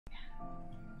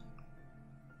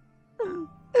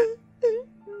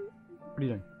What are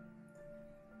you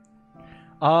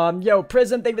doing? Yo,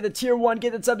 Prism, thank you for the tier 1.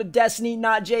 Get the sub to Destiny,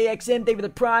 not JXM. Thank you for the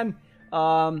prime.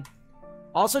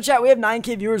 Also, chat, we have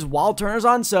 9K viewers while Turner's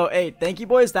on. So, hey, thank you,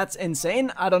 boys. That's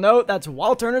insane. I don't know. That's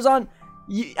while Turner's on.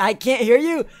 I can't hear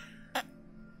you.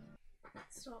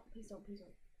 Stop. Please don't. Please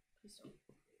don't. Please don't.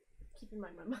 Keep in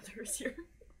mind my mother is here.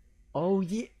 Oh,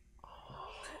 yeah.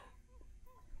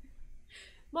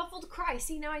 Muffled cry.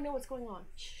 See, now I know what's going on.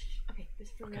 Shh. Okay,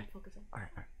 just for now, focus on.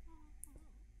 Alright, alright.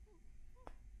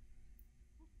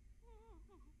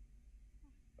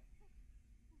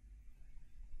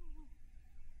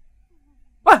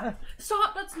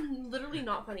 Stop! That's literally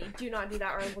not funny. Do not do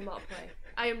that or I will not play.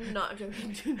 I am not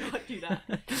joking. Do not do that.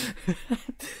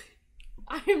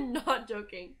 I am not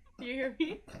joking. Do you hear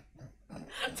me?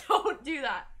 Don't do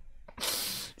that.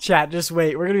 Chat, just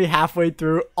wait. We're gonna be halfway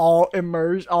through, all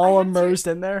immersed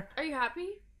in there. Are you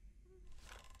happy?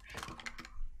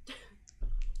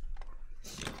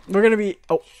 We're gonna be.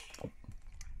 Oh.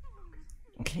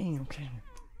 Okay, okay.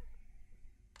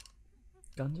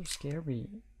 Guns are scary.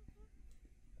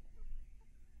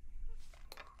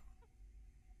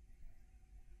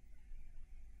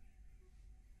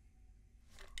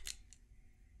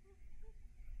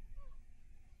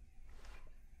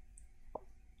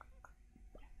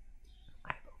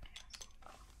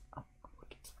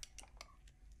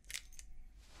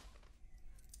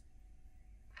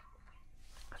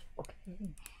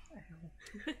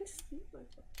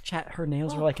 Chat, her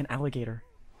nails are like an alligator.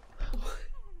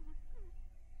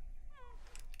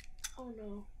 Oh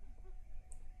no.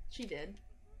 She did.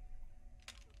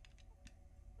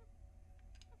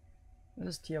 This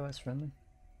is TOS friendly.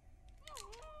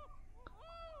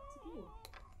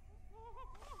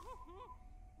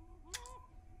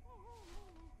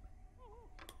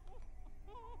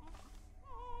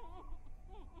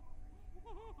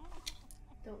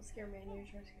 Don't scare me. I know you're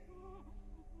trying to scare me.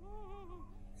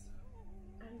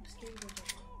 I'm scared of you.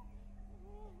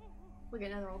 Look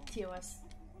at another old TOS.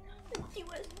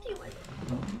 TOS. Here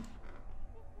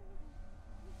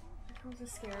comes a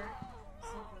scare.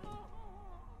 So funny.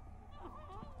 Stop.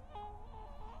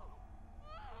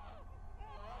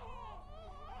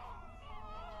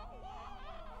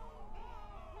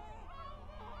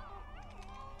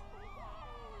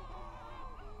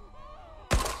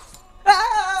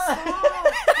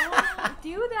 Don't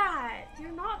do that.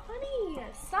 You're not funny.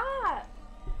 Stop.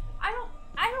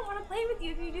 I don't want to play with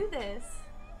you if you do this.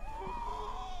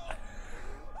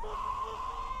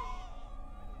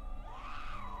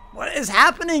 What is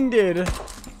happening, dude?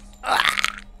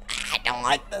 I don't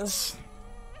like this.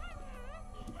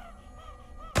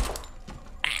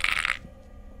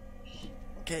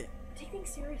 Okay. Take things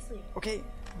seriously. Okay,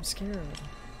 I'm scared.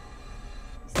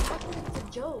 Stop thinking it's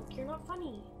a joke. You're not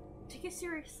funny. Take it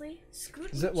seriously.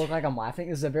 Scoot. Does it look like I'm laughing?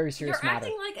 This is a very serious matter.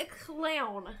 You're acting like a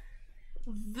clown.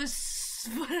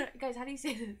 Guys, how do you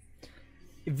say this?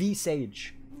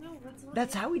 Visage. No, that's not.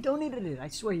 That's how we donated it. I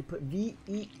swear he put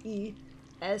VEESAGE.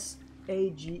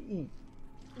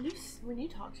 When you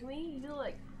talk to me, you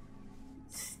like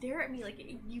stare at me like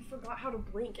you forgot how to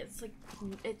blink. It's like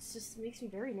it's just makes me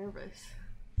very nervous.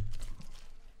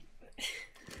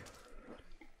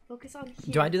 Focus on here.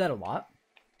 Do I do that a lot?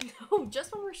 No,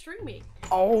 just when we're streaming.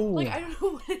 Oh. Like I don't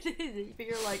know what it is. But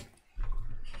you're like.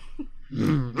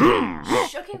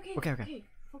 Shh, okay.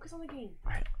 Focus on the game.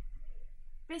 All right.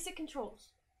 Basic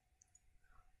controls.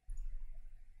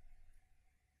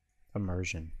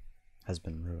 Immersion has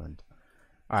been ruined.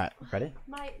 All right, ready?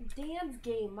 My dance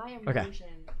game, my immersion.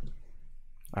 Okay.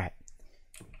 All right.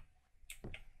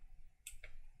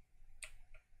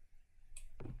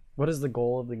 What is the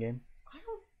goal of the game? I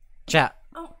don't. Chat.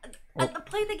 Oh,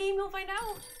 play the game, you'll find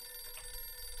out.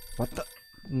 What the?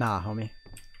 Nah, homie.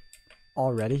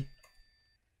 Already?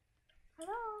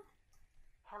 Hello.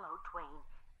 Hello, Twain.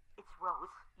 It's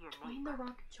Rose, your Dwayne neighbor. The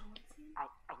Rock Johnson. I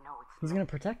know it's. Who's gonna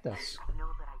protect us? I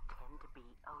know that I tend to be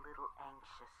a little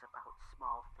anxious about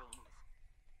small things.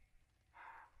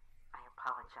 I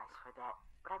apologize for that,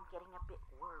 but I'm getting a bit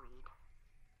worried.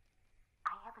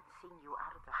 I haven't seen you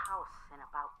out of the house in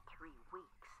about 3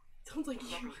 weeks. Sounds like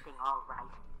Is you. everything all right?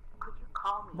 Could you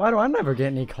call me? Why do I never get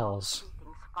any calls?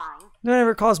 Everything's fine. No one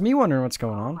ever calls me wondering what's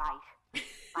going on. All right.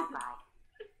 Bye-bye.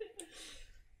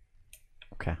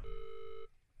 Okay.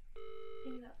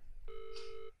 Hang it up.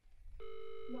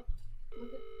 No,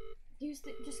 look at. Just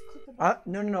click the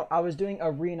button. No. I was doing a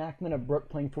reenactment of Brooke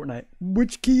playing Fortnite.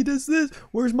 Which key does this?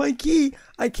 Where's my key?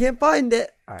 I can't find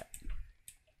it. All right.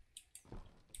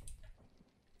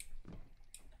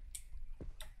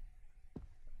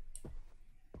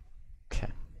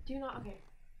 Okay. Do not. Okay.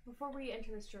 Before we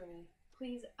enter this journey,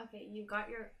 please. Okay, you got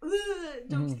your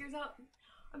jump scares out.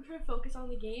 I'm trying to focus on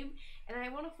the game, and I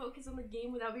want to focus on the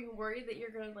game without being worried that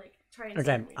you're gonna like try and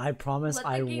scare me. I promise Let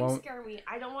I the game won't. scare me.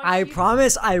 I don't want. I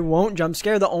promise I won't jump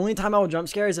scare. The only time I will jump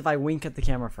scare is if I wink at the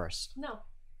camera first. No.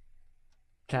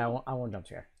 Okay, I won't jump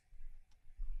scare.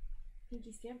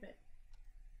 Pinky stamp it.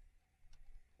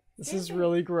 This is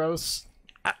really gross.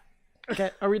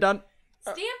 Okay, are we done?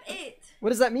 Stamp it. What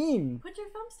does that mean? Put your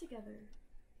thumbs together.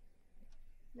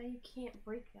 Now you can't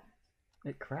break that.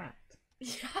 It cracked.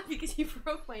 Yeah, because you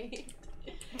broke my hand.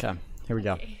 Okay, here we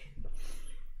go.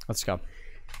 Let's go.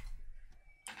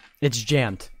 It's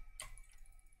jammed.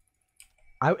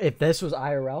 If this was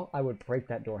IRL, I would break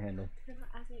that door handle.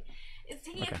 It's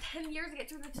taking 10 years to get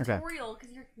through the tutorial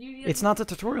because you need. It's not the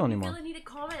tutorial anymore. You really need to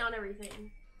comment on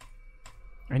everything.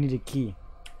 I need a key.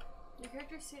 Your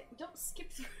character don't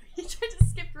skip through. You tried to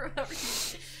skip through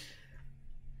everything.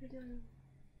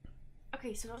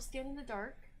 Okay, so don't stand in the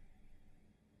dark.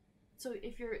 So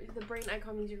if the brain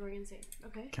icon means you're going insane.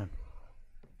 Okay. Okay.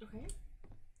 Okay.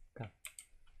 Okay.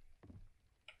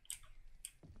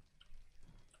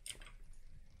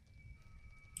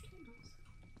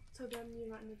 So dumb you're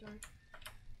not in the dark.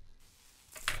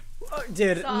 Oh,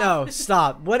 dude, Stop. no,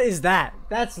 stop. What is that?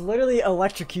 That's literally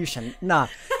electrocution. Nah,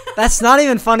 that's not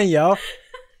even funny, yo.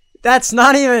 That's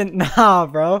not even, nah,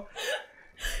 bro.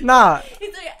 Nah.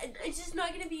 It's like, it's just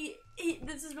not gonna be.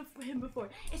 This is him before.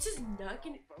 It's just not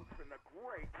gonna. Folks in the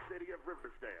great city of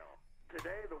Riversdale.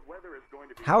 Today the weather is going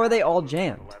to be. How are they all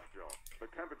jammed? Celestial. The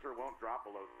temperature won't drop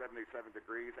below 77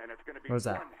 degrees, and it's going to be What was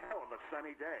that? one hell of a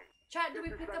sunny day. Chat, did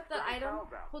we pick up the item?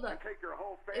 Hold up. Take your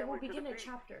whole It will family to begin the a beach.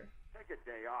 chapter. Take a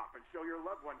day off and show your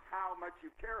loved ones how much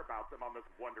you care about them on this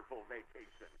wonderful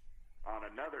vacation. On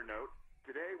another note,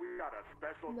 today we got a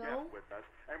special guest with us,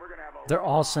 and we're going to have a. They're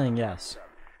all saying yes.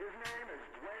 His name is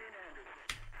Dwayne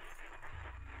Anderson.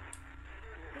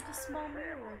 There's a small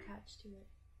mirror attached to it.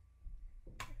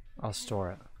 I'll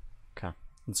store it. Okay,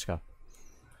 let's go.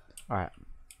 Alright,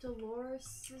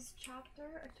 Dolores' chapter,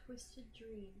 A Twisted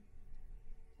Dream.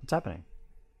 what's happening?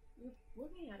 You're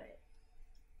looking at it.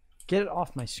 Get it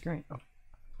off my screen. Oh.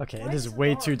 Okay, Why it is is it way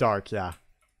dark? too dark, yeah.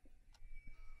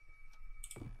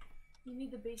 You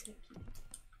need the basement key.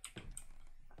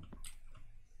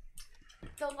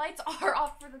 The lights are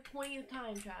off for the 20th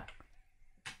time, chat.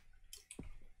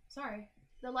 Sorry.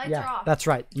 The lights are Yeah, off. that's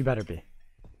right. You better be.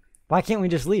 Why can't we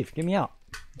just leave? Get me out.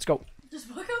 Let's go. Just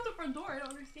walk out the front door. I don't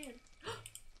understand.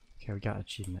 Okay, we got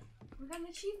achievement. We got an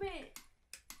achievement.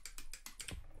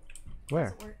 Where?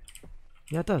 Does it work?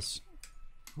 Yeah, it does.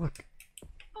 Look.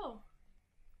 Oh.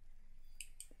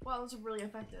 Wow, those are really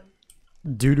effective.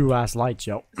 Doo-doo ass lights,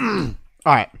 yo.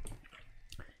 Alright.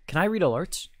 Can I read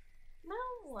alerts?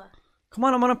 No. Come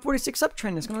on, I'm on a 46 up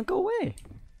train. It's gonna go away.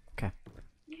 Okay.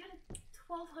 You had a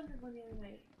 1200 one the other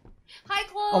night. Hi,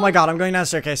 Cloak. Oh my god, I'm going down the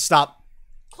staircase. Stop.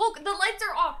 Cloak, the lights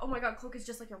are off. Oh my god, Cloak is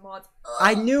just like your mods. Ugh.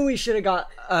 I knew we should have got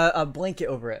a blanket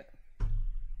over it.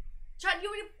 Chat, you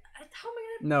want me to... How am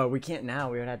I gonna... No, we can't now.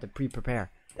 We would have to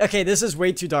pre-prepare. Okay, this is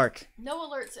way too dark. No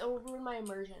alerts. It will ruin my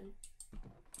immersion.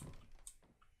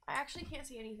 I actually can't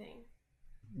see anything.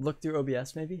 Look through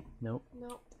OBS, maybe? Nope.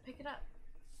 No, pick it up.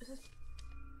 Is this...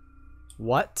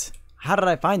 What? How did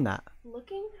I find that?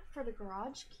 Looking for the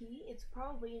garage key? It's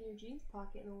probably in your jeans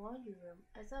pocket in the laundry room.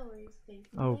 As always, thank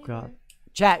you. Oh later. god.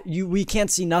 Chat, we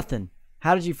can't see nothing.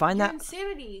 How did you find Your that?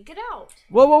 insanity. Get out.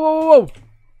 Whoa, whoa, whoa, whoa, whoa!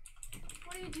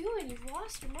 What are you doing? You've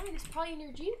lost your mind. It's probably in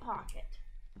your jean pocket.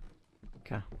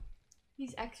 Okay.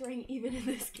 He's X-raying even in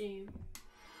this game.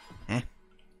 Eh.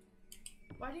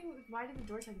 Why did the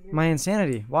doors have mirrors? My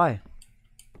insanity. Why?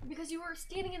 Because you were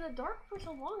standing in the dark for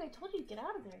so long. I told you to get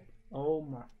out of there. Oh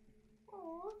my.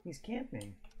 Aww. He's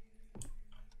camping.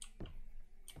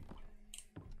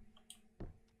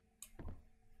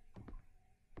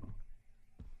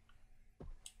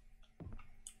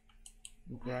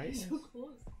 Right? So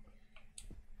close.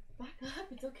 Back up.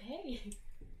 It's okay.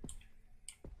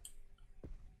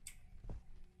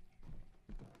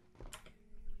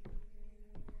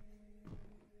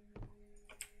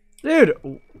 Dude!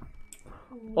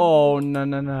 Oh, no,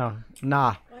 no, no.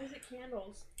 Nah. Why is it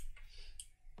candles?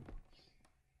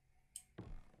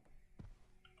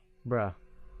 Bruh.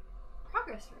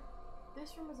 Progress room.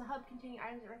 This room is a hub containing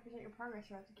items that represent your progress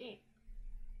throughout the game.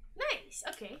 Nice.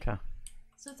 Okay. Okay.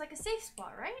 So it's like a safe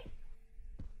spot, right?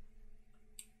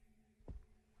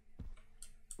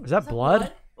 Is that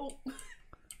blood? Oh.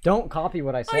 Don't copy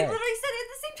what I I say. literally said it at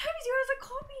the same time as you. I was like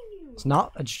copying you. It's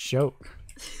not a joke.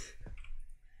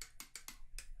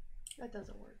 That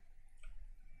doesn't work.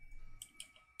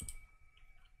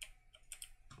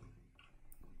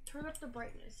 Turn up the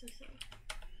brightness. So say.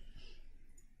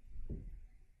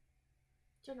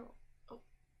 general. Oh.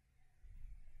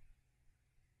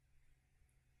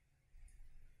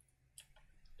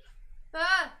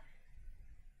 Ah!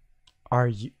 Are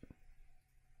you?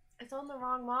 It's on the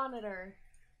wrong monitor.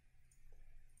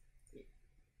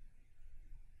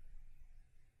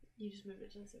 You just moved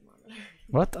it to the same monitor.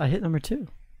 What? I hit number 2. No,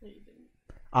 you didn't.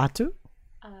 Atu?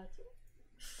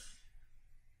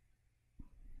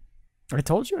 I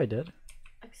told you I did.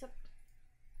 Except.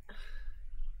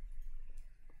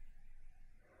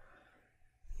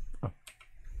 Oh.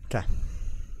 Okay.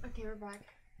 Okay, we're back.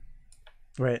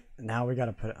 Wait, now we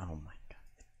gotta put it. Oh my god.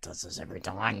 It does this every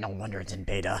time. No wonder it's in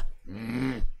beta.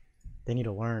 They need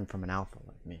to learn from an alpha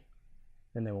like me.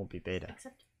 Then they won't be beta.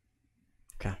 Except.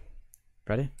 Okay.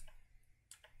 Ready?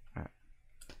 Alright.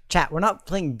 Chat, we're not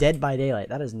playing Dead by Daylight.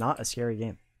 That is not a scary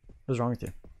game. What's wrong with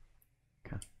you?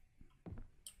 Okay.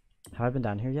 Have I been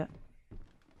down here yet?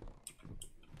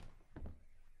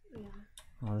 Yeah.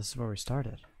 Oh, this is where we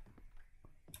started.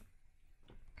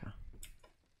 Okay.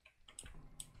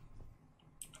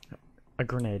 A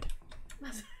grenade.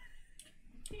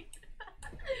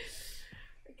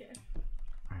 Okay.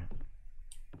 Alright.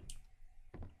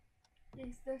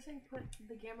 Yes, they're saying put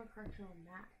the gamma correction on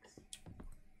max.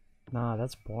 Nah,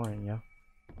 that's boring, yo.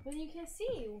 But you can't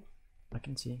see. I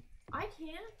can see. I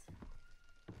can't.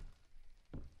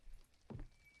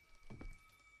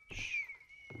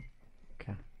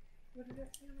 Okay. What did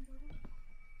it say on the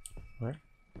bottom?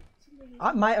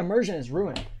 Where? My immersion is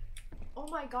ruined. Oh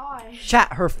my gosh.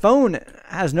 Chat, her phone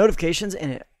has notifications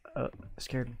and it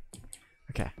scared me.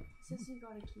 Okay. It says you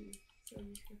got a key, so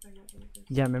you can find out what it is.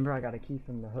 Yeah, remember I got a key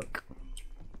from the hook.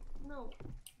 No.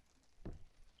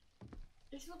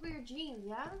 It's over your jeans,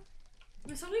 yeah?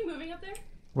 Was something moving up there?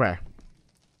 Where?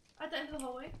 At the end of the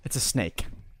hallway? It's a snake.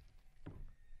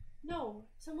 No.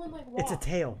 Someone like walked. It's a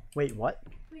tail. Wait, what?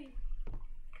 Wait.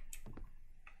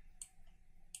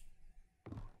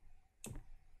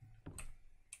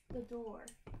 The door.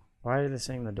 Why are they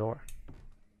saying the door?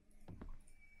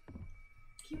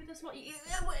 Key with the small.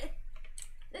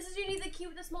 This is you need the key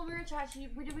with the small mirror chat.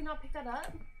 Did we not pick that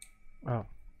up? Oh.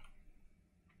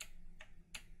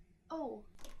 Oh.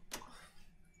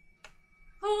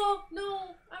 Oh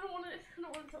no! I don't want it. I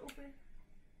don't want it to open.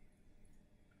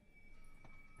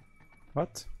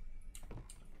 What?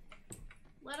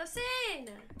 Let us in.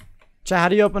 Chat, how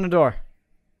do you open a door?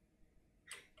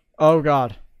 Oh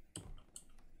god.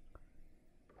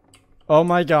 Oh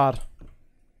my god.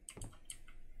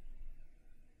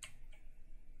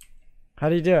 How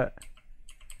do you do it?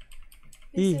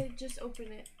 They said just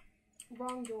open it.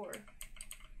 Wrong door.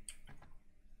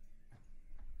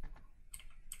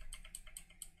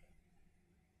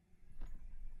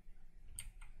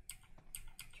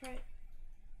 Try it.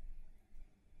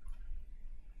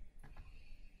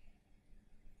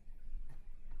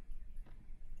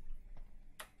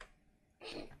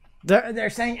 They're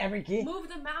saying every key? Move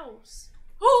the mouse.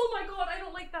 Oh my god, I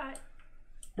don't like that.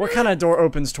 What kind of door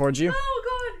opens towards you? Oh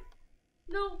god.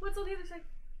 No, what's on the other side?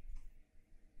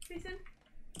 Mason?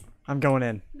 I'm going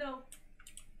in. No.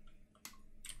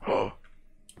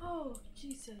 Oh,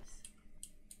 Jesus.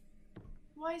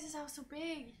 Why is this house so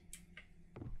big?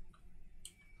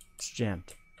 It's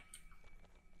jammed.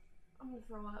 I'm gonna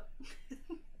throw up.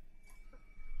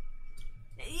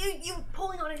 You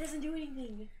pulling on it doesn't do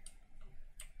anything.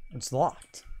 It's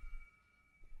locked.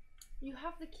 You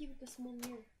have the key with the small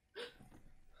mirror.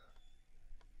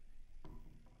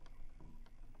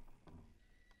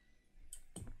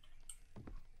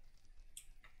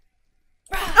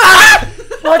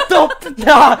 What the?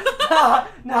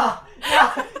 No.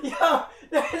 Yo.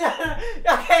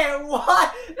 Okay,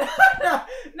 what?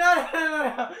 No.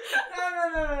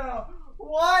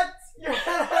 What?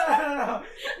 No.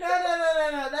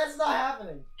 That's not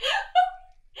happening.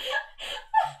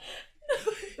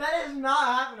 That is not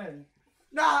happening.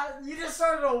 Nah, you just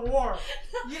started a war.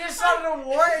 You just started a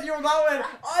war and you're not winning.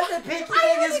 Oh, the pinky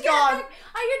thing is gone.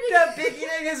 The pinky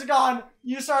thing is gone.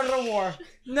 You started a war.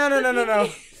 No.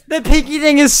 The pinky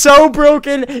thing is so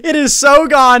broken. It is so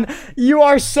gone. You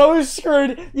are so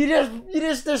screwed. You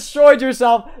just destroyed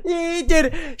yourself. You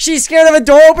did. She's scared of a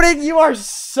door opening. You are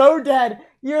so dead.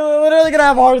 You're literally gonna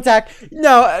have a heart attack.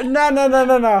 No.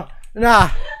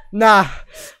 Nah.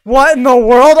 What in the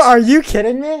world? Are you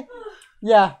kidding me?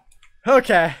 Yeah.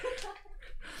 Okay.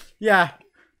 Yeah.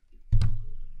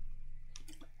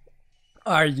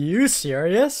 Are you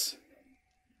serious?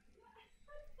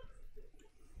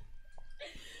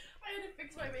 I had to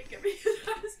fix my makeup because I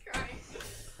was crying.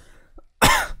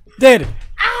 Dude.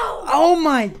 Ow! Oh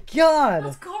my god.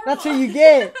 That's karma. That's what you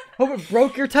get. Hope it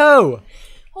broke your toe.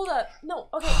 Hold up. No.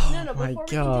 Okay. No. my Before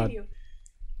God. we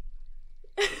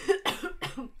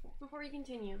continue. before we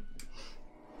continue.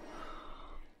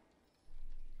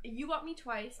 You got me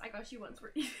twice. I got you once.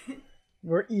 We're even.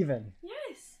 We're even.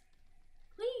 Yes.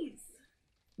 Please.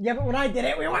 Yeah, but when I did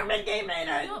it, we weren't mid-game in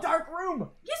a dark room.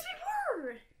 Yes, we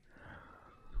were.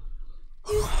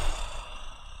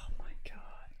 Oh my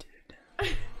god,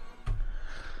 dude.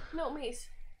 No, Mace.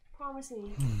 Promise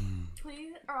me.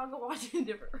 Please, or I'll go watch in a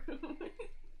different room.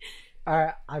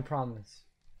 Alright, I promise.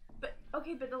 But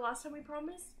okay, but the last time we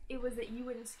promised, it was that you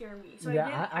wouldn't scare me. So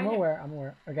yeah, I'm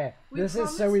aware. Okay, this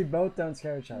is so we both don't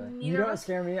scare each other. You don't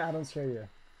scare me, I don't scare you.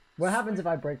 What happens if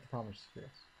I break the promise?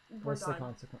 What's the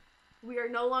consequence? We are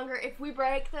no longer. If we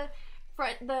break the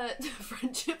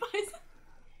friendship,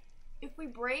 if we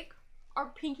break our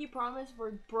pinky promise,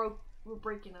 we're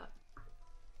breaking up.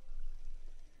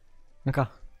 Okay.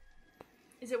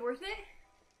 Is it worth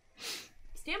it?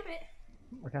 Stamp it.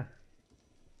 Okay.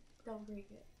 Don't break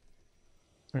it.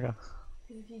 Okay.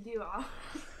 Because if you do,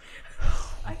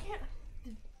 I can't.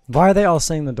 Why are they all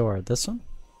saying the door? This one?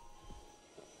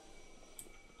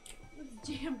 It's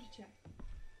jammed, Jack.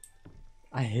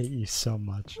 I hate you so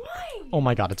much. Why? Oh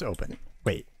my god, it's open.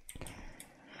 Wait.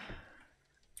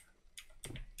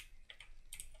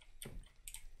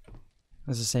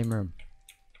 It's the same room.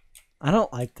 I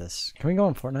don't like this. Can we go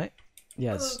on Fortnite?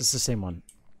 Yes, it's the same one.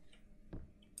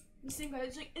 The same guy.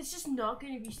 It's like, it's just not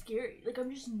gonna be scary. Like, I'm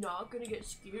just not gonna get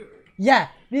scared. Yeah,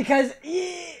 because...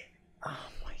 Oh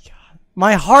my god.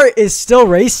 My heart is still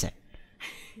racing.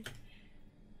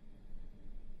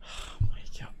 Oh my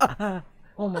god.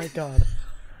 Oh my god.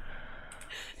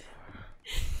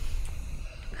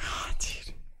 God,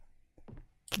 dude.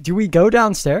 Do we go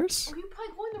downstairs? Or you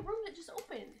probably go in the room that just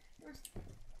opened.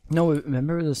 No,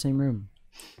 remember it was the same room.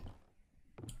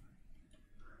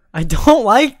 I don't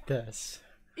like this.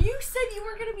 You said you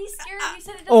weren't gonna be scared. You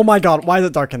said it. Oh my god, why is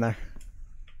it dark in there?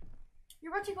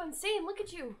 You're about to go insane. Look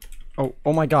at you.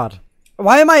 Oh my god.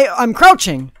 Why am I'm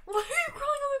crouching? Why are you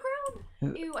crawling on the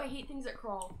ground? Ew, I hate things that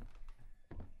crawl.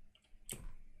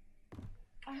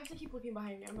 I have to keep looking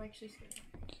behind me. I'm actually scared.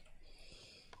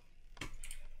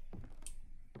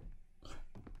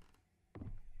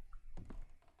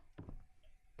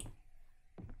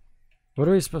 What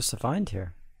are we supposed to find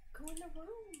here? Go in the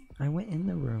room. I went in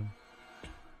the room.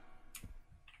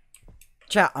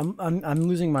 Chat, I'm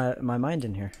losing my mind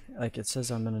in here. Like it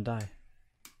says I'm gonna die.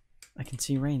 I can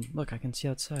see rain. Look, I can see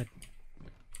outside.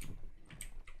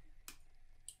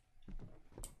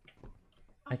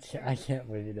 I can't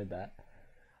believe you did that.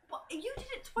 Well, you did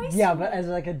it twice. Yeah, but as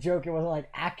like a joke, it wasn't like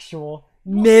actual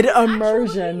mid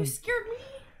immersion. You scared me.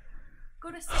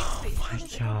 Go to safe space. Oh my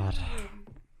god.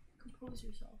 Compose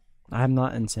yourself. I'm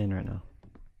not insane right now.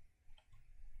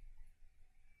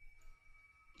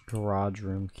 Garage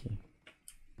room key.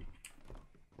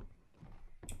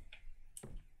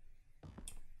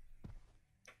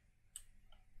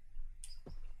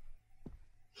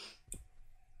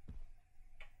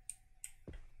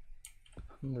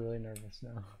 I'm really nervous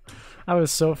now. I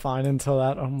was so fine until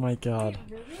that. Oh my god.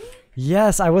 Wait, really?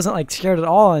 Yes, I wasn't like scared at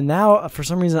all, and now for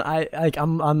some reason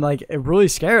I'm like really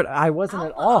scared. I wasn't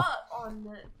at all. On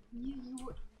the, you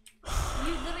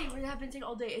literally have been saying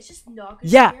all day. It's just not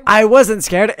gonna Yeah, scare me. I wasn't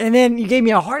scared, and then you gave me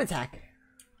a heart attack.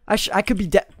 I could be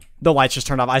dead. The lights just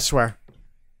turned off. I swear.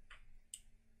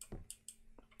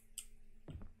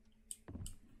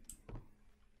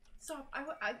 Stop.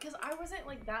 Because I wasn't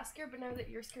like that scared, but now that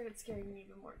you're scared, it's scaring me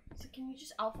even more. So can you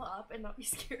just alpha up and not be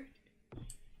scared?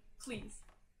 Please.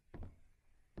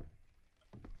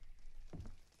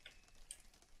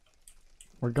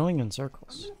 We're going in I'm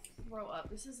circles. gonna throw up.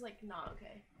 This is like not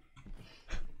okay.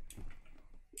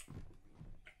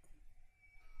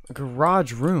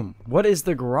 Garage room. What is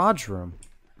the garage room?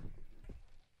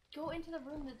 Go into the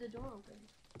room that the door opened.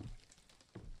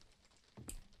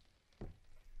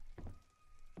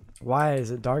 Why is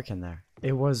it dark in there?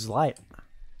 It was light.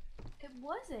 It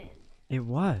wasn't. It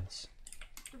was.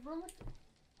 The room with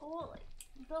like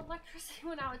the electricity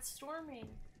went out. It's storming.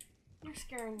 You're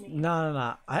scaring me.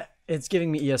 No. It's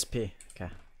giving me ESP.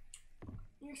 Okay.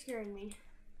 You're scaring me.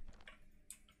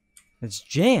 It's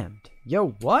jammed.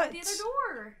 Yo, what? The other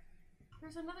door.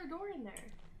 There's another door in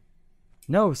there.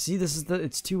 No, see,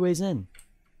 it's 2 ways in.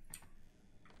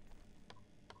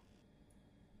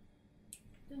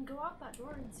 Then go out that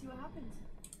door and see what happens.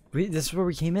 This is where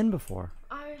we came in before.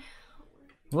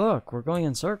 Look, we're going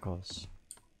in circles.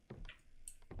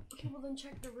 Okay, well then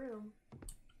check the room.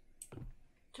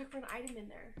 Check for an item in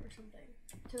there or something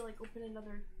to like open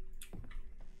another.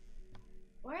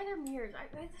 Why are there mirrors?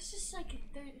 That's just like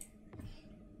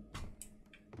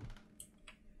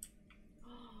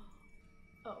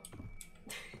Oh.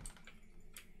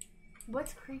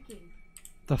 What's creaking?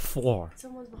 The floor.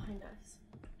 Someone's behind us.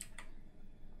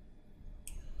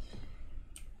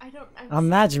 I'm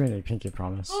imagining a pinky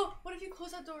promise. Oh, what if you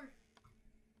close that door?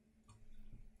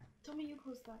 Tell me you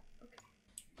closed that.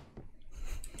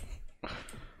 Okay.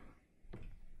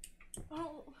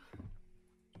 Oh.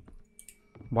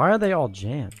 Why are they all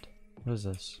jammed? What is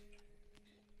this?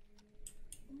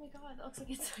 Oh my god, that looks like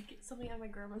it's like something at my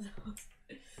grandma's house.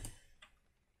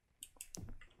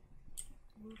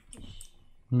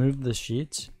 Move the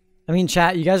sheets? I mean,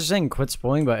 chat, you guys are saying quit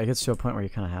spoiling, but it gets to a point where you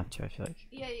kind of have to, I feel like.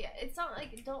 Yeah, it's not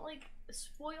like, don't like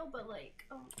spoil, but like,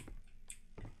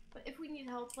 but if we need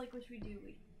help, like, which we do,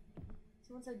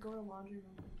 someone said go to laundry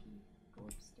room, like, go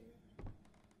upstairs.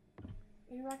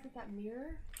 Interact with that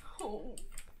mirror? Oh.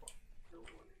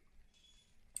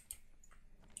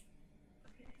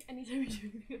 Okay, anytime you do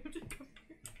anything, I'm just come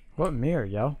here. What mirror,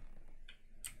 yo?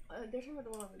 There's one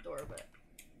on the door, but.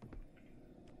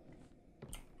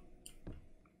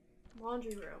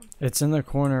 Laundry room. It's in the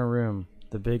corner room.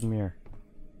 The big mirror.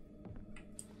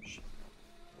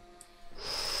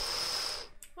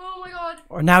 Oh my god.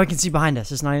 Or now we can see behind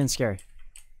us. It's not even scary.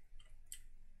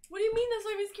 What do you mean that's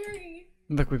not even scary?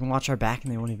 Look, we can watch our back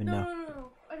and they won't even know.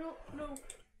 No. I don't know.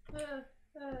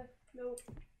 No.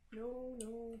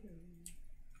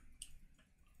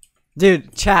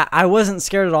 Dude, chat, I wasn't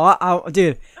scared at all.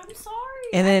 Dude. I'm sorry.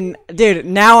 And then, dude,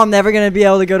 now I'm never going to be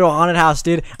able to go to a haunted house,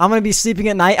 dude. I'm going to be sleeping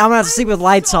at night. I'm going to have to sleep with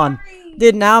lights on.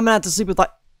 Dude, now I'm going to have to sleep with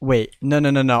light. Wait, no.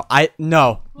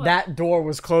 No. What? That door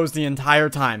was closed the entire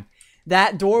time.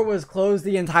 That door was closed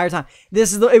the entire time.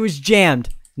 It was jammed.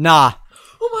 Nah.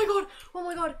 Oh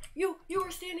my god. You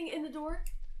were standing in the door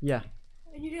Yeah.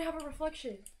 and you didn't have a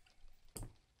reflection.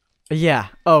 Yeah.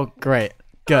 Oh, great.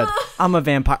 Good. I'm a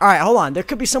vampire. All right, hold on. There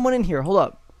could be someone in here. Hold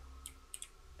up.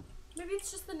 Maybe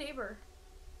it's just the neighbor.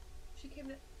 She came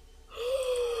to.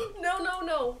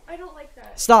 No. I don't like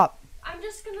that. Stop. I'm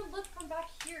just gonna look from back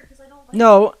here because I don't like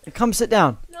No. Come sit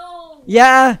down. No.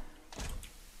 Yeah.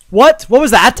 What? What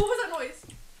was that? What was that noise?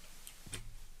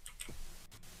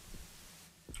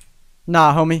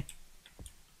 Nah, homie.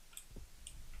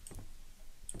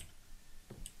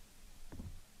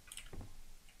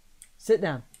 Sit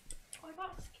down. Oh, I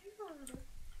got scared.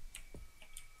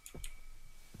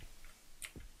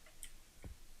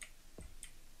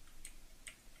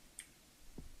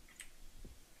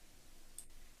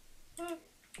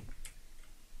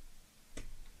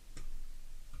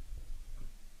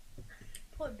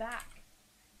 Pull it back.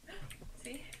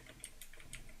 See?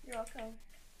 You're welcome.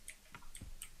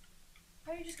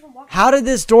 How are you just gonna walk? How did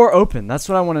this door open? That's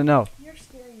what I want to know. You're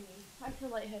scaring me. I feel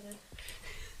lightheaded.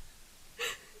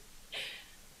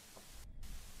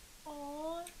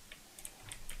 Aww.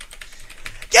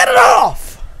 Get it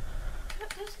off!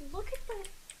 Just look at the.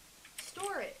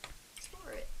 Store it.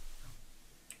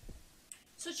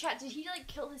 So, chat, did he like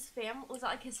kill his family? Was that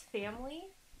like his family?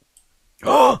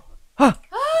 Oh! Huh.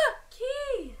 Ah!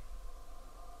 Key!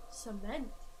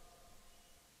 Cement.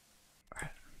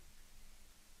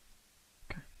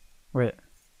 Wait.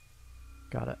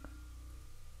 Got it.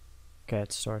 Okay,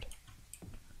 it's stored.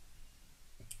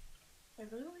 I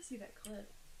really want to see that clip.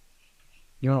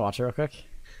 You want to watch it real quick?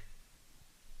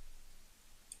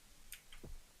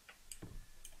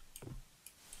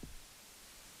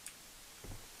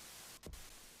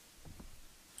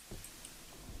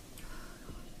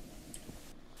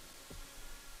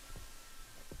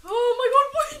 Oh my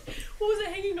god, what was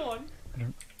it hanging on?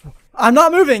 I'm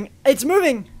not moving! It's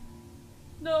moving!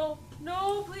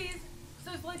 No, please.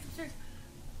 There's lights upstairs.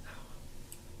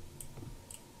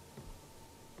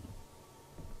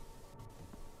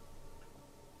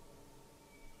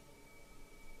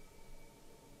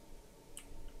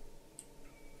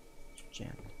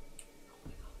 Jammed.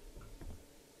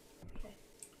 Okay.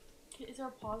 Is there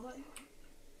a pause button?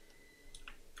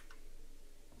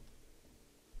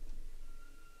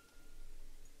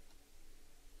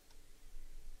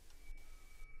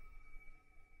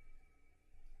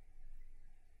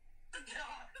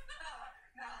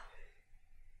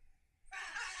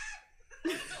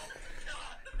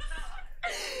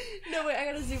 No, wait, I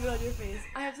gotta zoom in on your face.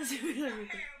 I have to zoom in on your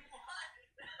face.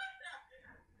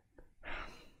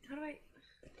 How do I...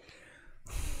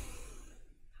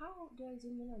 How do I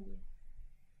zoom in on you?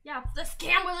 Yeah, this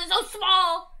camera is so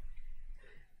small!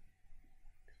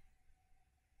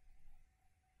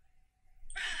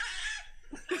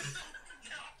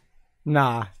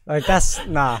 Nah. Like, that's...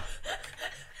 Nah.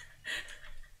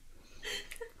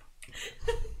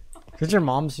 Did your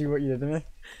mom see what you did to me?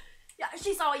 Yeah,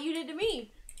 she saw what you did to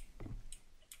me.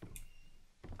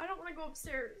 I don't want to go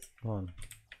upstairs. Hold on.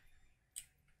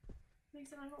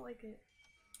 Mason, I don't like it.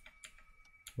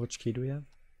 Which key do we have?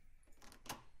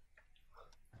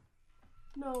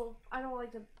 No, I don't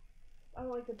like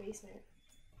the basement.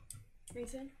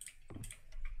 Mason?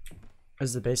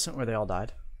 Is the basement where they all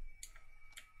died?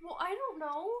 Well, I don't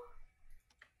know.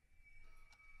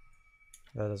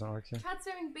 That doesn't work here. Chat's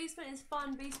saying basement is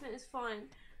fun. Basement is fun.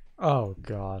 Oh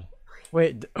god.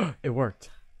 Wait, it worked.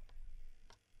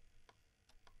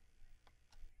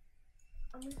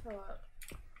 I'm gonna throw up.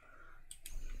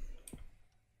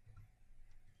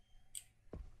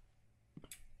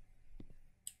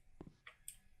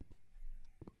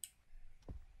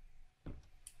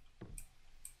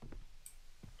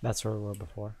 That's where we were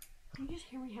before. Can you just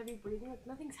hear me heavy breathing? Like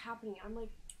nothing's happening. I'm like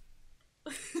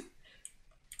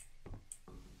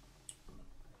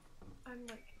I'm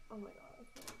like, oh my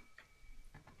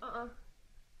god.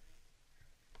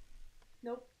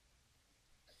 Nope.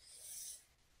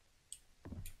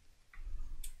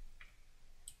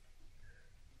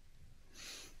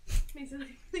 Mason, I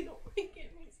really don't like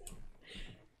it, Mason.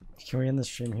 Can we end the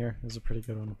stream here? It was a pretty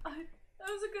good one. That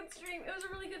was a good stream. It was a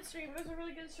really good stream. It was a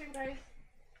really good stream, guys.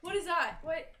 What is that?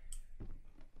 What?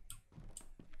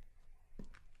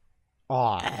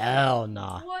 Oh hell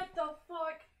nah. What the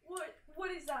fuck?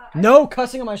 What is that? No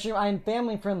cussing on my stream. I am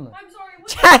family friendly. I'm sorry.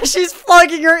 What? She's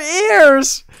plugging her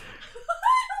ears.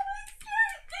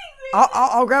 I'm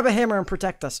I'll grab a hammer and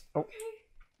protect us. Oh. okay.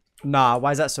 Nah,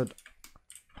 why is that so?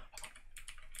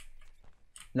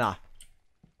 Nah.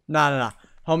 Nah.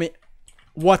 Homie.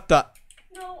 What the?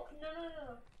 No.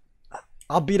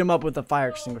 I'll beat him up with a fire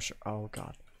extinguisher. Oh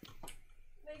god.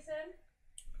 Mason?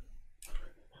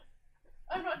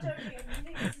 I'm not joking. You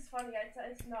think this is funny?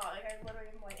 It's not. Like, I literally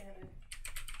am lightheaded.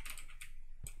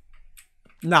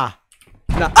 Nah.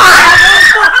 Ah!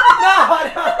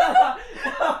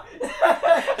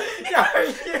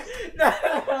 No.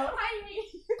 I mean,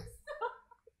 stop.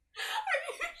 Are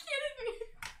you kidding me?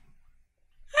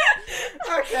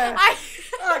 Okay.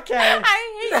 Okay. I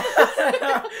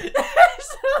hate this.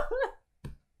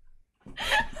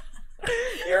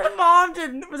 Your mom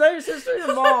didn't. Was that your sister or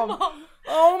your mom? Mom.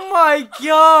 Oh my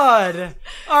god.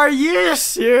 Are you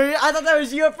serious? I thought that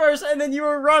was you at first and then you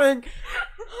were running.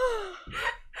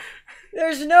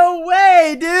 There's no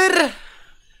way, dude. I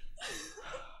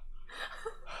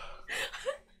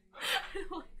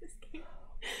don't like this game.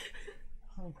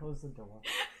 Let me close the door.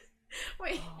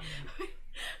 Wait.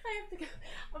 I have to go.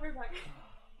 I'll be back.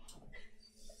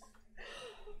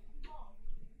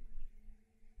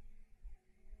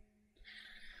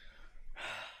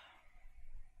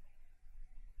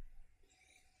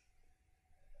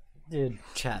 Dude,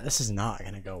 chat, this is not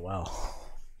gonna go well.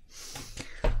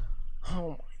 Oh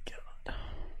my god.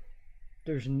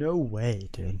 There's no way,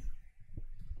 dude.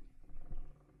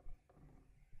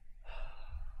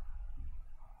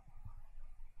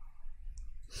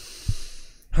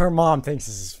 Her mom thinks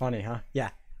this is funny, huh?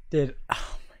 Yeah. Dude,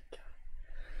 oh my god.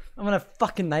 I'm gonna have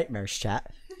fucking nightmares,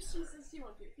 chat. She says she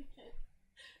won't do it. You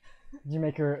can't. Did you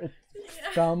make her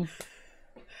thumb?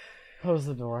 Close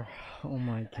the door. Oh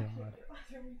my god.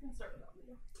 You can start without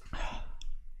me.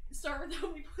 Start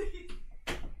without me, please.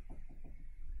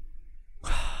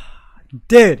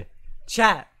 Dude,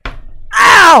 chat.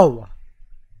 Ow!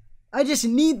 I just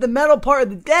need the metal part of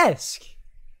the desk.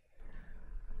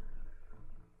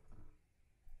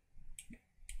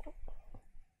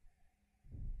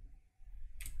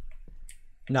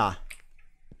 Nah.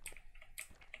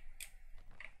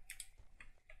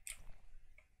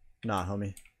 Nah,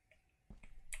 homie.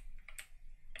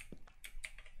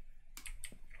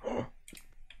 Okay.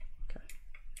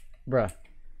 Bruh.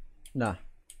 Nah.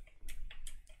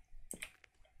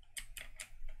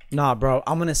 Nah, bro.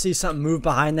 I'm gonna see something move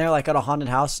behind there like at a haunted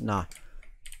house. Nah.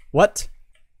 What?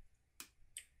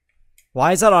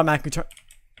 Why is that automatically turn?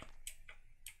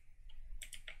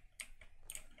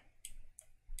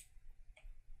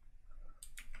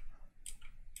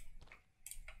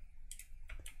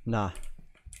 Nah.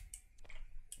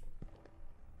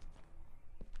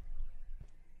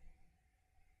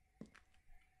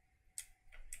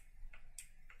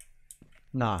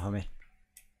 Nah, homie.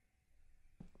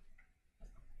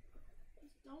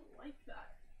 Don't like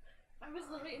that. I was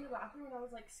literally in the bathroom and I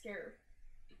was like scared.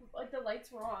 Like the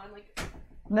lights were on. Like.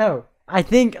 No. I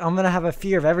think I'm gonna have a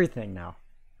fear of everything now.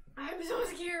 I'm so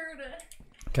scared.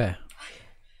 Okay.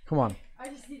 Come on. I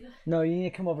just need to. No, you need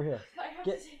to come over here. I have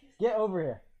Get to take this. get over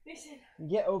here. Mason,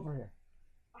 Get over here.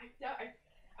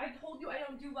 I told you I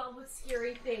don't do well with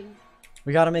scary things.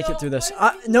 We gotta make No, it through this.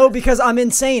 why is it- No, because I'm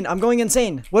insane. I'm going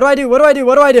insane. What do I do? What do I do?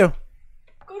 What do I do?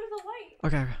 Go to the light.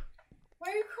 Okay.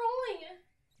 Why are you crawling?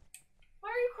 Why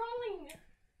are you crawling?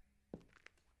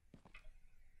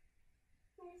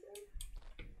 Mason?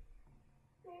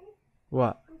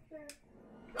 What? I'm scared.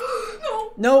 No!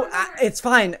 No, it's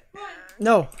fine. Run.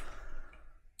 No.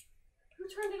 Who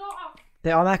turned it off?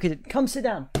 They automatically did. Come sit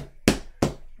down.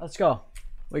 Let's go.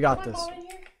 We got Is my this. mom in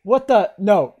here? What the?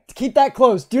 No. Keep that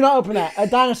closed. Do not open that. A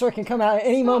dinosaur can come out at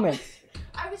any moment.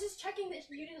 I was just checking that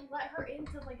you didn't let her in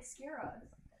to like scare us.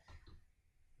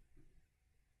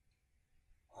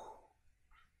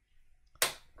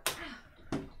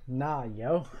 Nah,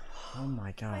 yo. Oh my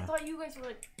I god. thought you guys were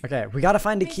like. Okay, we gotta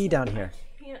find a key down Mason,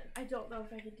 here. I don't know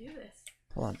if I can do this.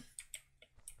 Hold on.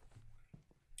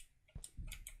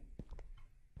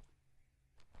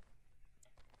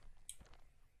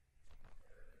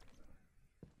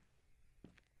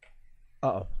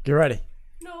 Uh-oh. Get ready.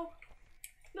 No.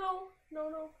 No. No.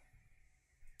 No.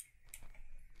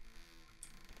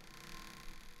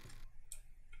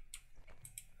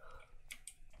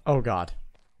 Oh god.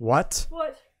 What?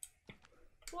 What?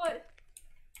 What?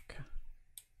 Okay.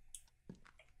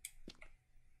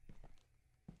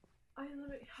 I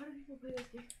literally. How do people play this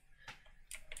game?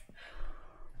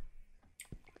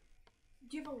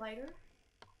 Do you have a lighter?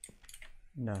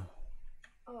 No.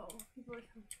 Oh, people are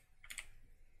coming.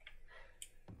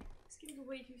 This game's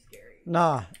way too scary.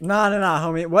 Nah,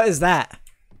 homie. What is that?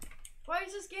 Why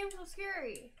is this game so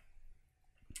scary?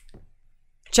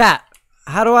 Chat.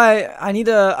 How do I need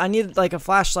like a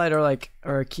flashlight or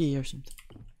a key or something.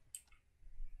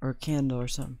 Or a candle or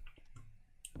something.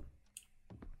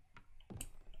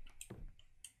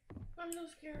 I'm so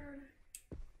scared.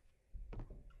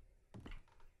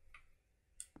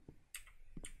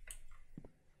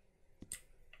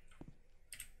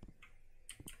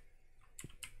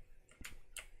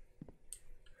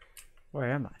 Where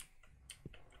am I?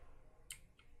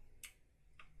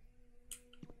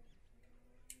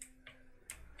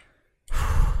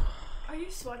 Are you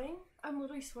sweating? I'm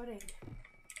literally sweating.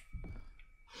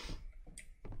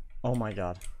 Oh my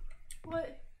god.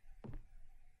 What?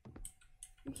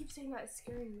 You keep saying that, it's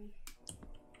scaring me.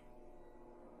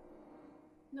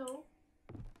 No.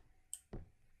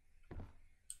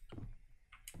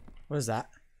 What is that?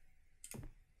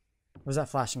 What is that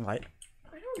flashing light?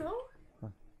 I don't know. Huh.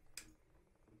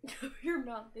 Your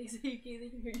mouth, they say you can't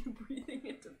even hear you breathing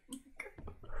into the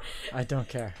microphone. I don't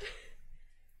care.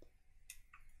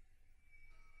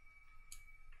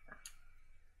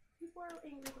 People are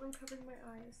angry that I'm covering my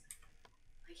eyes.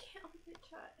 I can't open it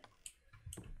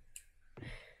shut.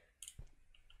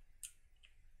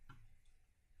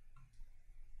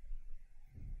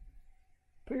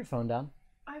 Put your phone down.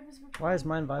 I was recording. Why is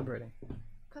mine vibrating?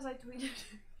 Because I tweeted.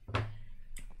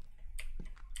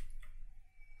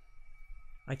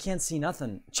 I can't see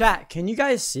nothing. Chat, can you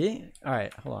guys see?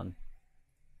 Alright, hold on.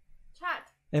 Chat.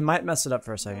 It might mess it up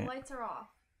for a The second. lights are off.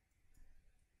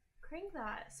 Crank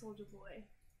that, soldier boy.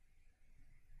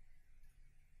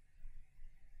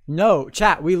 No,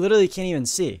 chat, we literally can't even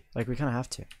see. Like, we kind of have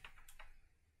to.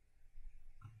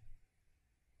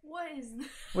 What is this?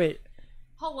 Wait,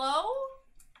 Hello?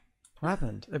 what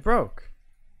happened? It broke.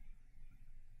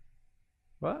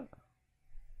 What?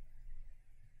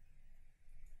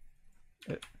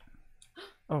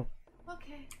 Oh.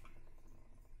 Okay.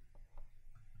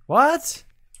 What?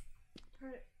 Turn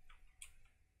it.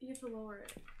 You have to lower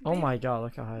it. Oh my god,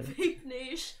 look how high it is. Vape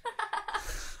Nation.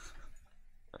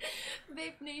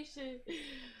 Vape Nation.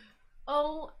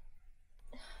 Oh.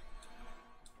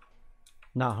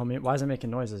 Nah, homie, why is it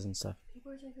making noises and stuff?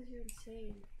 People are saying because you're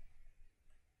insane.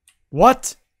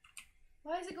 What?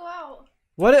 Why does it go out?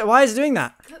 What? Why is it doing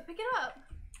that? Pick it up.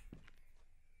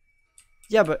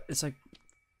 Yeah, but it's like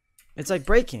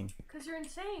breaking. Because you're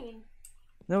insane.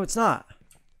 No, it's not.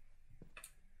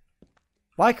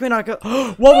 Why can we not go?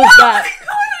 What was that? Oh my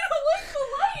god, I don't like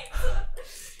the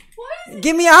lights. Why is it?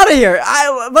 Get me out of here!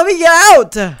 Let me get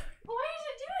out! Why is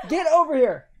it doing that? Get over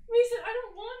here! Mason, I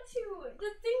don't want to.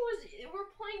 The thing was,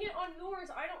 we're playing it on yours.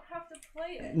 I don't have to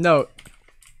play it. No,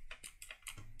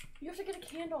 You have to get a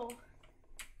candle.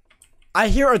 I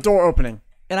hear a door opening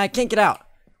and I can't get out.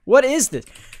 What is this?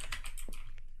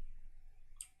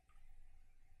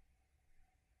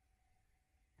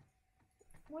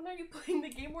 When are you playing the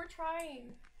game we're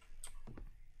trying?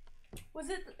 Was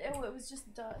it? Oh, it was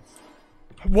just dust.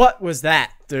 What was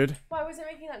that, dude? Why was it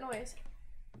making that noise?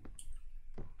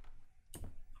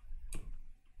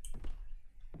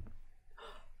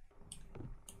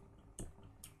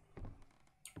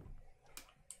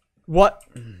 What?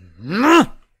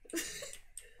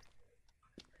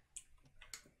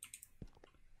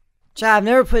 Chad, I've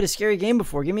never played a scary game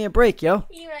before. Give me a break, yo.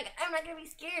 You're like, I'm not gonna be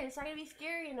scared. It's not gonna be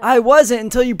scary enough. I wasn't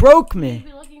until you broke You'd me.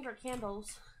 be looking for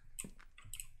candles.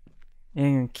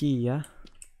 And a key, yeah?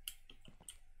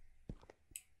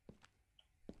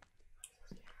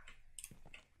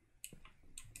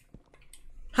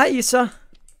 Hi, Issa.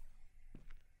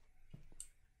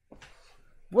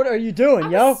 What are you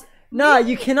doing, yo? Nah,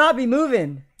 you cannot be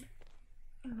moving.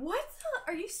 What?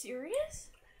 Are you serious?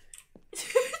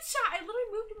 Chat, I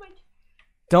literally moved in my...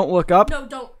 Don't look up. No,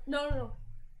 don't. No.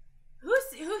 Who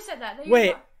said that?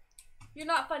 Wait. You're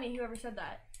not funny, whoever said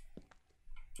that.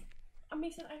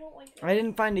 Mason, I don't like it. I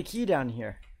didn't find a key down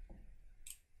here.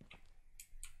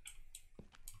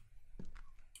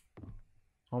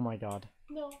 Oh my god.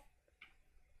 No.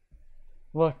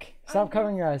 Look. Stop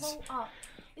covering your eyes.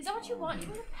 Is that what you want? You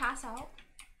want to pass out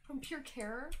from pure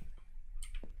terror?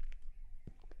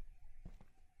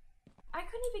 I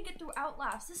couldn't even get through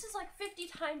Outlast. This is like 50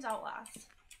 times Outlast.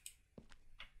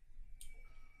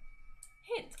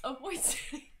 Hint. Avoid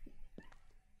sitting.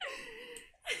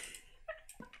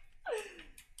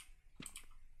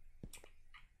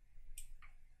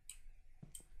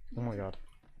 Oh my god.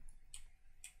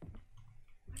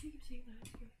 Why do you keep saying that?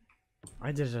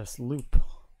 I did this loop.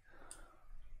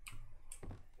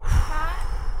 Chat,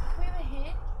 can we have a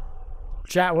hit?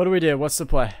 Chat, what do we do? What's the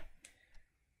play?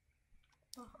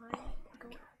 Behind. Go.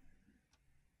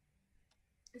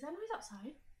 Is that noise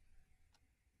outside?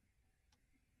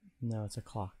 No, it's a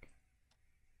clock.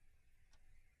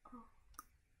 Oh.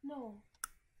 No.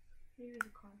 Maybe it's a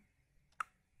car.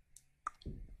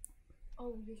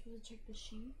 Oh, you're supposed to check the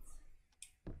sheets?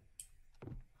 Oh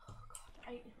god,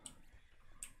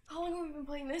 How long have we been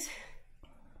playing this?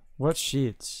 What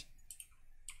sheets?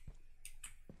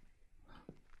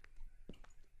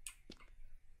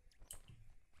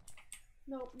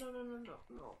 No. I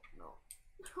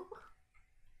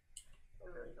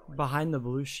really don't like Behind the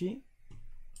blue sheet?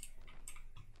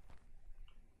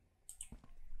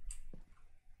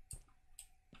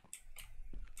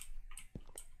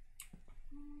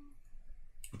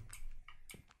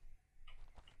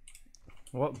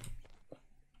 What?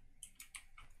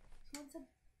 Someone said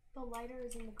the lighter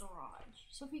is in the garage.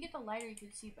 So if you get the lighter, you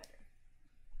can see better.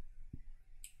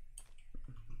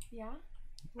 Yeah?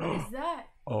 What is that?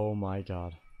 Oh my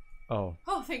god. Oh.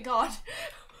 Oh, thank God.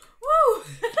 Woo!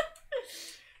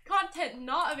 Content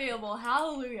not available.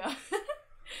 Hallelujah.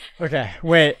 Okay,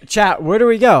 wait. Chat, where do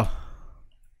we go?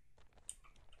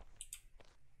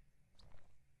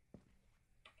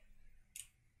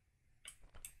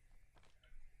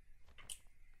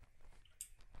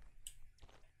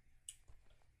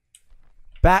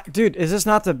 Back, dude, is this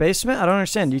not the basement? I don't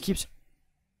understand. You keep...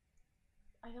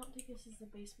 I don't think this is the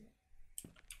basement.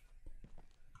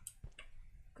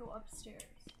 Go upstairs.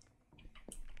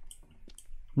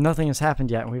 Nothing has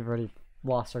happened yet, and we've already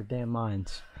lost our damn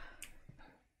minds.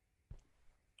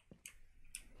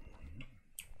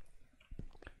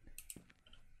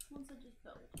 Someone said just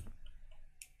build.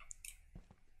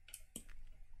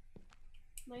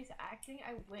 Nice acting?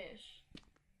 I wish.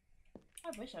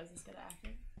 I wish I was this good at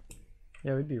acting.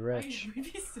 Yeah, we'd be rich.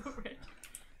 We'd be so rich.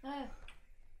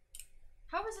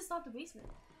 How is this not the basement?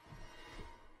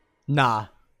 Nah,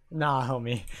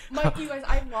 homie. Mike, you guys,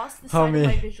 I lost the side of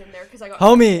my vision there because I got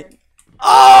Homie. scared.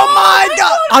 Oh my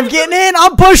god! I'm getting in!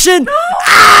 I'm pushing! No!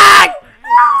 Ah!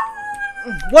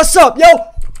 What's up, yo?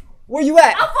 Where you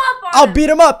at? I'll beat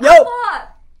him up, yo!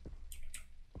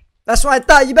 That's what I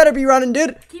thought. You better be running,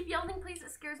 dude. Keep yelling, please.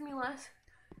 It scares me less.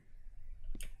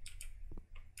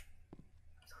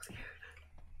 I'm so scared.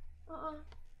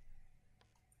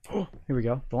 Oh, here we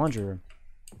go. The laundry room.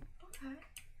 Okay.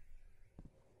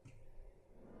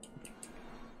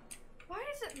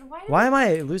 Why am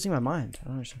I losing my mind? I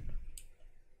don't understand.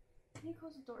 Can you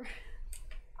close the door?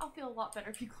 I'll feel a lot better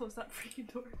if you close that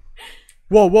freaking door.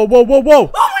 Whoa! Oh my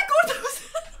god, that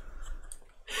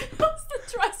was the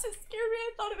dress. It scared me.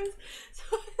 I thought it was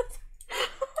so it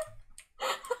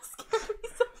scared me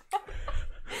so bad.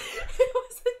 It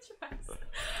was a dress.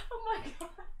 Oh my god.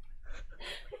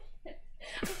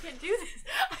 I can't do this.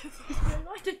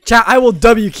 Chat, I will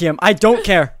WK him. I don't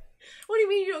care. What do you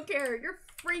mean you don't care? You're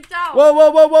freaked out.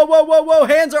 Whoa!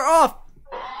 Hands are off.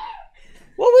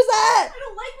 What was that? I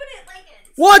don't like when it like it.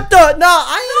 What the? No,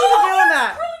 I ain't even doing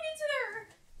that. Crawling into there.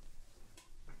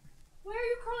 Why are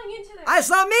you crawling into there? It's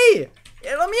not me.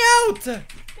 Yeah, let me out.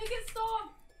 Make it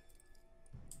stop.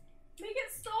 Make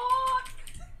it stop.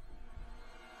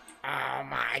 Oh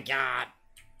my god.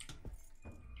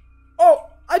 Oh,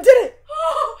 I did it.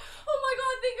 Oh my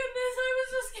god, thank goodness. I was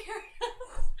so scared.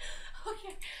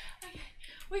 Okay.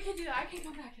 We can do that. I can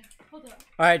come back now. Hold up.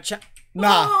 Alright, chat.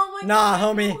 Nah,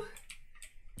 homie.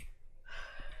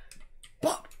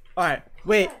 Alright,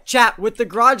 wait. Chat, with the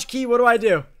garage key, what do I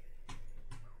do?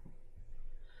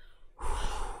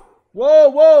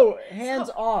 Whoa. Hands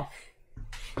off.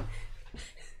 I'm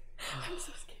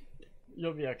so scared.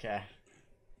 You'll be okay.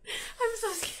 I'm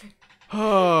so scared.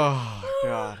 Oh,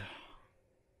 God.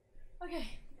 Okay,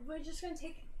 we're just gonna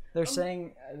take... They're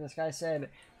saying, this guy said,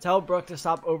 tell Brooke to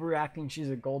stop overreacting. She's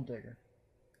a gold digger.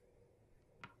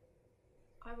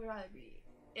 I would rather be...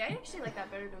 Yeah, I actually like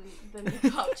that better than the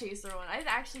cop chaser one. I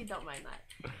actually don't mind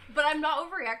that. But I'm not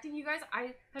overreacting, you guys.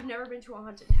 I have never been to a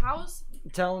haunted house.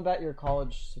 Tell him about your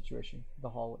college situation, the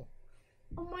hallway.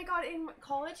 Oh my god, in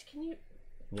college, can you...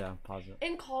 Yeah, pause it.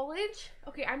 In college,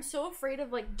 okay, I'm so afraid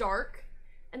of, like, dark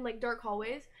and, like, dark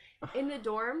hallways. In the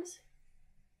dorms,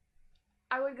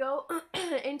 I would go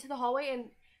into the hallway and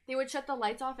they would shut the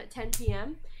lights off at 10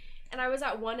 p.m. And I was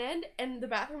at one end and the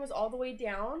bathroom was all the way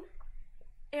down.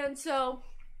 And so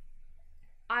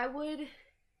I would,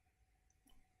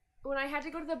 when I had to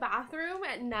go to the bathroom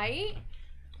at night,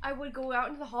 I would go out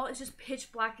into the hall. It's just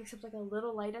pitch black except like a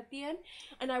little light at the end.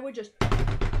 And I would just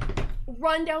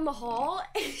run down the hall.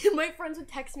 And my friends would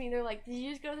text me and they're like, did you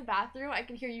just go to the bathroom? I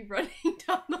can hear you running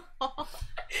down the hall.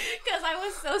 Because I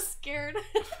was so scared.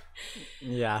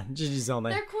 Yeah, GG's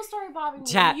only. Their cool story bobbing.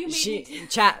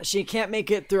 Chat, she can't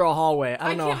make it through a hallway. I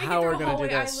don't know how we're going to do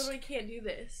this. I literally can't do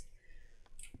this.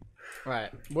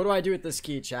 Alright, what do I do with this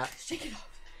key, chat? Shake it off.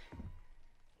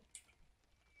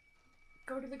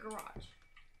 Go to the garage.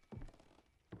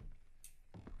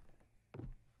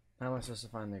 How am I supposed to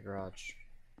find the garage?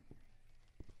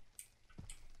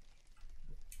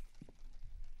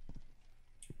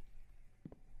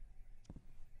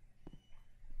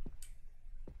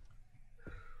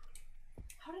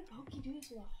 How did Pokey do this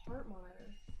with a heart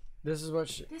monitor? This is what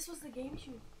she... This was the game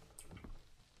she...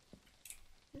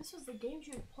 This was the game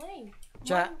she was playing.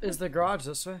 Chat, is the garage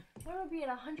this way? Mine would be at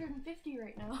 150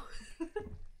 right now.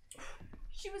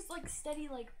 She was like steady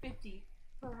like 50.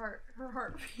 Her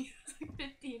heartbeat was like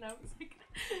 50 and I was like,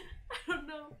 I don't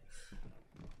know.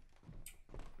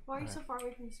 Why are you so far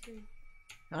away from the screen?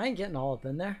 I ain't getting all up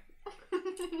in there.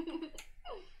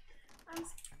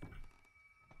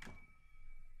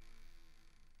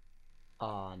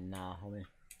 Oh, nah, homie.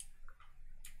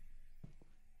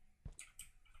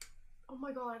 Oh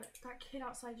my god, that kid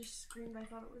outside just screamed. I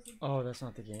thought it was a... Oh, that's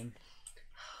not the game.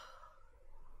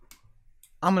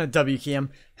 I'm gonna W key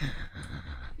him.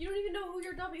 You don't even know who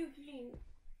you're W keying.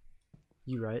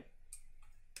 You right.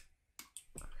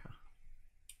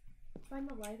 Find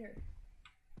the lighter.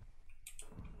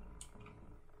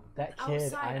 That kid,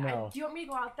 outside, I know. Do you want me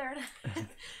to go out there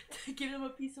to give him a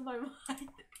piece of my mind?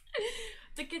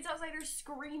 The kids outside are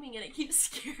screaming and it keeps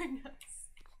scaring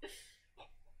us.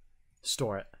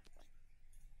 Store it.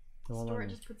 Store it,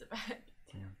 just puts it back.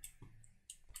 Damn.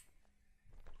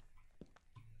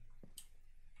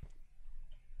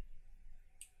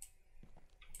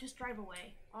 Just drive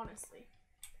away, honestly.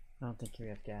 I don't think we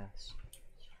have gas.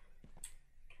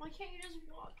 Why can't you just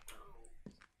walk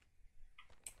out?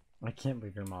 I can't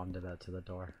believe your mom did that to the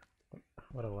door.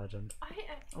 What a legend.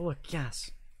 Oh, look,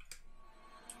 gas.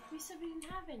 We said we didn't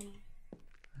have any.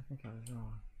 I think I was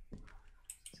wrong.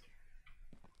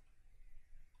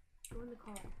 Go in the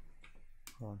car.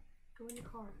 Hold on. Go in the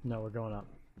car. No, we're going up.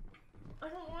 I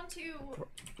don't want to.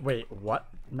 Wait, what?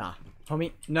 Nah.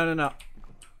 Homie, no.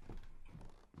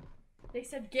 They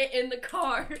said get in the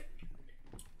car.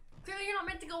 Clearly you're not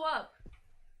meant to go up.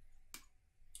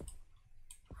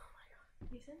 Oh my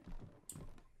god. Ethan?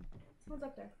 Someone's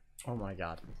up there. Oh my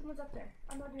god. Someone's up there.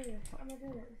 I'm not doing it. I'm not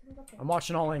doing it. Someone's up there. I'm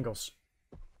watching all angles.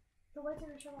 The lights are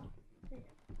gonna shut off. Wait.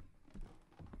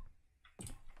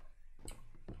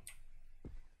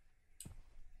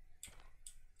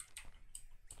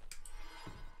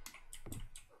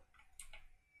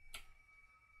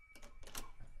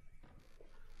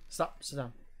 Stop, sit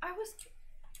down.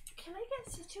 Can I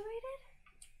get situated?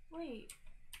 Wait.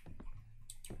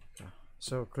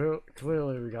 So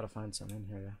clearly we gotta find something in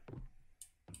here, yeah.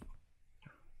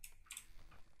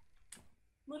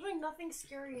 Literally nothing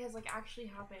scary has like actually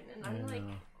happened, and I'm like,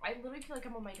 I literally feel like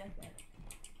I'm on my deathbed.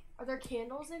 Are there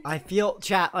candles in? I feel,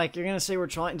 chat, like you're gonna say we're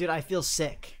trying, dude. I feel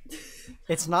sick.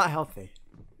 It's not healthy.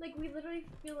 Like we literally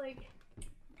feel like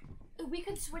we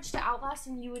could switch to Outlast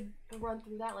and you would run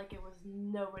through that like it was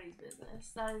nobody's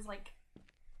business. That is like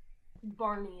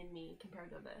Barney and me compared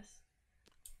to this.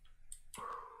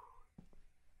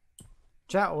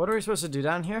 Chat, what are we supposed to do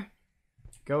down here?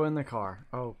 Go in the car.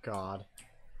 Oh god.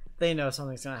 They know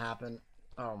something's gonna happen.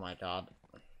 Oh my god.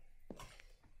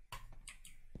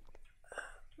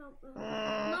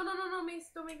 No, Mace,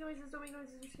 don't make noises,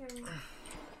 you're scaring me.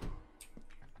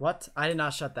 What? I did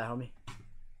not shut that, homie.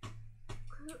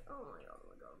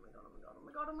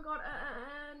 Oh my god,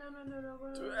 no.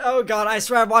 Oh god, I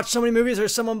swear I've watched so many movies.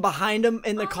 There's someone behind them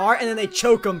in the car and then they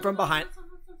choke them from behind.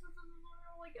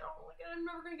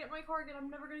 I'm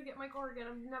never gonna get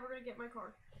my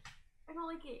car again. I don't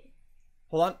like it.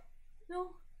 Hold on.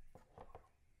 No.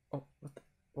 Oh,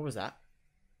 what was that?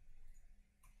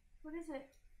 What is it?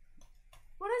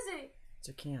 What is it? It's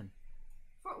a can.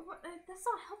 For what? That's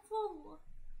not helpful.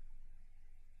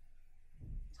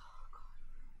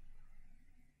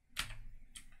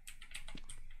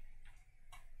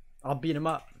 I'll beat him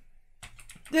up.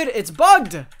 Dude, it's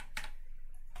bugged!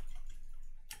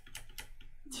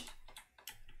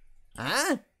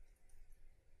 Huh?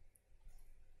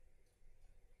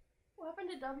 What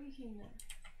happened to W King then?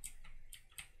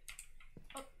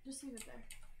 Oh, just leave it there.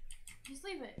 Just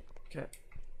leave it. Okay.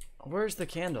 Where's the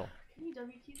candle? Can you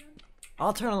W key them?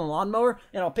 I'll turn on the lawnmower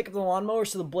and I'll pick up the lawnmower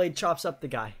so the blade chops up the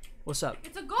guy. What's up?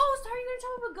 It's a ghost! How are you gonna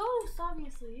tell him a ghost,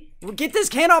 obviously? Well, get this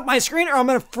can off my screen or I'm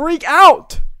gonna freak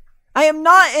out! I am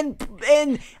not in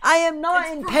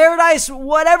paradise,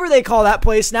 whatever they call that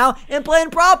place now, and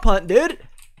playing prop hunt, dude.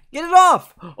 Get it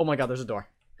off. Oh my god, there's a door.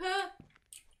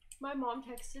 My mom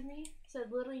texted me, said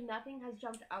literally nothing has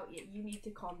jumped out yet. You need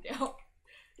to calm down.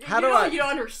 How do I? You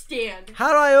don't understand.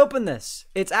 How do I open this?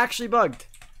 It's actually bugged.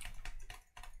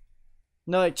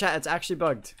 No, like chat, it's actually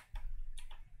bugged.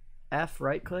 F,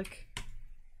 right click.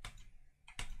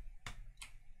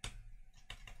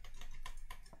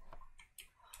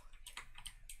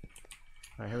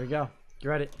 All right, here we go. You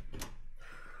ready?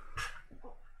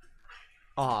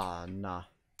 Aw, nah.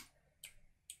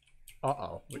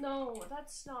 Uh-oh. No,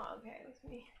 that's not okay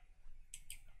with me.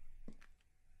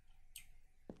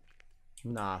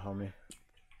 Nah, homie.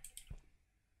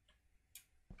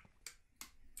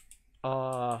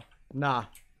 Nah.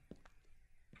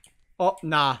 Oh,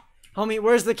 nah. Homie,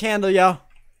 where's the candle, yo?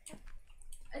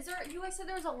 Is there, you guys said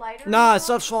there was a lighter? Nah,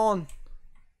 stuff's falling.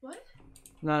 What?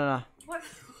 No. What?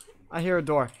 I hear a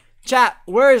door. Chat,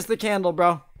 where is the candle,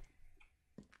 bro?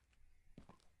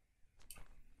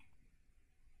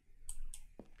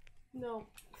 No.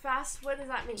 Fast, what does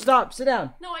that mean? Stop, sit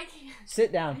down. No, I can't.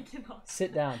 Sit down. I cannot.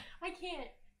 Sit down. I can't.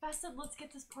 Fast said, let's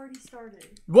get this party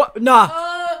started. What? Nah.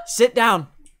 Sit down.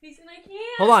 Mason, I can't.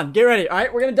 Hold on, get ready. All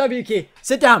right, we're gonna W key.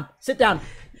 Sit down. Sit down.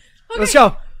 Okay. Let's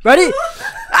go. Ready?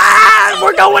 Ah!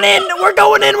 We're going in. We're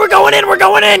going in. We're going in. We're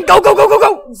going in. Go, go, go, go,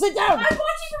 go. Sit down. I'm watching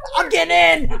you. I'm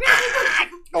getting in. Okay, Ah!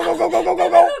 Go, go, go, go, go, go, go,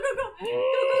 go.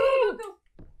 go.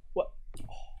 What?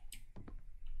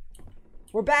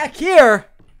 We're back here.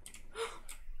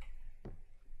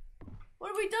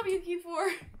 What are we W key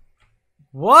for?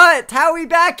 What? How are we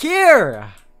back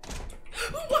here?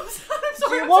 What was that? I'm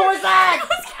sorry. What was that?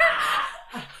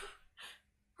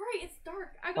 Alright, it's dark.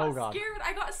 I got God. scared.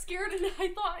 I got scared and I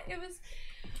thought it was.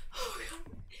 Oh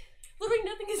god. Literally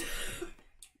nothing is.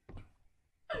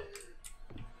 I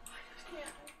just can't.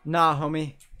 Nah,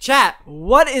 homie. Chat,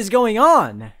 what is going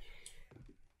on?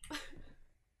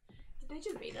 Did they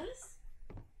just beat us?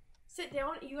 Sit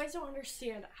down. You guys don't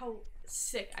understand how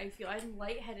sick I feel. I'm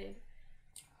lightheaded.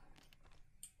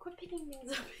 Quit picking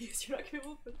things up because you're not gonna be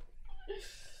able to.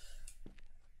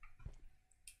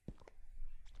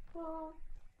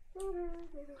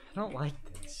 I don't like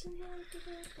this.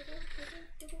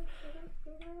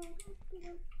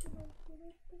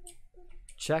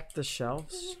 Check the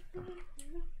shelves.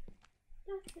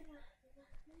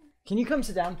 Can you come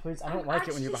sit down, please? I don't like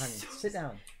it when you're behind me. Sit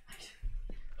down.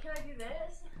 Can I do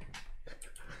this?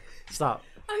 Stop.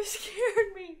 I'm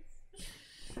scared, me.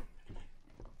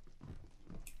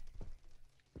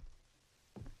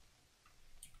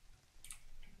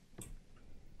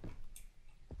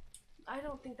 I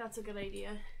don't think that's a good idea.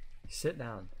 Sit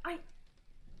down.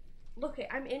 Look,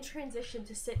 I'm in transition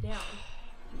to sit down.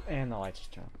 And the lights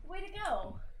turn. Way to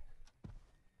go.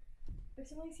 If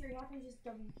something's here, you have to just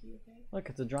W key, okay? Look,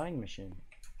 it's a drying machine.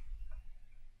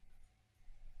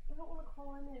 I don't want to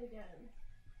crawl in it again.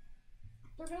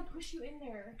 They're gonna push you in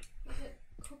there. You'll get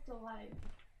cooked alive.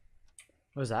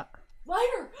 What was that?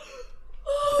 Lighter!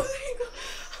 Oh, thank God.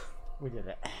 We did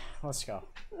it. Let's go.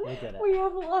 We did it. We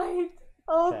have light.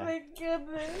 Oh, Okay. thank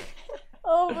goodness.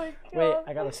 Oh my God. Wait,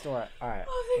 I gotta store it. Alright,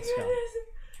 Oh, thank let's go. goodness.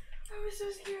 I was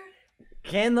so scared.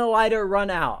 Can the lighter run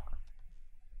out?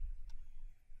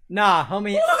 Nah,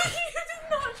 homie. You did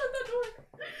not shut that door.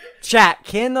 Chat,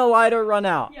 can the lighter run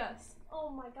out? Yes. Oh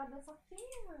my God, that's not fair.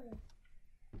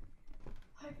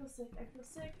 I feel sick. I feel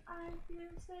sick. I feel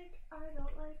sick. I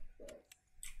don't like this.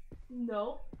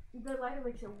 No, the lighter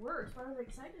makes it worse. Why was I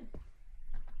excited?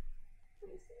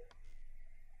 Let me see.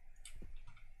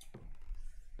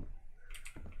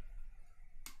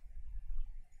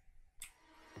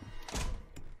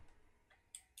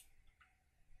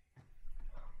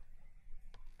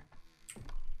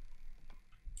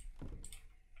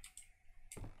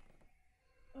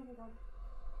 Oh my God.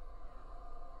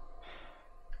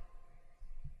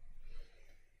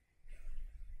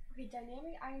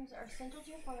 dynamic items are essential to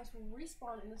your progress will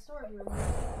respawn in the storage room in the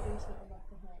basement and left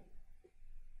behind.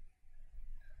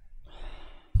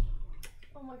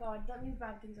 Oh my god, that means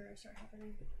bad things are gonna start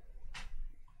happening.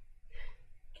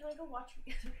 Can I go watch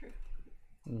together?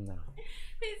 No.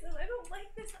 Mason, I don't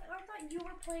like this. I thought you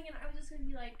were playing and I was just gonna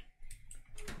be like...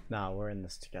 No, we're in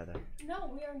this together. No,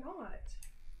 we are not.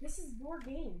 This is your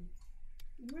game.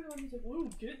 You're the one who's like, oh,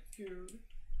 get scared.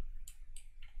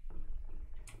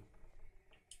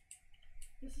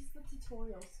 This is the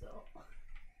tutorial still.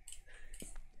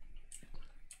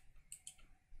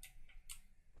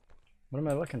 What am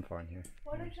I looking for in here?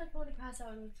 Why don't you like want to pass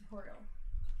out in the tutorial?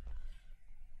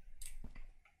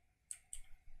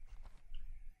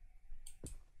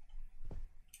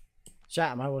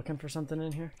 Chat, am I looking for something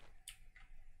in here?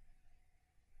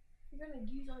 You're gonna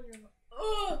use all your...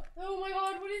 Oh! Oh my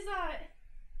god, what is that?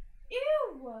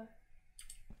 Ew!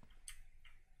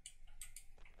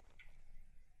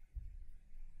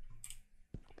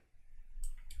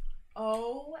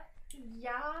 Oh,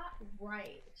 yeah,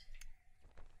 right.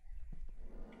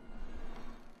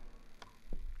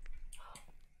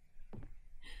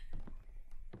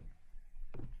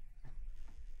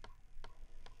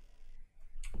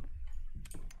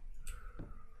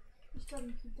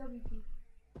 Just WP.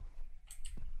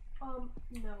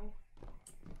 No.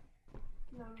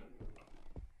 No.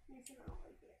 Mason, I don't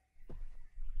like it.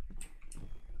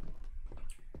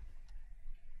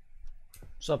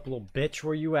 What's up, little bitch?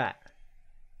 Where you at?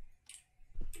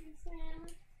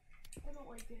 Mason, I don't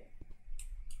like it.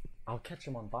 I'll catch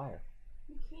him on fire.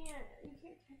 You can't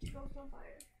catch a ghost on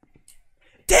fire.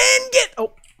 Dang it!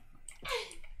 Oh!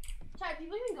 Chad, do you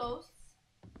believe in ghosts?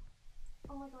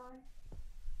 Oh my god.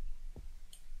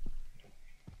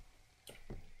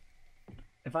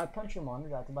 If I punch your monitor,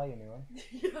 do I have to buy you a new one?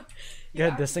 Yeah.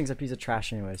 Good, this thing's a piece of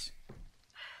trash anyways.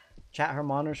 Chat, her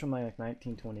monitor's from like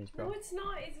 1920s, bro. No, it's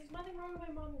not. There's nothing wrong with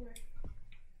my monitor.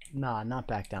 Nah, not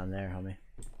back down there, homie.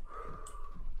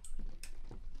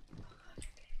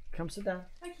 Come sit down.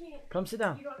 I can't. Come sit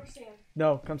down. You don't understand.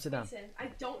 No, come sit down. Listen, I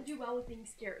don't do well with being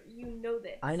scared. You know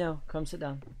this. I know. Come sit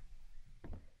down.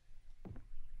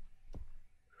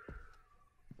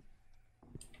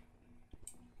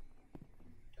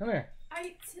 Come here.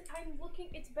 I'm looking.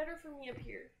 It's better for me up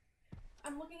here.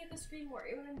 I'm looking at the screen more.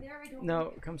 When I'm there, I don't.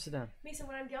 No, come sit down. Mason,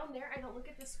 when I'm down there, I don't look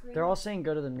at the screen. They're all saying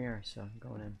go to the mirror, so I'm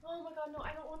going in. Oh my god, no!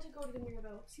 I don't want to go to the mirror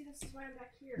though. See, this is why I'm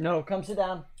back here. No, come sit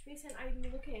down. Mason, I'm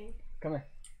looking. Come here.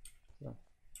 Can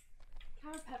I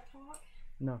have a pep talk?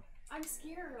 No. I'm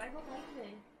scared. I don't like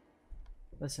it.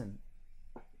 Listen.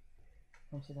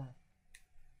 Come sit down.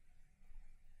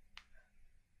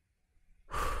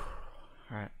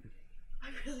 Alright. I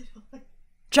really don't like it.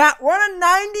 Chat, we're on a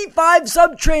 95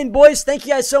 sub train, boys. Thank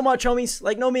you guys so much, homies.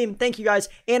 Like, no meme. Thank you guys.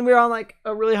 And we're on like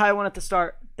a really high one at the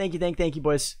start. Thank you, thank you,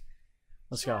 boys.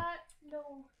 Let's go.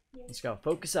 No. Yes. Let's go.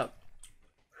 Focus up.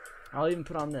 I'll even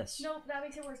put on this. No, that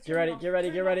makes it worse. Get ready, get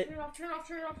ready, get ready. Turn it off, turn it off,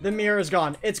 turn it off. The mirror is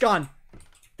gone. It's gone.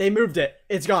 They moved it.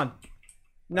 It's gone.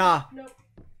 Nah. Nope.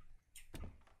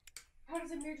 How does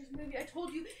the mirror just move you? I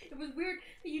told you it was weird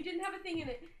that you didn't have a thing in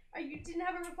it. You didn't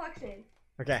have a reflection.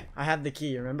 Okay, I have the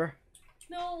key, remember?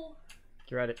 No.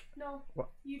 Get ready. No. What?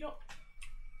 You don't.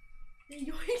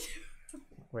 You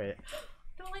Wait.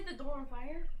 don't light the door on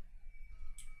fire.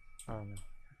 Oh no.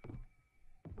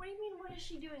 What do you mean? What is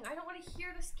she doing? I don't want to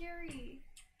hear the scary.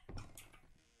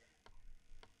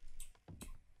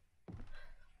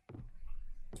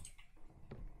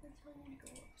 They're telling you to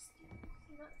go upstairs.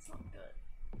 That's not good.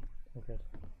 We're good.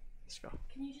 Let's go.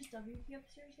 Can you just WP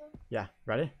upstairs though? Yeah,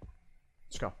 ready?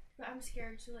 Let's go. But I'm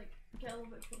scared to like get a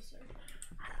little bit closer.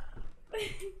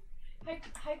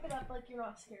 hype it up like you're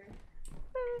not scared.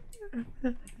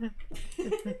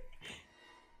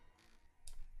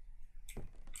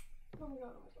 Oh my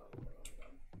god, oh my god, oh my god, oh my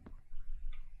god.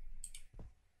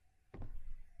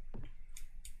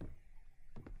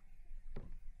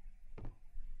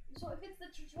 So if it's the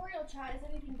tutorial chat, is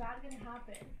anything bad gonna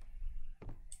happen?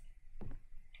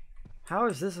 How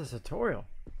is this a tutorial?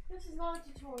 This is not a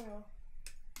tutorial.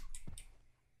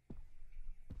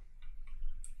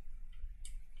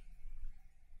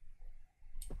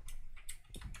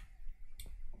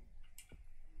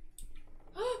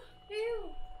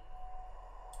 Ew!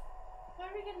 Why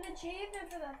are we getting an achievement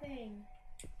for that thing?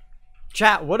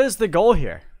 Chat, what is the goal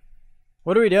here?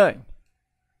 What are we doing?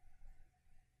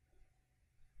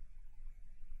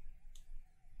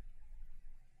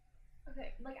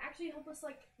 Okay, like actually help us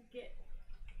like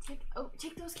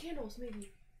take those candles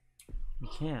maybe. You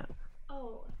can't.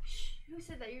 Oh, who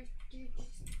said that? You're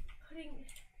just putting.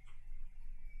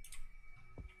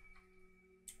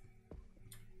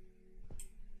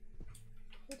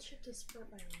 shift to sprint,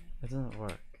 by the way. It doesn't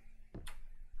work.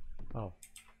 Oh.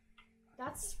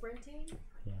 That's sprinting?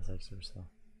 Yeah, it's like super slow.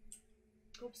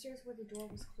 Go upstairs where the door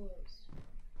was closed.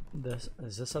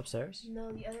 Is this upstairs?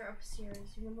 No, the other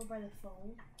upstairs. You remember by the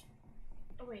phone?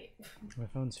 Oh, wait. My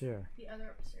phone's here. The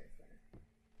other upstairs there.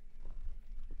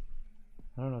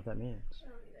 I don't know what that means. I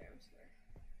don't either, I'm scared.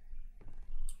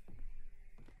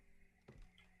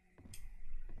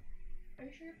 Are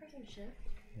you sure you're pressing shift?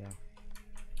 Yeah.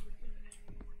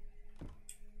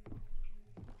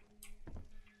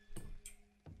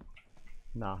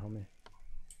 Nah, homie.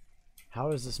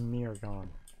 How is this mirror gone?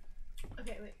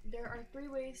 Okay, wait. There are 3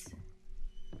 ways.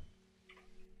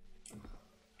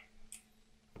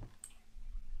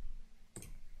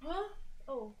 Huh?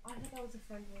 Oh, I thought that was a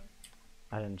front door.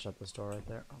 I didn't shut this door right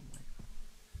there. Oh my god.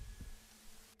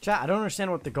 Chat, I don't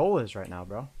understand what the goal is right now,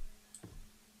 bro.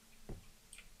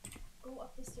 Go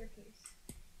up the staircase.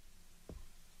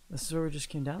 This is where we just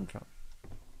came down from.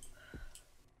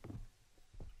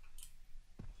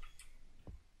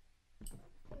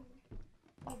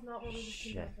 That's not where we just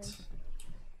came down from.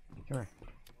 Come here.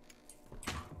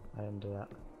 I didn't do that.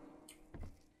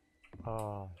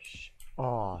 Oh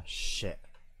shit.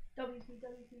 W key,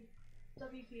 W key.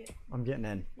 W key it. I'm getting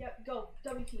in. Yep, go.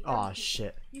 W key. Oh W key.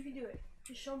 shit. You can do it.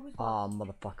 Just show him who's Oh boss.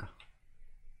 motherfucker.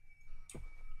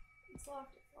 It's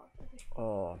locked, it's locked. Okay.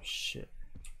 Oh shit.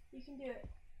 You can do it.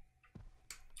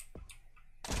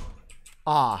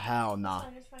 Ah, hell nah. It's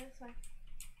fine, it's fine, it's fine.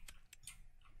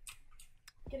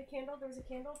 Get a candle. There was a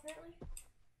candle apparently.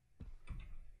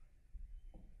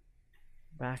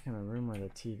 Back in the room where the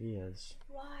TV is.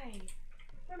 Why?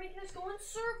 They're making us go in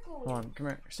circles. Hold on, come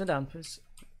here. Sit down, please.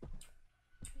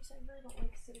 Please, I really don't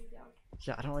like sitting down.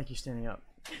 Yeah, I don't like you standing up.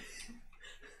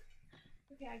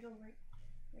 Okay, I go right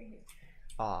here.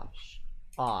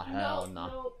 Ah, hell no.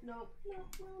 No, no, no,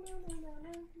 no, no, no,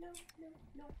 no, no, no,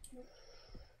 no, no.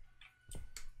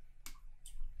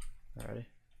 Alrighty.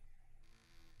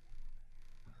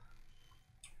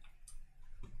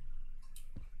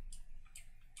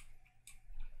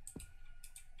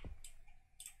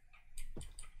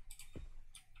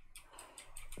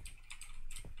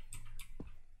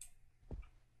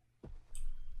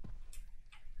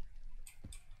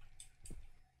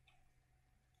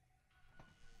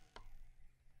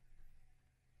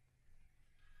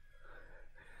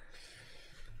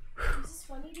 Is this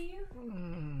funny to you?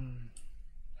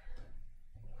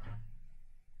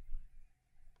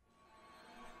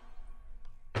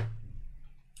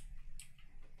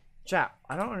 Chat,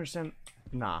 I don't understand.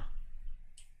 Nah.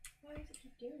 Why does it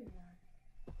keep doing that?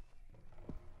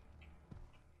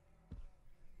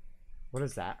 What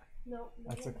is that? No,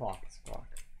 That's a clock. It's a clock.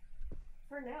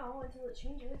 For now, until it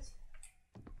changes.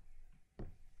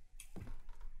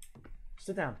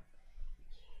 Sit down.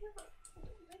 I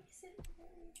don't like sitting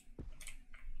down.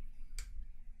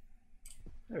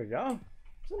 There we go.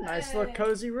 It's a nice little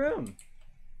cozy room.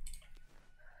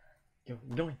 Yo,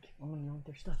 yoink. I'm gonna yoink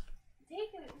their stuff.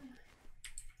 Take it.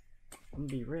 I'm gonna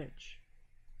be rich.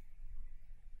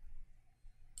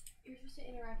 You're supposed to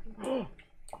interact with Oh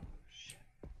shit.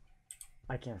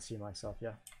 I can't see myself,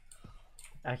 yeah.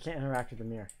 I can't interact with the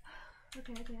mirror.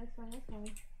 Okay, that's fine, that's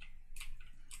fine.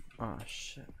 Oh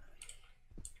shit.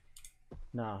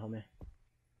 Nah, homie.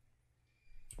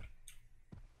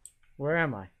 Where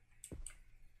am I?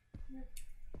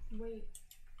 Wait.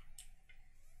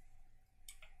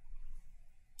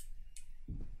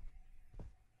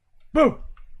 Boom!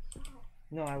 Stop.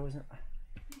 No, I wasn't.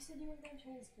 You said you weren't gonna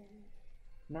try this again.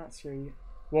 Not scare you.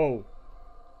 Whoa.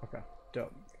 Okay,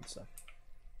 dope. Good stuff.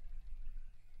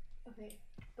 Okay,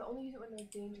 but only use it when they're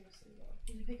dangerously low.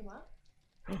 Did you pick them up?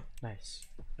 Nice.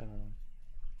 Pick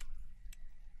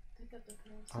up the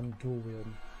pills. I'm dual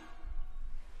wielding.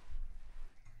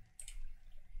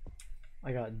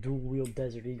 I got dual wield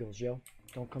Desert Eagles, yo.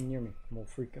 Don't come near me. I'm gonna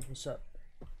freak out. What's up?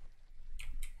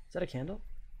 Is that a candle?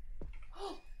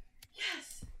 Oh,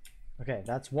 yes! Okay,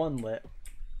 that's one lit.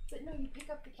 But no, you pick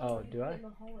up the candle. Oh, you do put I? it in the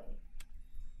hallway.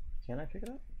 Can I pick it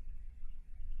up?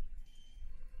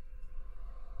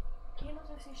 Candles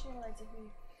are stationary lights.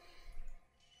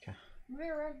 Okay. Move it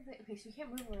around with it. Okay, so you can't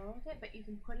move around with it, but you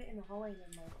can put it in the hallway and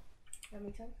then light it. Does that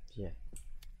make sense? Yeah.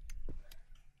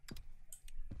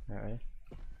 Alright.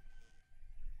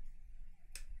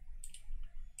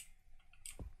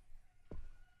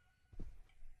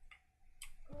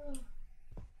 Oh.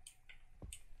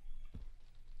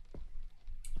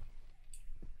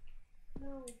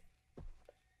 No.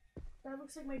 That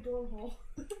looks like my dorm hole.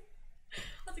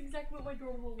 That's exactly what my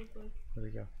dorm hole looks like.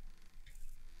 Where'd we go?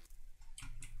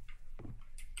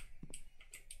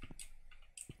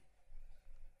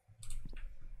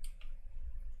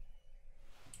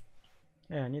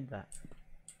 Hey, I need that.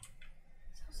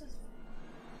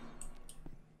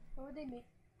 What would they make?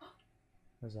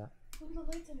 What's that? Look at the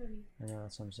lights underneath. I know,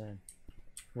 that's what I'm saying.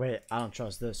 Wait, I don't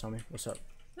trust this, homie. What's up?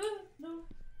 No.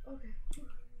 Okay.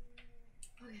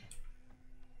 Okay.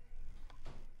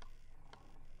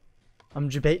 I'm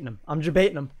debating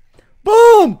him.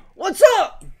 Boom! What's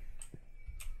up?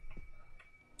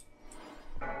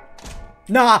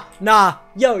 Nah.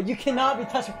 Yo, you cannot be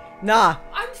touching. Nah.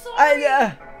 I'm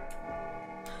sorry.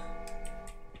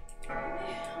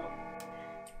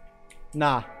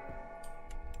 Nah.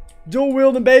 Dual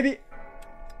wielding, baby.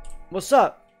 What's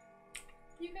up?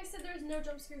 You guys said there's no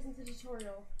jump scares in the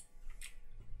tutorial.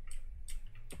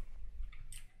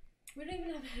 We don't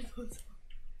even have headphones on.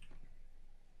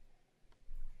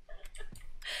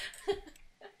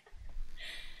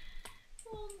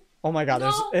 Oh my god,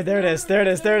 No, there it is. no, There it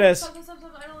is. There it is. Stop,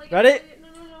 I don't like Ready? it. No.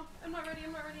 I'm not ready.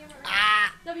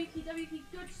 Ah. W key.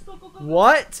 Go, just go.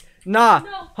 What? Nah.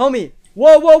 No. Homie.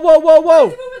 Whoa. Why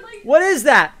is it moving like- What is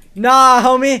that? Nah,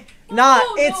 homie. Nah,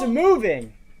 No, it's no.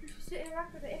 moving. You're supposed to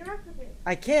interact with it.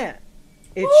 I can't.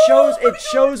 It Woo!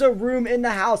 shows a room in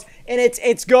the house and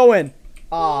it's going.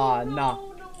 Nah.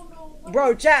 No.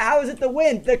 Bro, chat, how is it the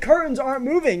wind? The curtains aren't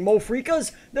moving,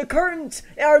 mofreakas. The curtains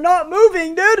are not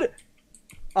moving, dude.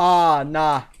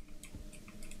 Nah.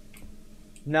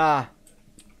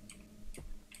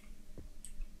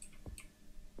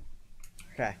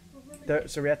 Okay.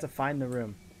 So we have to find the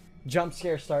room. Jump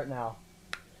scare start now.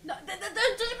 No, the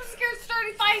jump scare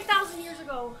started 5,000 years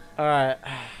ago. Alright.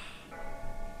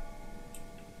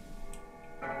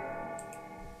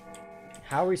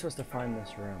 How are we supposed to find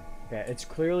this room? Okay, it's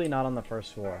clearly not on the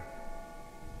first floor.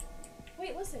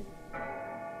 Wait, listen.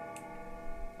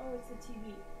 Oh, it's the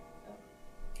TV. Oh.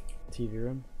 TV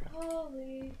room?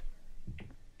 Holy.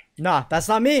 Nah, that's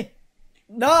not me.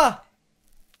 Nah.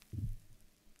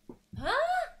 Huh?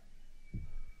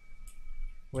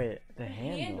 Wait, the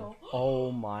handle. handle.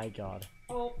 Oh my god.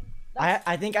 Oh.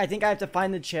 I think I have to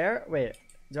find the chair. Wait,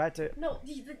 do I have to? No,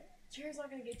 the chair's not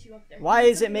gonna get you up there. Why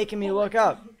is it making me look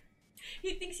up?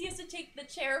 He thinks he has to take the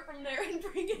chair from there and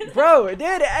bring it up. Bro, dude,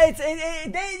 they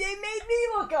made me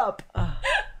look up. He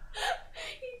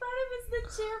thought it was the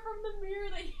chair from the mirror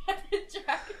that you had to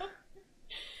drag up.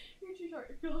 You're too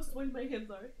short. Feel how sweaty my hands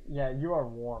are. Yeah, you are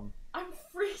warm. I'm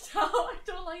freaked out. I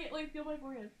don't like it. Like, feel my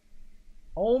forehead.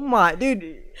 Oh my,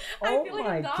 dude. Oh feel like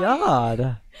my I'm dying.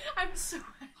 god. I'm so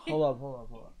happy. Hold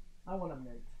up. I want a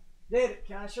minute. Dude,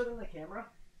 can I show them the camera?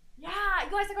 Yeah,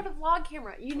 guys, I got a vlog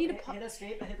camera. You need to hit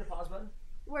escape and hit the pause button.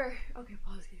 Where? Okay,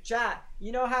 pause game. Chat,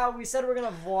 you know how we said we're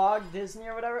gonna vlog Disney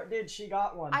or whatever? Dude, she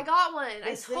got one. I got one.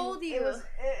 This I told thing, you.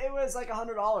 It was like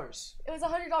 $100. It was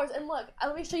 $100. And look,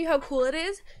 let me show you how cool it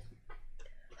is.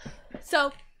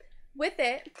 So, with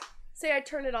it, say I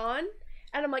turn it on,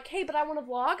 and I'm like, hey, but I want to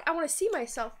vlog. I want to see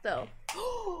myself, though.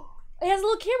 It has a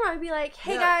little camera. I'd be like,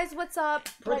 hey, Yeah. guys, what's up?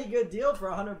 Pretty Like, good deal for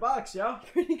 $100, yo.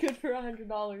 pretty good for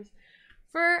 $100.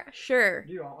 For sure.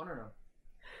 Do you want one or no?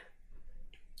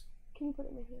 Can you put it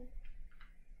in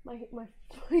my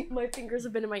hand? My fingers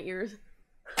have been in my ears.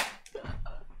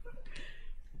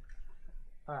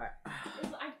 Alright.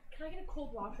 Can I get a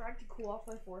cold wash rag to cool off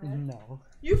my forehead? No.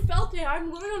 You felt it.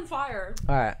 I'm literally on fire.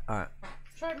 Alright.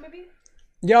 Try it, maybe?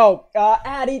 Yo,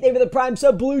 Addy, thank you for the Prime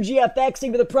sub. Blue GFX, thank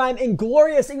you for the Prime.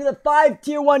 Inglorious, thank you for the 5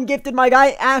 tier 1 gifted. My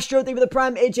guy, Astro, thank you for the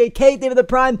Prime. AJK, thank you for the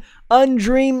Prime.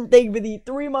 Undream, thank you for the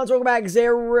 3 months. Welcome back.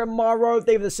 Zeramaro, thank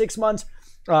you for the 6 months.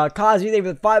 Cosby, thank you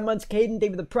for the 5 months. Caden, thank you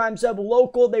for the Prime sub.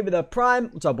 Local, thank you for the Prime.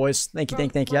 What's up, boys? Thank you,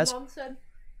 thank you, guys. My mom said,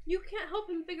 you can't help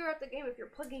him figure out the game if you're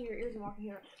plugging your ears and walking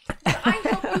here. I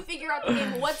help you figure out the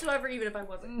game whatsoever, even if I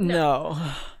wasn't. No.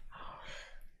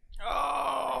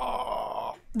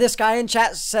 Oh. This guy in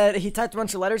chat said he typed a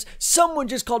bunch of letters. Someone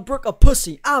just called Brooke a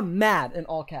pussy. I'm mad in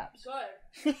all caps.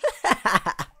 Good.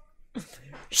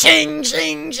 Shing,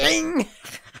 shing, shing.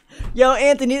 Yo,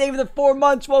 Anthony, thank you for the 4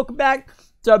 months. Welcome back.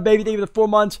 What's up, baby? Thank you for the 4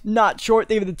 months. Not short.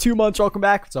 Thank you for the 2 months. Welcome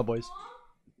back. What's up, boys?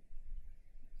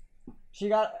 She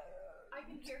got. I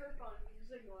can hear her phone.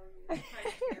 She's ignoring me.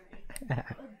 She's trying to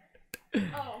scare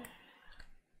me. Oh.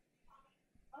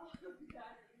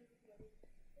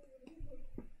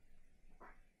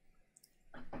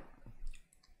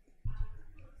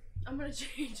 I'm gonna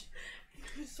change.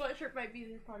 Sweatshirt might be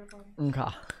the part of fun. Okay.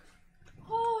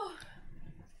 Oh.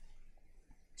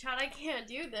 Chad, I can't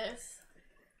do this.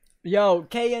 Yo,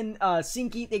 K and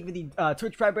Sinky, thank you for the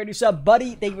Twitch Prime Radio sub.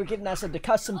 Buddy, thank you for giving us up to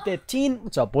Custom 15.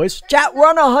 What's up, boys? Chat, we're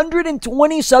on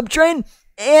 120 sub train,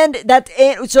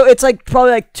 so it's like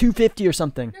probably like 250 or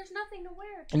something. There's nothing to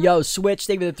wear. Yo, Switch,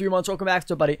 thank you for the 3 months. Welcome back.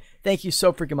 So, buddy, thank you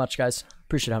so freaking much, guys.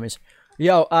 Appreciate it, homies.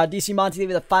 Yo, DC Monty, thank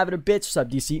you for the 500 bits. What's up,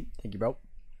 DC? Thank you, bro.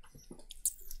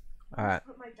 All right.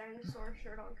 Put my dinosaur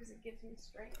shirt on because it gives me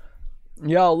strength.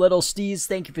 Yo, Little Steez,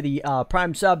 thank you for the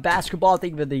Prime sub. Basketball,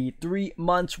 thank you for the 3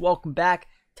 months. Welcome back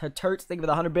to Turts. Thank you for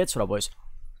the 100 bits. What up, boys?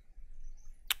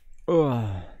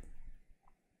 Ugh.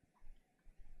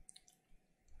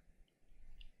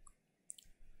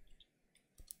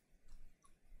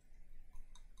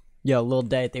 Yo, Lil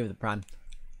Day, thank you for the Prime.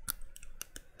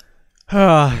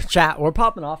 Chat, we're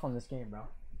popping off on this game, bro.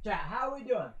 Chat, how are we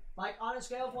doing? Like, on a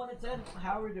scale of 1 to 10,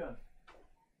 how are we doing?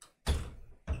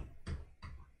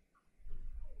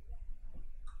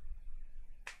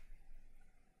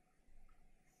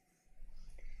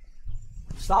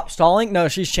 Stop stalling? No,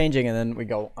 she's changing and then we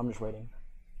go. I'm just waiting.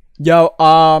 Yo,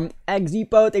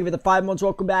 Exepo, thank you for the 5 months.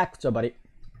 Welcome back. What's up, buddy?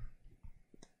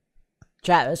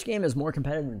 Chat, this game is more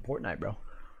competitive than Fortnite, bro.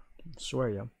 I swear,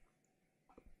 yo.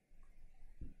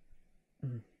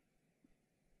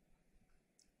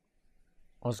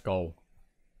 Let's go.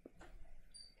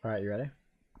 Alright, you ready?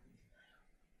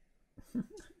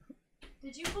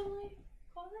 Did you close my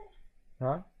closet?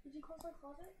 Huh? Did you close my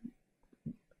closet?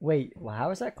 Wait, well, how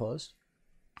is that closed?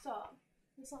 Stop.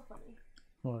 It's not funny.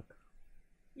 Look.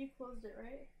 You closed it,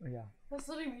 right? Yeah. That's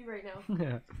literally me right now.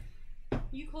 Yeah.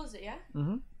 You closed it, yeah?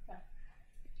 Mm-hmm. Okay.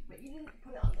 But you didn't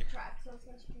put it on the track, so it's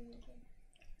not screen anything.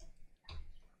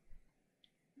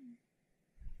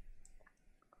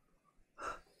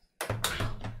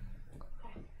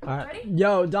 Alright. Ready?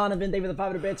 Yo, Donovan, thank you for the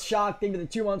 500 bits. Shock, thank you for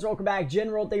the 2 months. Welcome back.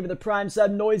 General, thank you for the Prime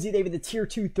sub. Noisy, thank you for the tier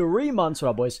 2 3 months. What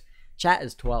up, boys? Chat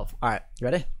is 12. Alright, you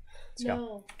ready? Let's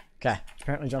go. Okay.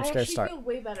 Apparently jump scare start. I actually feel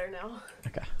way better now.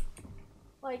 Okay.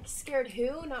 Like, scared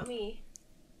who? Not me.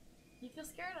 You feel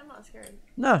scared? I'm not scared.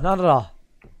 No, not at all.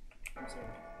 I'm scared.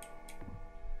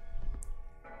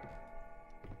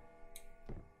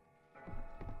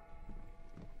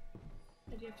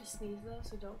 I do have to sneeze though,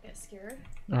 so don't get scared.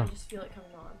 Oh. I just feel it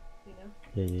coming on, you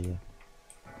know? Yeah.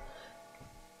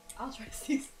 I'll try to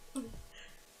sneeze.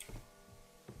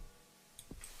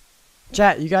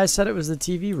 Chat, you guys said it was the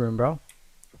TV room, bro.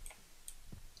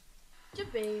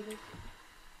 Baby.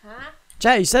 Huh?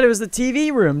 Chat, you said it was the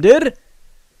TV room, dude.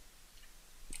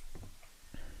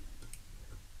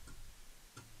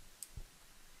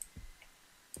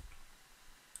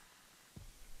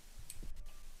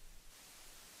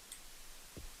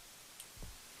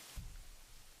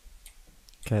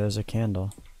 Okay, there's a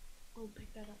candle. Oh,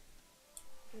 pick that up.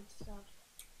 Good stuff.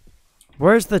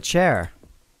 Where's the chair?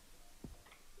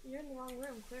 You're in the wrong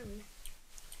room, clearly.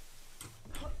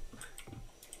 What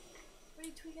are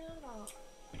you tweaking out about?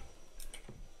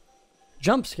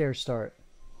 Jump scare start.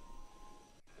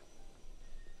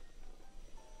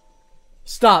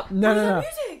 Stop. No, no, no.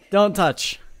 Music? Don't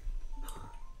touch.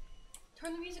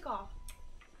 Turn the music off.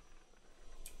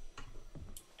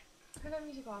 Turn that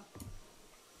music off.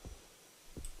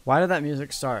 Why did that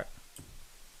music start?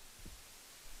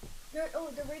 Oh,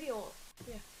 the radio.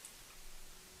 Yeah.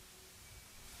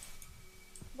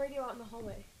 Radio out in the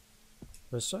hallway.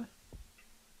 This way?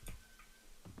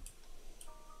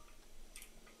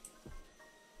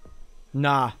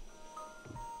 Nah.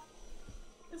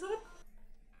 Is that a...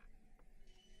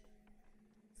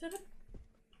 Is that a...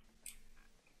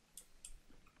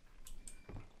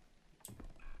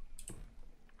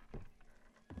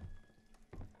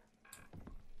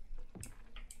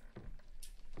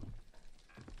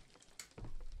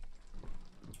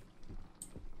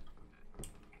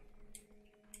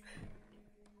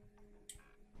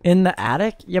 In the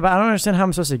attic? Yeah, but I don't understand how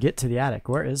I'm supposed to get to the attic.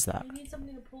 Where is that? You need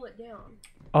something to pull it down.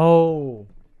 Oh.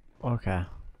 Okay.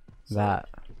 So, That.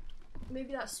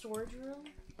 Maybe that storage room?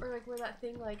 Or like where that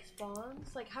thing like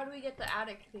spawns? Like how do we get the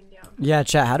attic thing down? Yeah,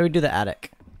 chat, how do we do the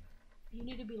attic? You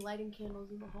need to be lighting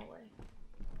candles in the hallway.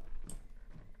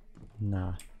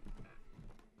 Nah.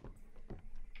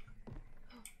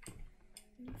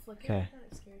 Can you flick it? Okay.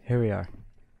 That scared me. Here we are.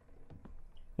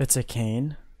 It's a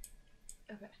cane.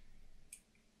 Okay.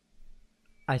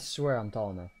 I swear I'm tall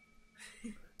enough.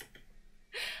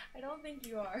 I don't think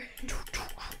you are.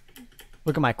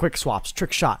 Look at my quick swaps.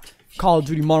 Trick shot. Call of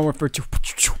Duty Modern Warfare 2.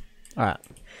 Alright.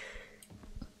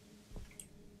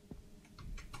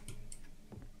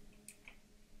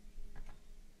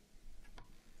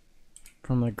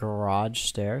 From the garage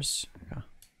stairs. Okay.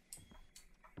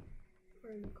 Or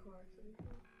in the car.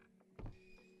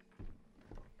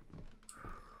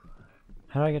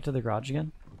 How do I get to the garage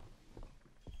again?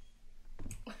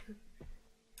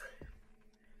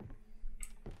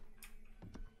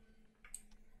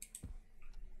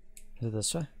 Is it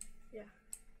this way? Yeah.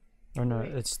 Or no,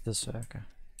 Wait. it's this way. Okay.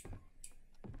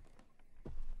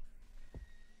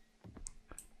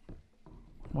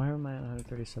 Why am I on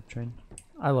 130 subtrain?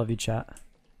 I love you, chat.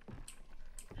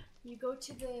 You go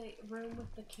to the room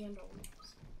with the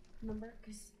candles. Remember?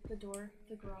 Because the door,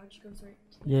 the garage goes right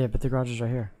to the Yeah, but the garage is right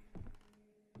here.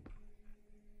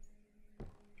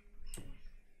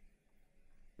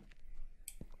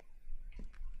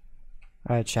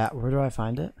 Alright, chat. Where do I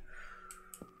find it?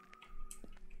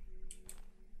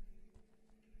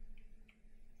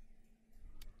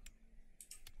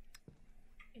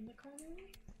 in the car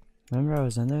maybe? Remember I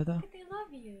was in there, though? They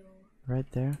love you. Right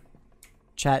there.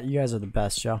 Chat, you guys are the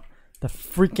best, yo. The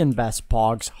freaking best,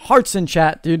 Pogs. Hearts in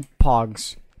chat, dude.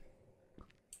 Pogs.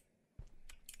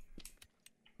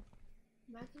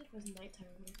 Imagine if it was nighttime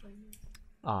when we were playing this.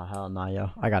 Oh, hell nah,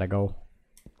 yo. I gotta go.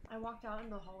 I walked out in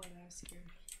the hallway and I was scared.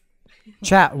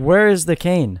 Chat, where is the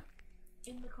cane?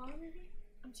 In the car maybe?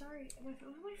 I'm sorry. My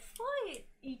foot!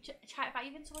 Chat, if I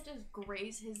even so much as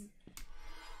graze his...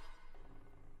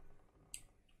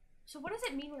 So what does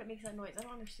it mean when it makes that noise? I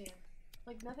don't understand.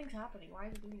 Like, nothing's happening. Why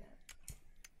is it doing that?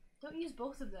 Don't use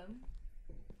both of them.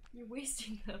 You're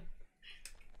wasting them.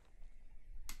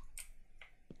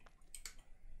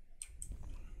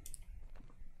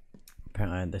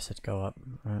 Apparently they said go up.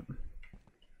 Right.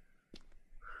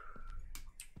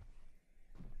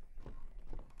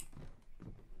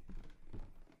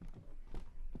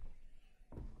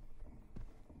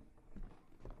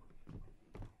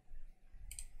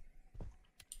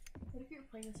 What if you're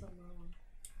playing this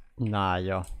alone? Nah,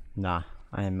 yo. Nah.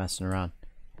 I ain't messing around.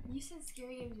 You said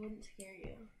scary games wouldn't scare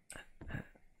you.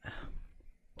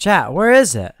 Chat, where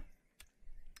is it?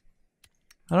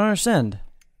 I don't understand.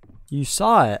 You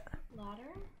saw it. Ladder?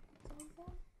 Someone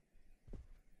said?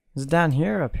 Is it down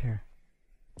here or up here?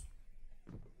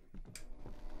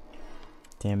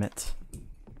 Damn it.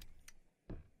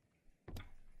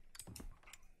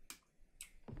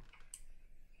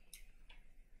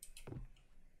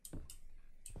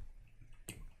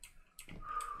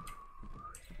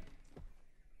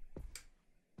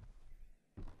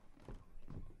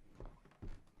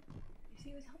 You see,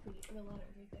 he was helping you. The ladder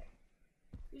right there.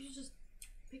 You should just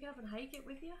pick it up and hike it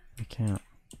with you? I can't.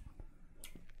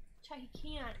 Chat, he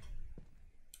can't.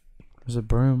 There's a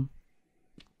broom.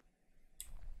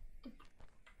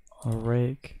 A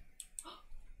rake.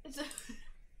 It's a,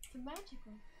 it's a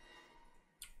magical.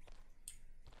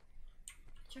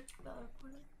 Check the other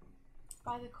corner.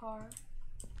 By the car.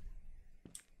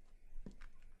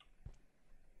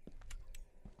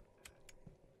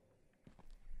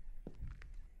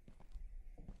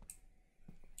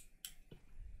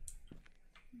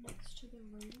 Next to the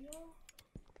radio?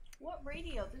 What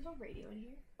radio? There's no radio in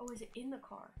here. Oh, is it in the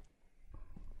car?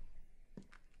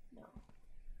 No.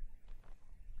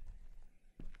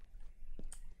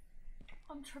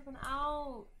 I'm tripping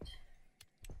out.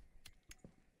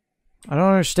 I don't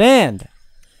understand.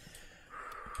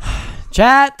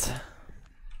 Chat.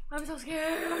 I'm so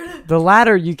scared. The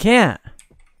ladder, you can't.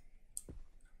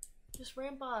 Just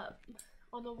ramp up.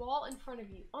 On the wall in front of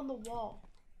you. On the wall.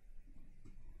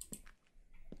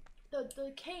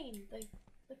 The cane.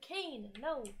 The cane.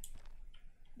 No.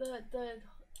 The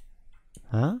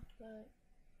Huh?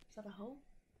 is that a home?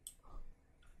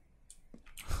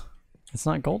 It's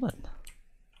not golden.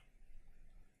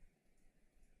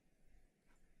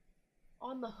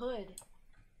 On the hood.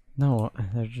 No,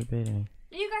 they're debating.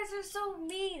 You guys are so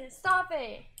mean. Stop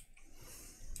it.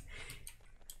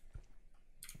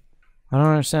 I don't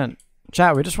understand.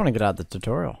 Chat, we just want to get out of the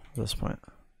tutorial at this point.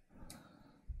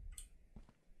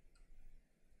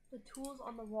 The tools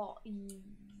on the wall.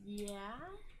 Yeah?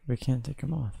 We can't take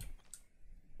them off.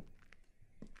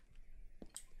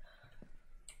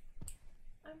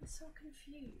 I'm so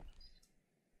confused.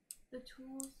 The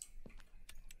tools.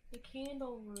 The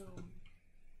candle room.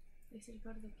 They said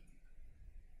go to the...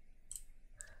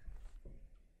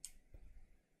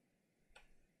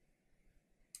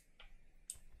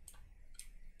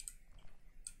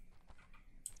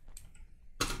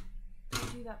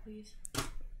 Do that, please.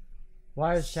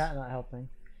 Why is chat not helping?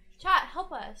 Chat,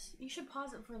 help us. You should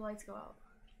pause it before the lights go out.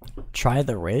 Try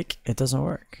the rake. It doesn't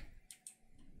work.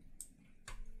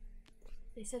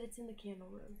 They said it's in the candle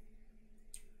room.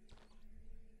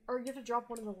 Or you have to drop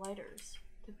one of the lighters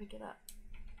to pick it up.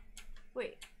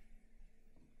 Wait.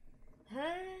 Huh?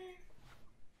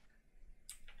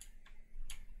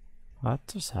 What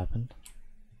just happened?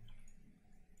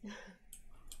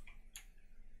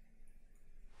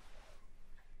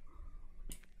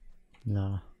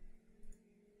 No.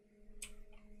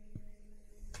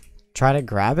 Try to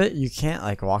grab it. You can't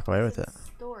like walk away with it.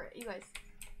 Store it, you guys.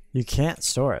 You can't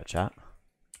store it, chat.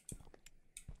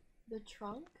 The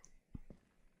trunk?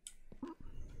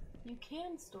 You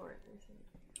can store it, they said.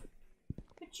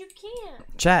 But you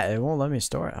can't. Chat, it won't let me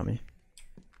store it on me.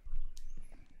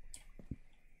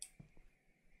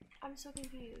 I'm so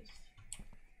confused.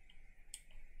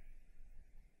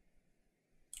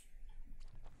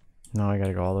 No, I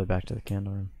gotta go all the way back to the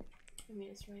candle room. I mean,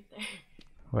 it's right there.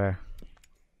 Where?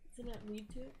 Doesn't it lead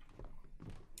to it?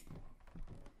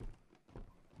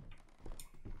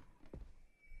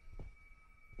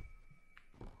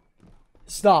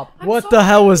 Stop. I'm What sorry. the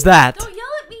hell was that? Don't yell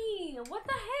at me! What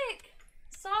the heck?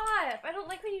 Stop! I don't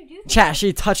like when you do things. Chat,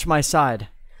 she touched my side.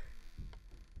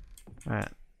 Alright.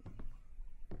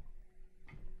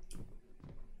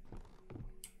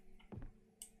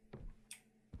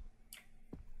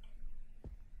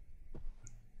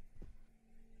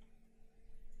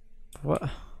 What?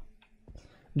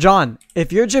 John,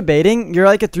 if you're debating, you're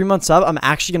like a 3-month sub, I'm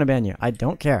actually gonna ban you. I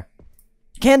don't care.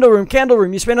 Candle room, candle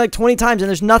room. You spam it like 20 times and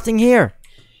there's nothing here.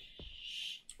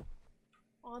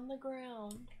 On the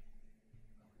ground.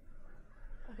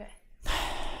 Okay.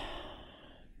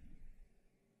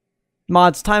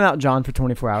 Mods, timeout John for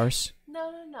 24 hours.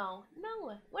 No.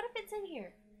 What if it's in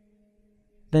here?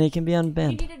 Then he can be You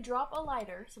unbanned. need to drop a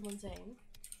lighter, someone's saying.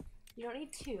 You don't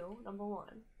need 2, number 1.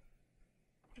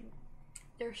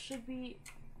 There should be...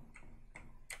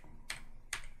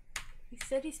 He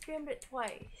said he spammed it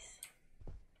twice.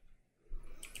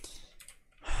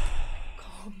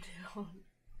 Calm down.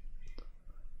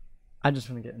 I just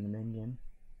want to get in the main game.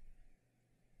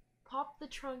 Pop the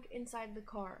trunk inside the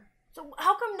car. So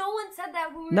how come no one said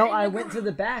that when we were No, in I the went to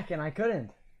the back and I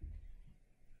couldn't.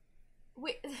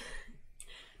 Wait,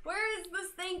 where is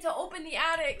this thing to open the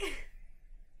attic?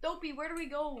 Dopey, where do we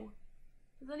go?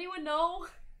 Does anyone know?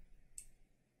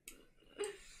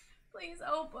 Please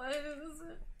help us.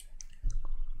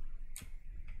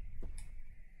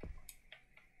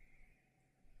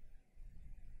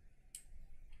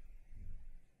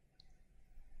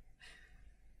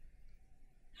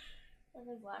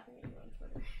 Everyone's laughing at you on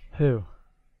Twitter. Who?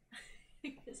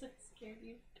 Because I scared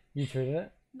you. You tweeted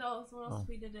it? No, someone else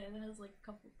tweeted it and it has like a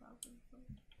couple thousand. So.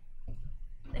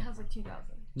 It has like 2,000.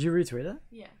 Did you retweet it?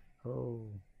 Yeah. Oh.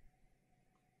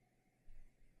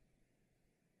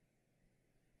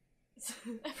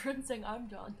 Everyone's saying I'm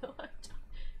John. No, I'm John.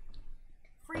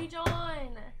 Free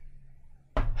John!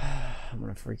 I'm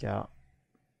gonna freak out.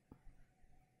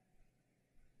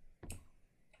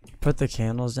 Put the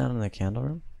candles down in the candle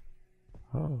room?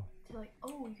 Oh. To like,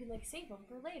 oh, you can like save them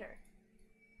for later.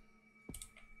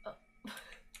 Oh.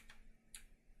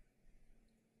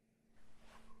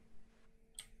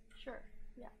 Sure,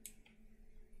 yeah.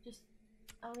 Just,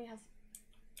 I don't think it has.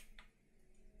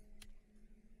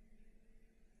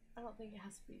 I don't think it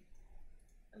has to be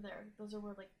there. Those are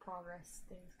where like progress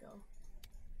things go.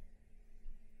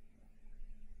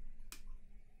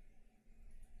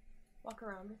 Walk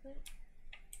around with it.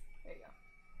 There you go.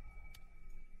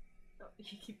 Oh,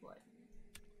 you keep lighting.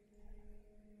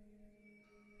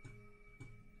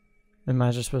 Am I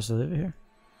just supposed to leave it here?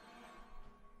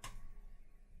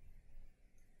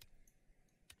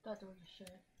 That door just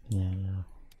shut. Yeah, I know.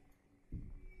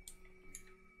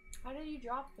 How did you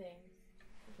drop things?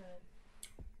 Okay.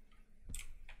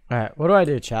 Alright, what do I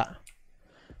do, chat?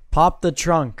 Pop the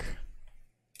trunk.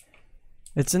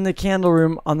 It's in the candle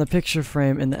room on the picture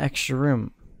frame in the extra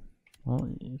room. Well,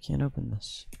 you can't open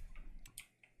this.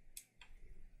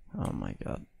 Oh my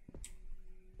god.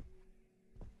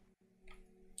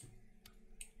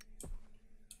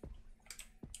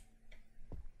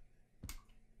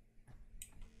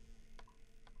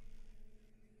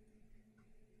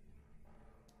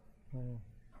 Oh,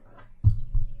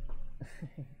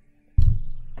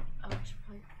 I should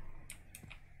probably.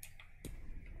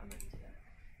 I'm gonna do that.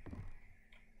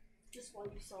 Just while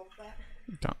you solve that.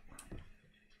 Don't.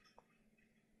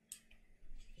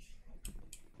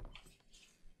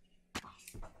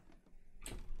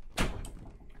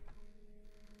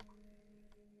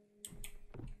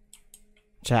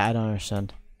 Chat, I don't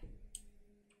understand.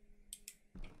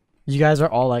 You guys are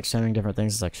all like saying different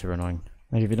things. It's like super annoying.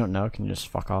 Like if you don't know, can you just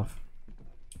fuck off?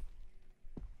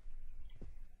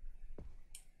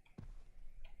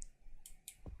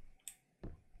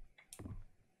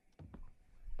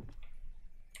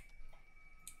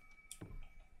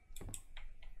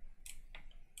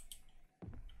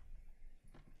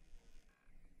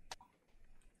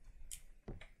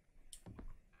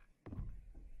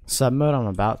 Sub mode, I'm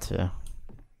about to.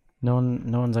 No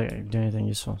one's like doing anything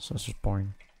useful, so it's just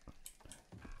boring.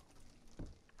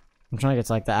 I'm trying to get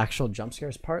to like the actual jump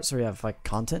scares part, so we have like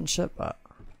content and shit, but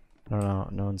I don't know.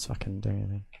 No one's fucking doing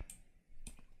anything.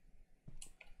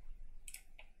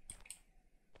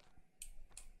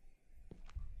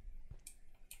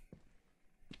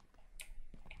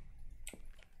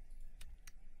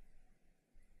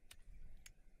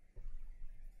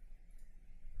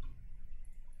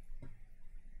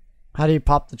 How do you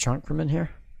pop the trunk from in here?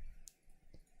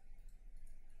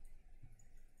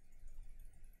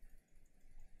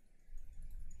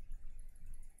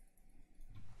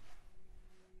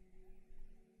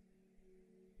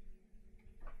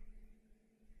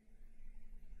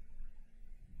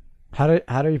 How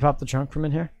do you pop the trunk from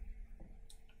in here?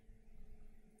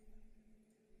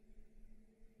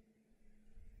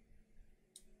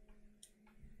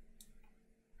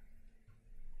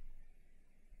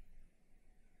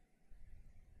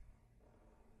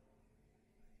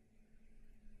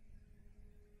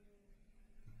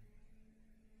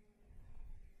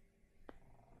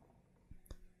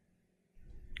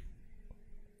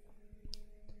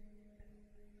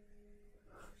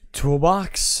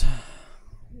 Toolbox.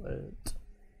 Wait.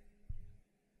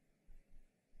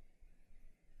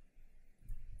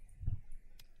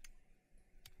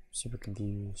 Super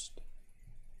confused.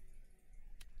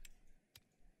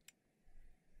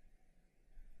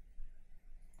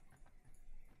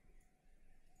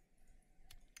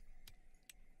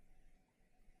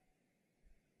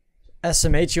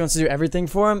 SMH, he wants to do everything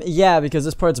for him? Yeah, because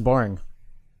this part's boring.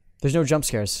 There's no jump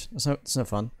scares. It's no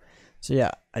fun. So yeah,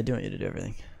 I do want you to do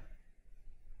everything.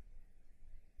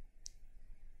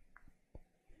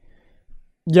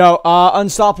 Yo,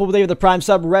 Unstoppable, thank you for the Prime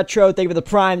sub. Retro, thank you for the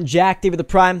Prime. Jack, thank you for the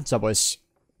Prime. What's up, boys?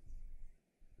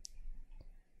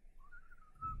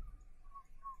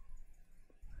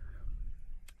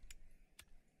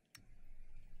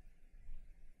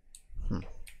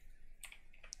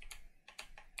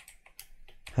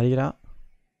 How do you get out?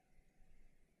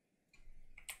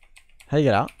 How do you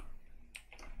get out?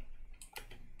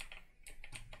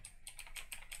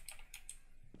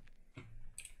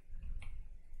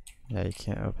 Yeah, you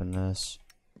can't open this.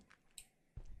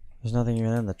 There's nothing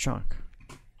even in the trunk.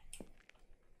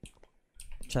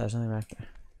 Chat, there's nothing back there.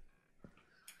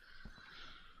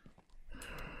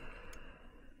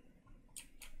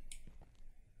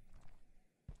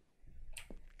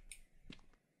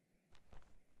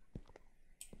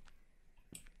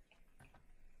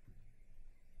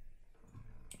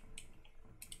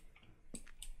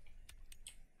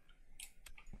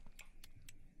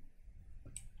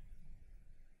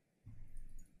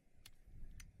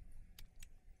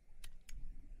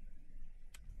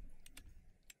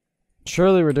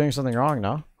 Surely we're doing something wrong,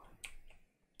 no?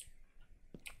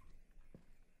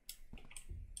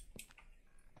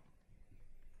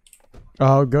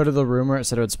 Oh, go to the room where it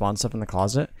said it would spawn stuff in the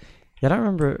closet. Yeah, I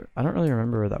don't really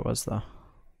remember where that was though.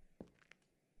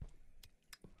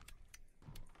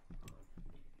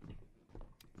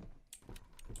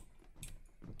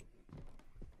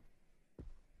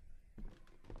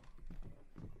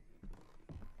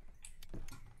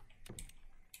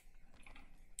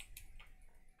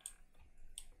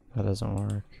 That doesn't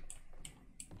work.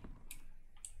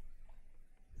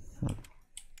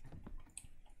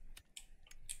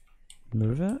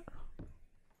 Move it?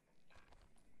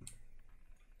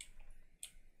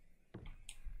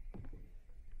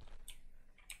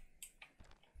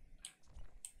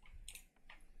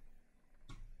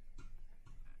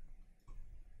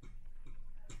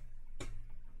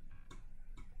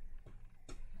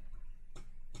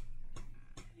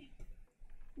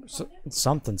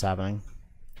 Something's happening.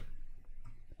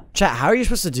 Chat, how are you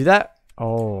supposed to do that?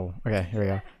 Oh, okay, here we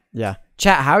go. Yeah.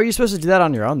 Chat, how are you supposed to do that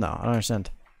on your own, though? I don't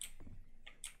understand.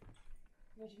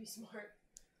 You have to be smart.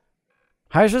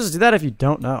 How are you supposed to do that if you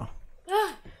don't know?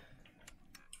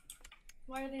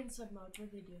 Why are they in sub mode? What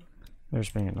do they do? They're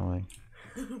just being annoying.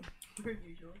 Per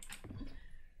usual.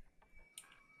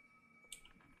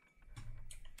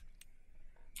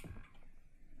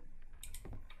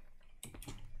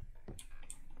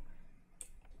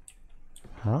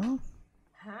 Huh?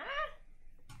 Huh?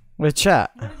 Wait,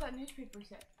 chat. What does that newspaper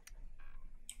say?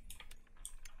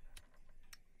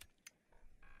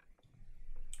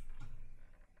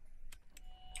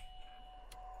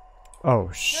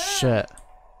 Oh, shit.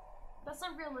 That's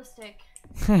unrealistic.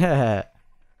 Chat,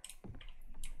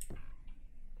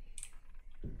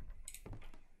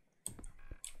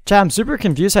 I'm super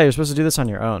confused how you're supposed to do this on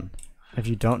your own if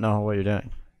you don't know what you're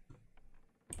doing.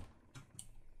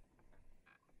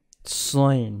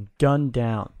 Slain. Gunned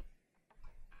down.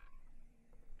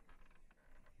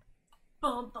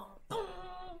 Bum, bum, bum.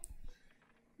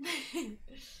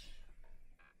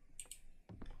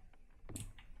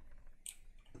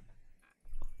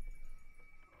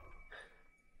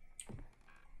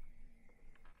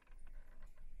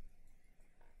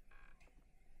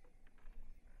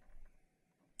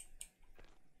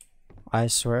 I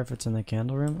swear if it's in the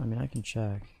candle room, I mean, I can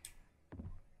check.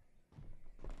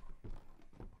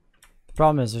 The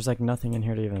problem is there's like nothing in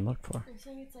here to even look for. They're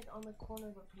saying it's like on the corner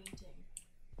of a painting.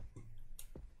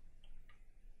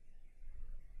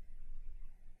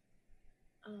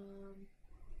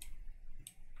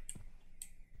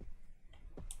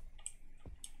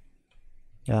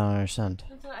 Yeah, I don't understand.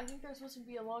 I think there's supposed to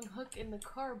be a long hook in the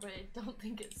car, but I don't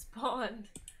think it spawned.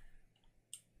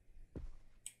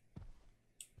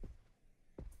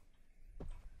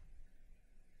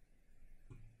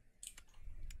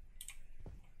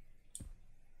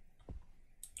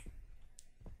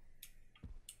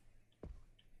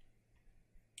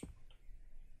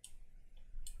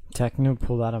 Techno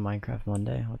pulled out of Minecraft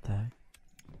Monday. What the heck?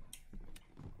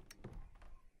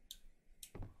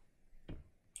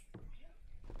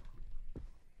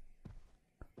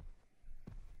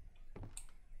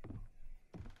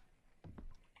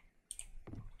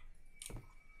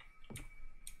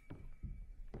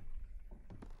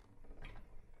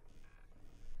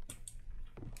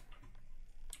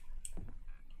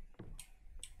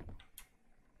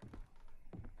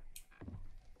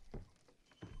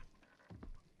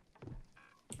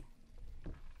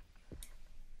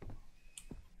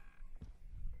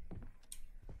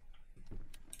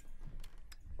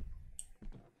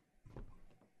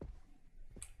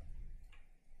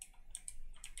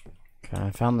 Okay,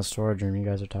 I found the storage room you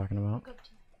guys are talking about.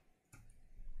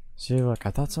 See, look,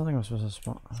 I thought something was supposed to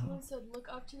spawn. Someone said look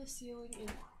up to the ceiling in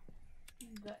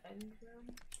the end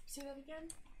room. Say that again?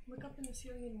 Look up in the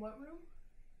ceiling in what room?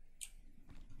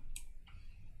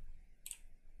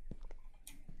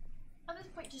 At this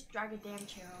point, just drag a damn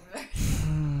chair over there.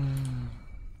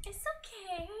 It's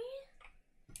okay.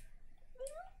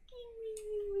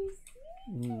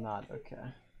 Not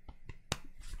okay.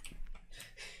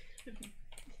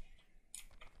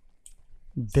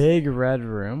 Big red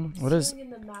room. What is? In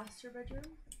the master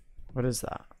bedroom. What is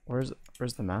that? Where's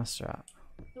the master at?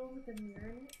 The one with the mirror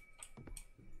in it.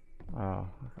 Oh.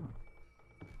 Okay.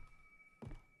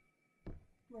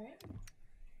 Right.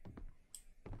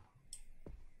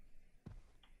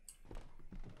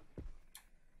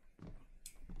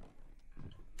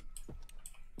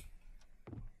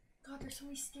 God, there's so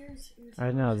many stairs in this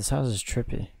I know, this house is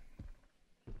trippy.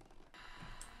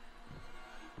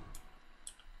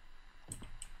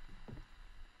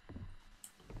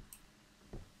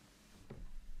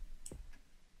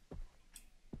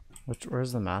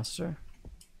 Where's the master?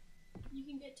 You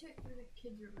can get to it through the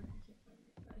kids' room if you can't find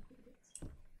it, but I think it's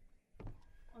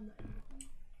on the end of it.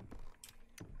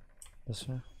 This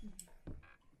way?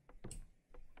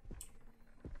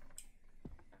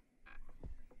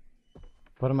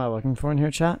 What am I looking for in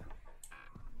here, chat?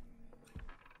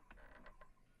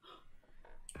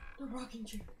 The rocking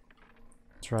chair.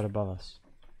 It's right above us.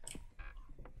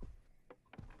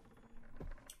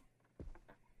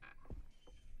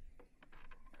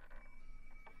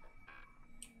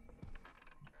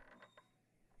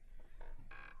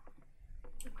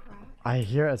 I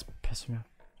hear it, it's pissing me off.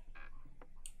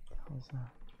 What the hell is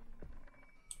that?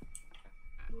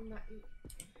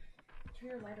 Turn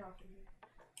your lighter off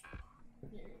in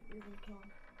here. You're gonna kill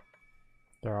him.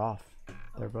 They're off.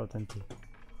 They're both empty.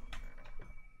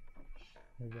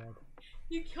 They're dead.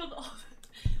 You killed all of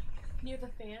them. Near the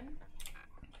fan?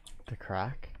 The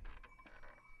crack?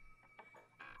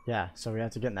 Yeah, so we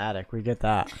have to get in the attic. We get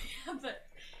that. Yeah, but...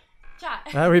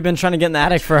 Chat. We've been trying to get in the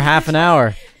attic for half an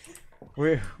hour.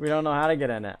 We don't know how to get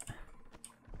in it.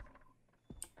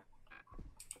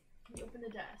 Can you open the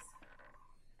desk?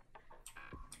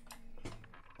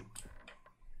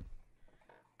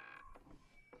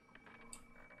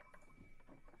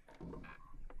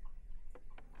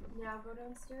 Now go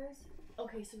downstairs.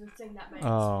 Okay, so the thing that might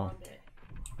have spawned it.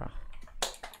 Okay.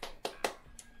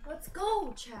 Let's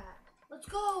go, chat. Let's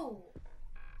go.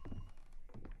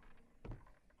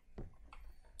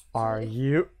 Are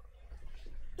you?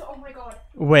 Oh my god.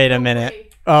 Wait a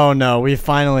minute. Oh no, we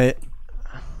finally.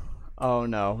 Oh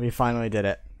no, we finally did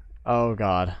it. Oh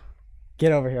god.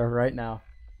 Get over here right now.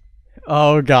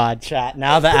 Oh god, chat.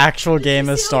 Now the actual game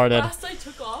has started. Fast I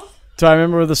took off? Do I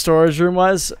remember where the storage room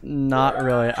was? Not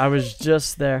really. I was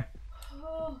just there.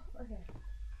 Oh, okay.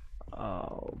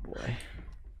 Oh boy.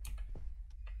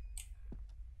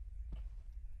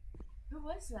 Who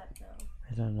was that though?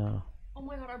 I don't know. Oh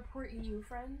my god, our poor EU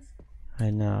friends. I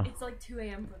know. It's like 2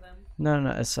 a.m. for them.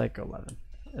 No, it's like 11.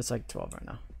 It's like 12 right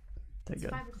now. They're It's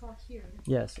good. 5 o'clock here.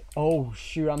 Yes. Oh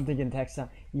shoot, I'm thinking text time.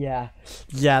 Yeah.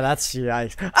 Yeah, that's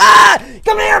yikes. Ah!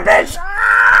 Come here, bitch!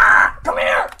 Ah! Come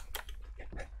here!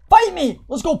 Fight me!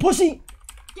 Let's go, pussy!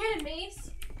 Get him,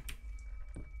 Mace!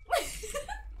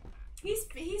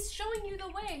 he's showing you the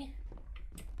way.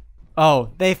 Oh,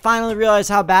 they finally realized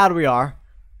how bad we are.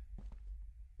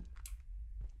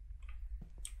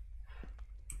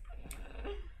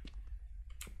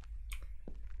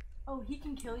 Oh, he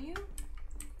can kill you?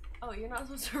 Oh, you're not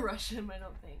supposed to rush him, I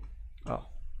don't think. Oh.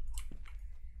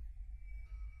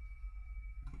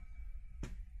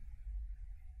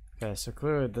 Okay, so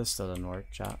clearly this doesn't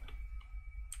work, chat.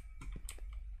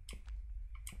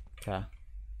 Okay.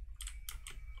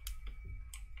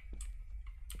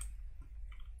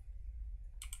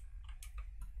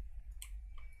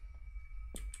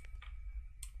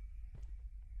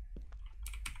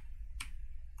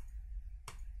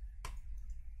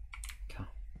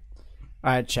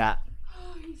 Alright, chat.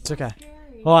 Oh, It's so okay.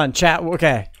 scary. Hold on, chat.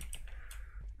 Okay.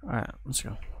 Alright, let's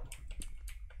go.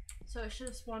 So it should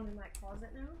have spawned in that closet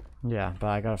now? Yeah, but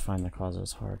I gotta find the closet.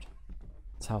 It's hard.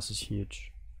 This house is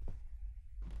huge.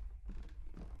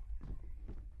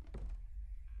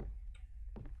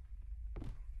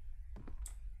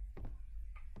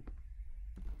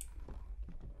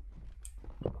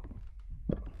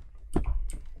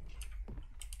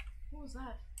 What was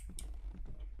that?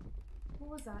 What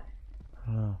was that?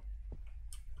 Oh.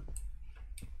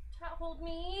 Chat, hold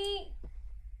me!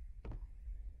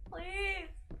 Please!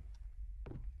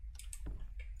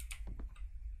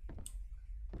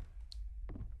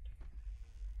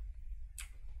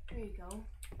 There you go.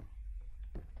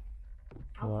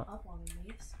 I'll What? up on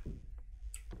these.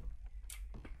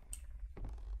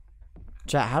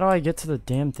 Chat, how do I get to the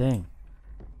damn thing?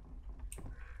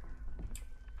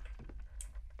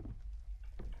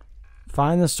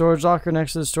 Find the storage locker.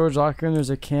 Next to the storage locker, and there's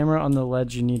a camera on the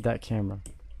ledge. You need that camera.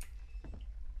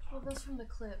 Well, that's from the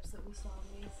clips that we saw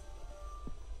in these.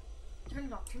 Turn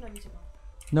it off. Turn that music off.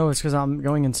 No, it's because I'm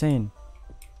going insane.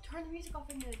 Turn the music off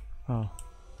in the Oh.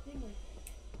 thing.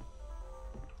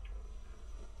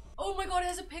 Oh my god, it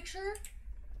has a picture?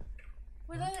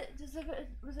 Was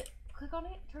it click on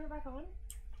it? Turn it back on?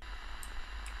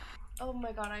 Oh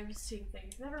my god, I'm seeing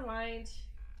things. Never mind.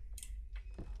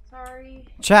 Sorry.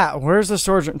 Chat, where's the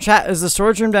storage room? Chat, is the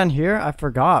storage room down here? I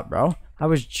forgot, bro. I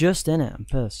was just in it. I'm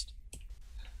pissed.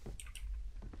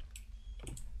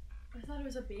 I thought it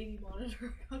was a baby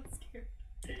monitor. I got scared.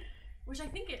 Which I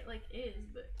think it like is,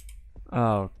 but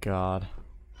Oh god.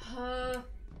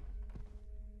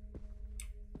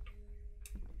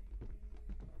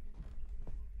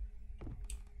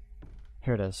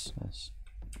 Here it is. Yes.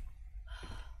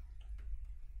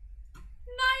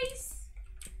 nice.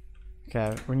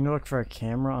 Okay, we need to look for a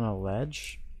camera on a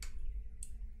ledge.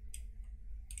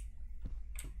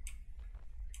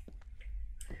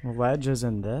 The ledge is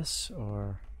in this,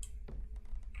 or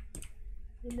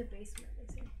In the basement,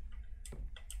 I think.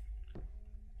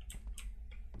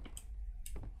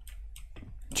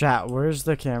 chat, where's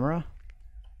the camera?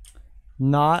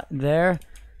 Not there.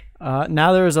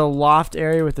 Now there is a loft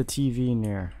area with a TV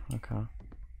near. Okay.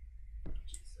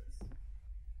 Jesus.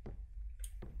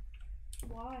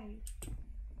 Why?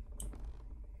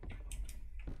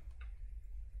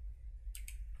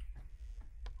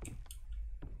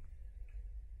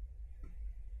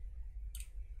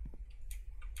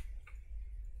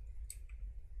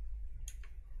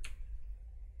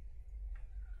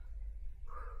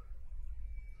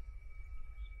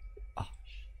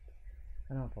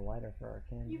 I don't have a lighter for our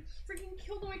camera. You freaking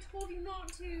killed him. I told you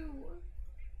not to.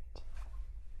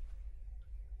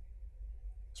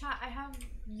 Chat, I have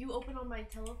you open on my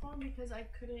telephone because I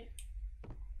couldn't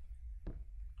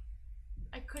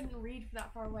read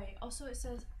that far away. Also, it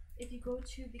says if you go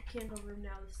to the candle room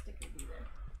now, the stick will be there.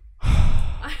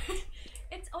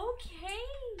 It's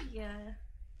okay.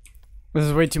 This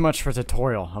is way too much for a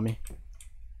tutorial, homie.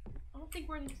 I don't think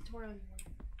we're in the tutorial anymore.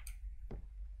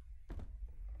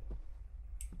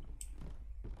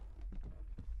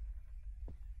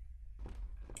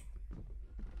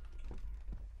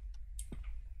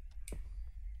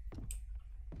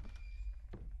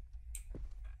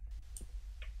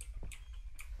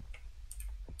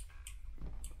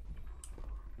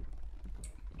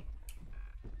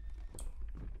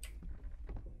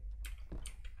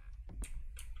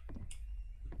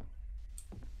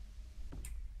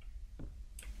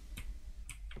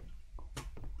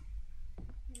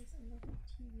 There's another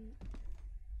TV.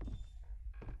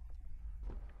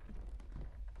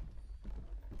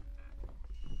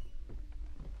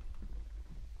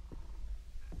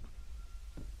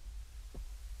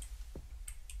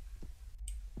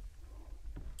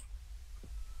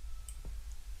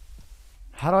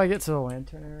 How do I get to the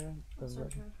lantern area? Let's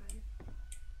start trying to find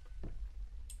it.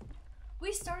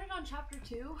 We started on chapter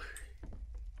 2.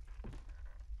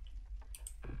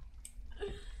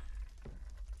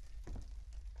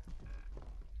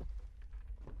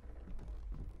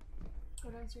 Go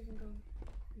downstairs and go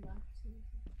left.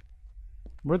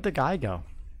 Where'd the guy go?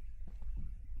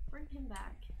 Bring him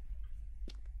back.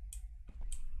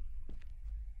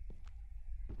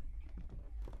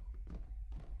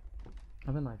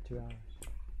 I've been like 2 hours.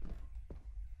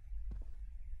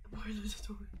 More of the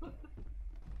tutorial.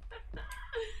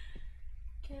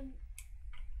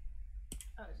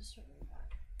 I was just trying to read that.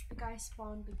 The guy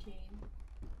spawned the king.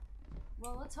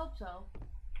 Well, let's hope so.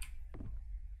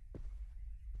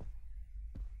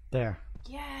 There.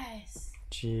 Yes!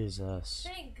 Jesus.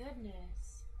 Thank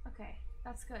goodness. Okay,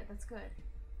 that's good, that's good.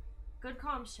 Good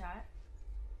comms, chat.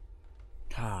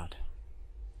 God.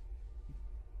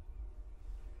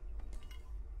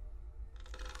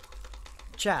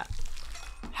 Chat.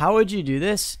 How would you do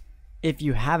this if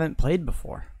you haven't played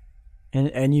before?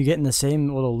 And you get in the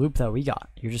same little loop that we got.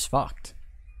 You're just fucked.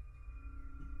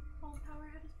 All power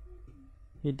had his plan.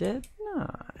 You did?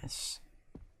 Nice.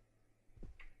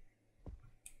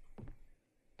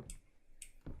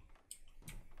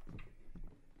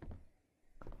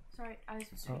 Sorry, I was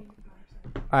reading the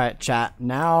power. Alright, chat.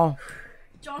 Now.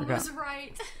 John Okay. was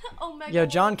right. Oh my god. Yo,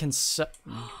 John can.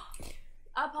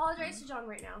 I apologize to John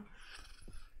right now.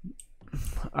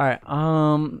 Alright,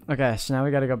 okay, so now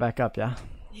we gotta go back up, yeah?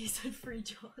 He said free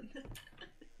John.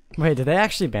 Wait, did they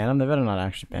actually ban him? They better not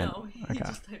actually ban him. No, he Okay.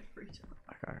 just typed free John.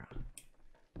 Okay.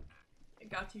 I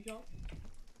got you, John.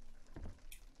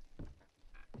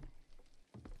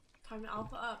 Time to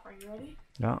alpha up. Are you ready?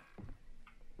 Yeah.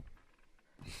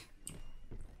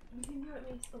 You can do it,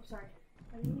 Mace. Oh, sorry.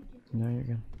 Are you ready? No, you're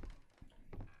good.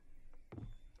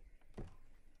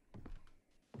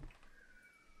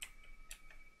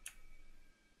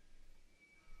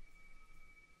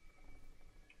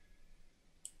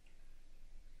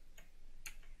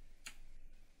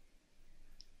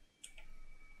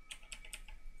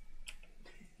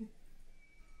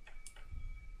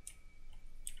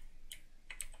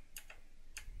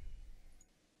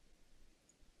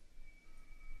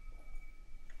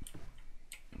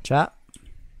 Chat.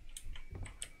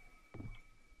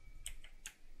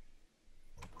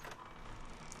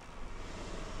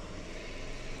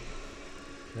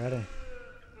 Ready?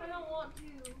 I don't want to.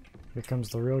 Here comes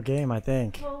the real game, I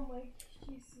think. Oh my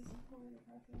Jesus. I'm going to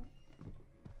pass out.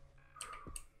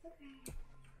 Okay.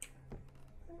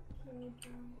 Okay,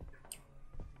 John.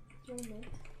 Joe Mint.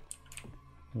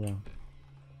 Yeah.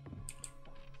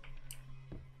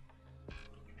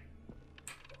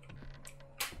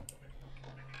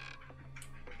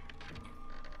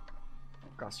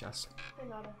 Gracias. De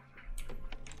nada.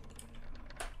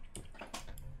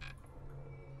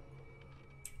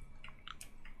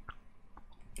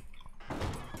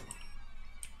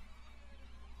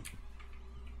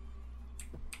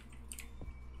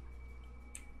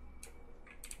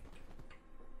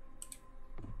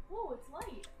 Oh, it's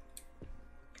light.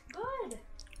 Good.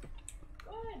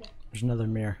 Good. There's another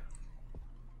mirror.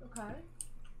 Okay.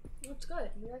 Looks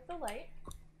good. You like the light?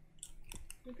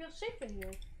 You feel safe in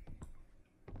here.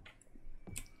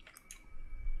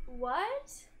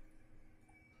 What?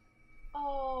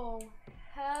 Oh,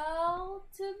 hell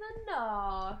to the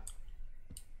no.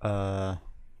 Oh.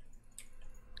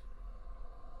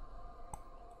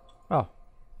 What?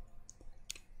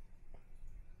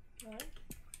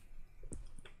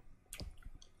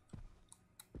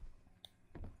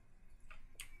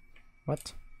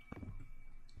 What?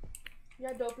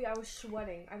 Yeah, Dopey, I was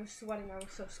sweating. I was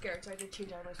so scared, so I had to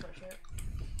change out my sweatshirt.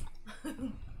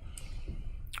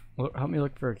 Well, help me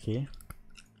look for a key.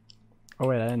 Oh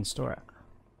wait, I didn't store it.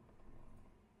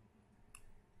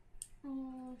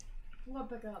 I'm gonna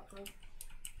pick it up, bro.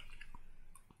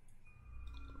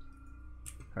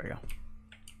 There we go.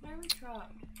 Very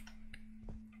trapped.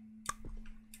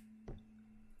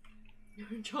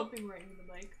 You're jumping right into the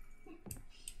mic.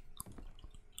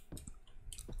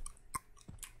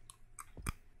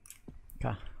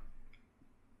 Okay.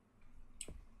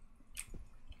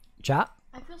 Chat?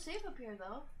 I feel safe up here,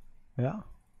 though. Yeah.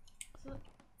 So,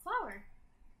 flower.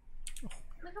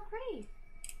 Look how pretty.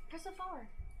 Press the flower.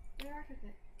 Interact with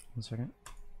it. 1 second.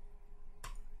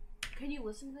 Can you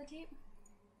listen to the tape?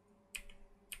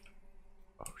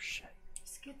 Oh shit.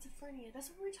 Schizophrenia. That's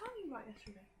what we were talking about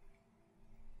yesterday.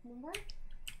 Remember?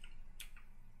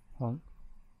 Hold on.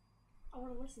 I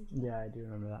want to listen to it. Yeah, I do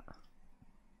remember that.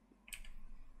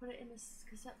 Put it in this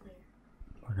cassette player.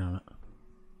 Working on it.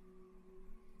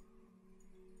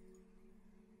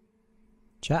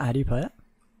 Chat, how do you play it?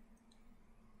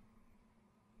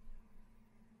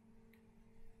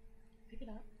 Pick it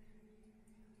up.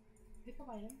 Pick up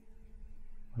item.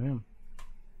 I am.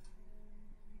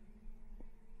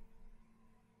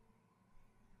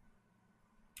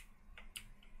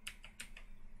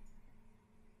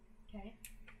 Okay.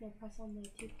 Now press on the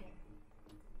tape player.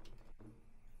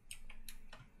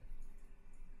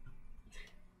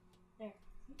 There.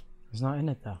 It's not in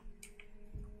it though.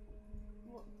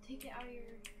 Well, take it out of your...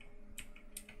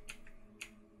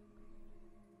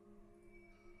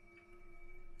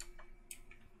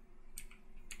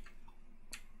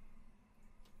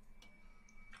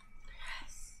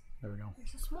 You're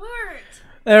so smart.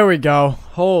 There we go.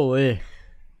 Holy.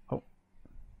 Oh.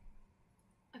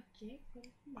 Okay.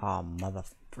 Oh, mother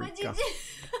What'd you freaka.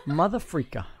 do? Mother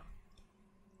freaka.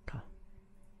 Okay.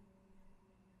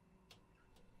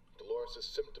 Dolores'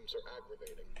 symptoms are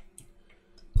aggravating.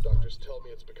 Doctors tell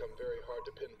me it's become very hard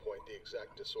to pinpoint the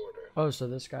exact disorder. Oh, so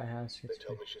this guy has They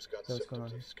tell me she's got What's going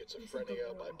symptoms on of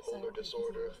schizophrenia, bipolar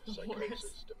disorder,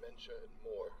 psychosis, dementia, and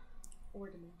more. Or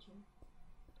dementia.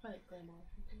 Probably like grandma.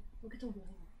 Look at the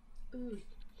wall. Ooh.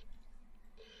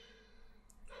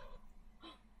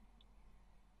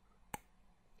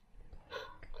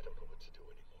 I don't know what to do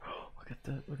anymore.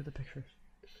 Look at the pictures.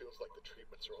 It feels like the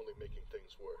treatments are only making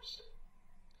things worse.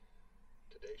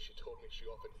 Today she told me she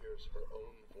often hears her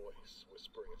own voice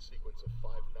whispering a sequence of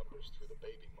 5 numbers through the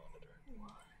baby monitor.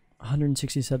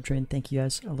 160 sub train. Thank you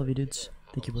guys. I love you dudes.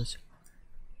 Thank you boys.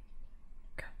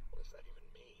 Okay. What does that even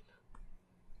mean?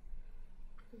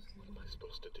 What am I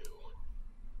supposed to do?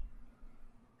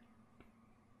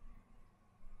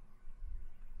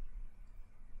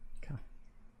 Okay.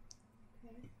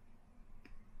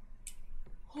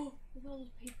 Oh, look at all those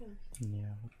papers.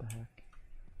 Yeah, what the heck?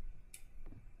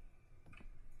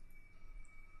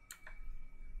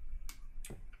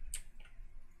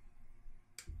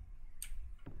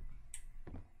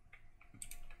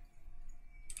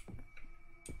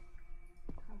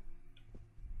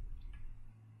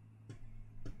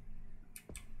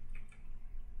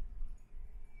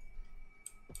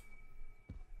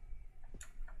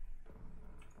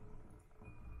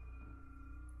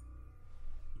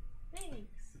 Thanks.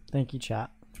 Thank you,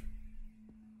 chat.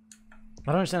 I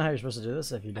don't understand how you're supposed to do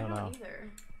this if you I don't know. don't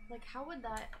either. Like, how would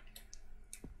that...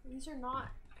 These are not...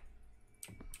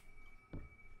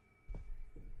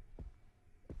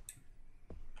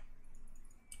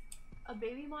 A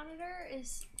baby monitor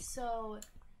is so...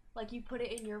 Like, you put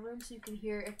it in your room so you can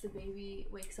hear if the baby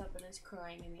wakes up and is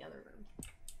crying in the other room.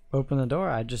 Open the door.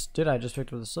 I just did. I just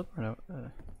picked up the slipper note.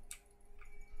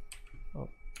 Oh,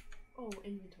 Oh,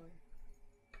 inventory.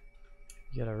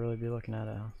 you gotta really be looking at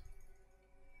it, huh?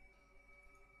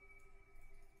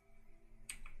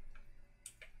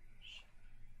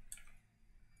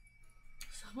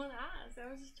 Someone asked. I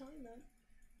was just telling them.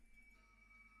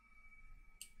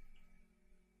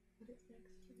 Put it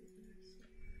next to the nurse.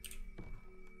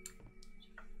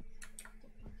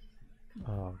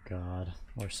 Oh god,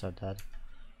 we're so dead.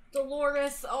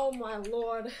 Dolores, oh my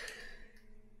lord.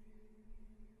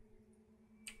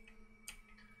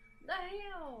 The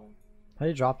hell? How do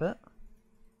you drop it?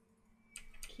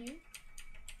 Q?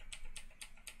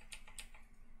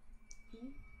 E?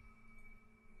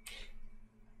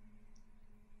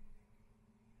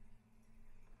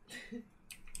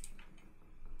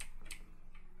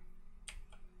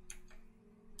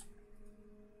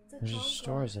 It's a It just phone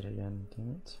stores it again,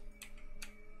 damn it.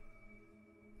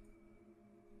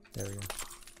 There we go.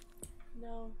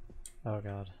 No, Oh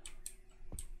god.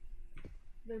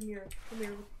 the mirror. The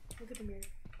mirror. Look at the mirror.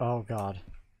 Oh god.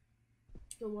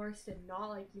 Dolores did not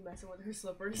like you messing with her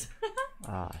slippers.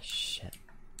 Ah, shit.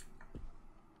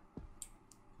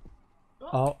 Oh,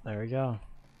 Oh, there we go.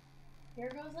 here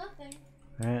goes nothing.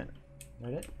 Alright.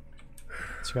 Ready?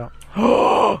 Let's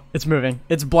go. It's moving.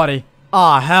 It's bloody.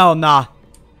 Aw, hell nah.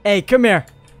 Hey, come here.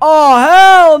 Oh,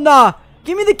 hell nah.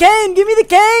 Give me the cane. Give me the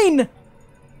cane.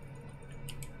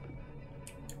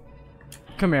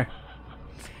 Come here.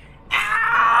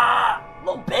 Ah,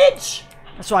 little bitch.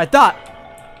 That's what I thought.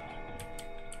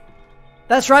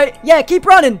 That's right. Yeah, keep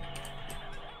running.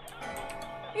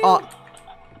 Oh.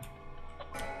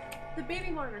 The baby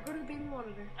monitor. Go to the baby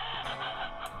monitor.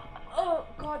 Oh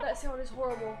god, that sound is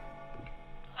horrible.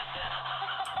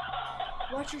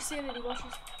 Watch your sanity. Watch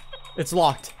your. It's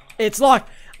locked. It's locked.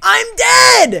 I'm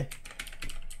dead.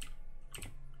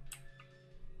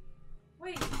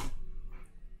 Wait.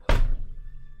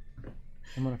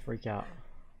 I'm gonna freak out.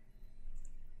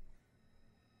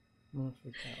 I'm gonna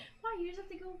freak out. Why? You just have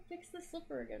to go fix the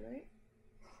slipper again, right?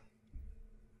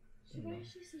 Why is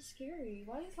she so scary?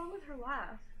 Why is wrong with her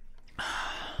laugh?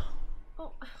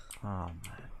 Oh. Oh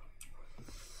man.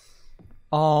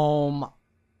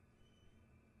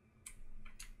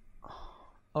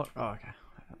 Oh, okay.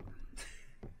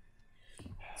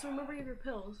 So remember you have your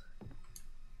pills.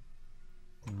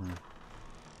 Mm.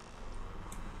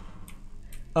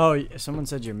 Oh, someone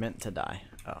said you're meant to die.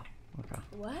 Oh, okay.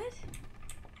 What?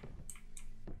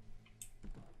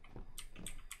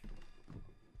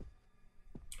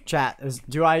 Chat,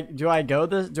 do I do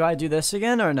this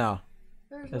again or no?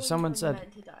 There's If someone said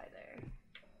meant to die there.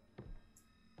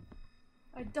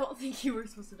 I don't think you were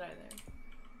supposed to die there.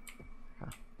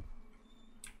 Huh.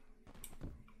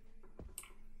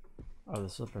 Oh, the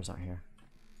slippers aren't here.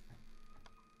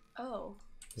 Oh.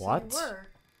 What? So you were.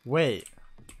 Wait.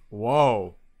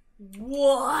 Whoa.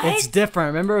 What? It's different.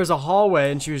 Remember, it was a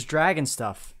hallway and she was dragging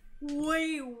stuff.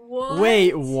 Wait, what?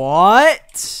 Wait,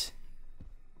 what?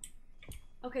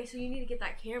 Okay, so you need to get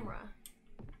that camera.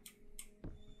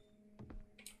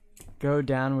 Go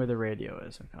down where the radio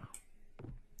is. Okay.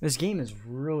 This game is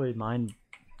really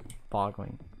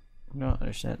mind-boggling. I don't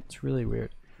understand. It's really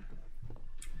weird.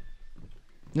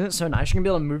 Isn't it so nice? You're gonna be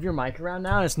able to move your mic around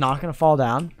now and it's not gonna fall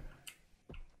down.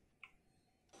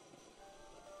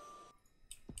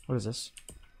 What is this?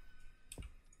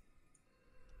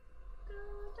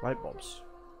 Light bulbs.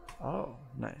 Oh,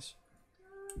 nice.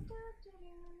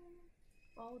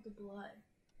 Follow the blood.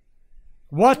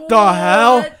 What the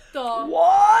hell? What the?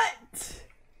 What?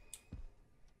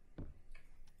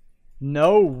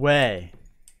 No way.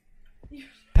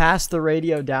 Pass the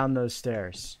radio down those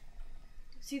stairs.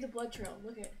 See the blood trail.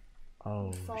 Look at it.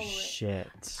 Oh, Follow it.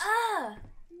 shit. Ah!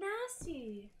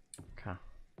 Nasty. Okay.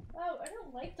 Oh, I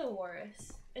don't like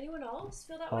Dolores. Anyone else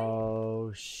feel that way?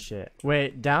 Oh, shit.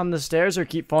 Wait, down the stairs or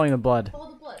keep following the blood? Follow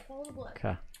the blood. Follow the blood.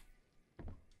 Okay.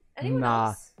 Anyone Nah,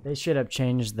 else? they should have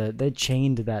changed they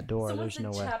chained that door. Someone There's said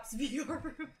no way. Chap's VR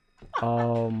room.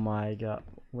 Oh my god.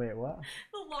 Wait, what?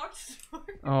 The locked door.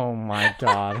 Oh my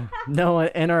god. No one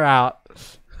in or out.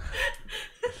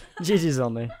 GG's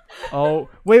only. Oh,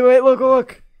 wait,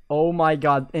 look. Oh my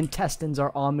god, intestines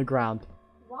are on the ground.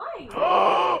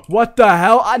 Why? What the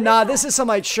hell? Nah, this is some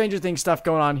like Stranger Things stuff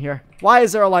going on here. Why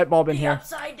is there a light bulb in here?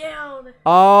 Upside down.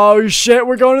 Oh shit,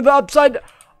 we're going to the upside.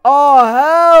 Oh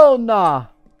hell nah.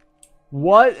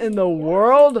 What in the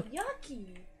world?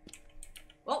 Yucky.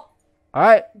 Well,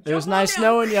 Alright, it jump was on nice down.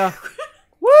 knowing ya.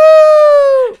 Woo!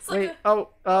 like Wait,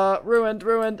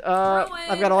 ruined. I've got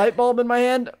a Ruined. light bulb in my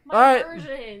hand. my Alright,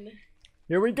 version.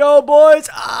 here we go, boys.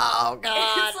 Oh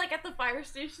god. It's like at the fire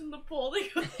station, the pole. They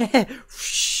go.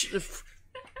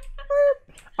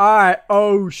 Alright,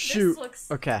 oh shoot. This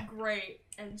looks Okay. great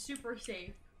and super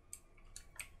safe.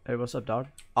 Hey, what's up, dog?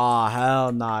 Aw,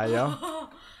 hell nah, yo.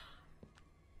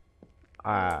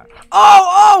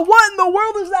 Oh, what in the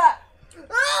world is that?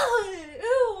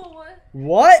 Ew.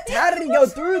 What? How did he go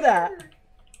through that?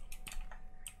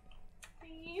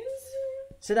 Please.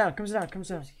 Sit down, come sit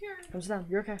down. Here. Come sit down,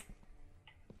 you're okay.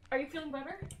 Are you feeling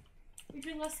better? Are you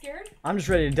feeling less scared? I'm just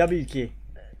ready to W key.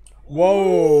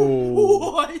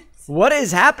 Whoa. What? What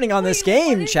is happening on this Wait,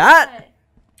 game, what is chat? that?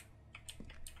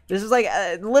 This is like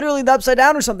literally the upside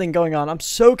down or something going on. I'm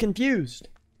so confused.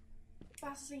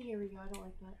 Fastest thing, here we go. I don't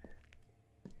like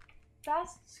that.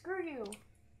 Fast, screw you.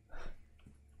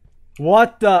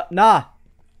 What the? Nah.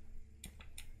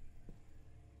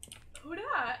 Who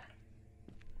dat?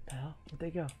 The hell? Where'd they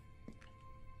go?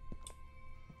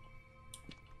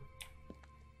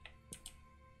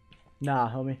 Nah,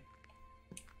 homie.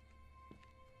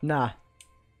 Nah,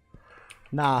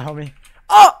 homie.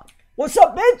 Oh! What's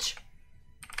up, bitch?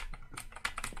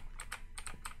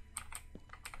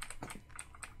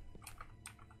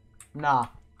 Nah.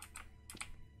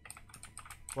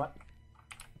 What?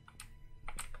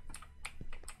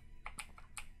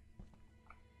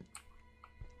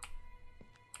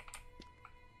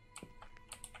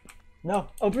 No.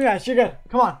 Open your eyes. You're good.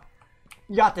 Come on.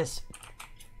 You got this.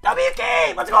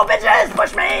 WK! Let's go, bitches!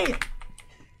 Push me!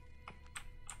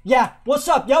 Yeah. What's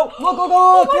up, yo? Look, look, look,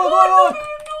 Oh look, my look, god, look.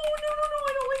 no,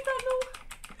 I don't like that, no.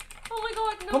 Oh my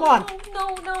god, no, Come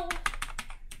on. no.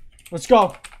 Let's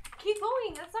go. Keep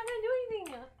going, that's not gonna do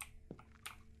anything.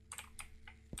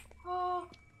 Oh,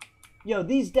 Yo,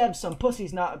 these devs some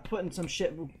pussies not putting some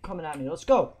shit coming at me. Let's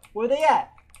go. Where they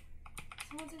at?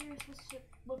 someone said you're supposed to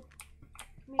look.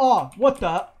 Me. Oh, what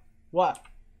the? What?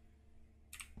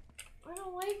 I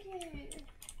don't like it.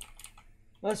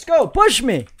 Let's go. Push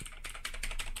me.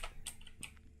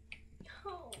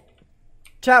 Oh.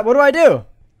 Chat, what do I do?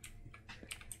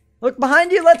 Look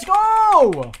behind you. Let's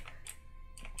go.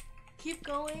 Keep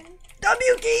going.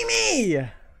 WK me.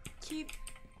 Keep.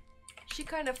 She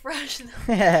kind of fresh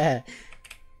though.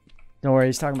 Don't worry,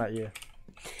 he's talking about you.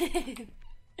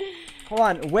 Hold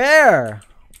on, where?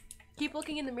 Keep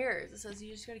looking in the mirrors. It says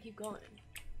you just gotta keep going.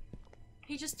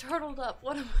 He just turtled up.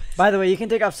 What am By the way, you can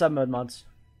take off sub mode mods.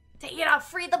 Take it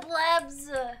off. Free the plebs.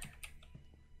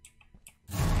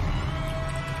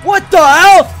 What the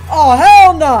hell? Oh,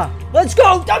 hell nah. Let's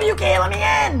go, WK, let me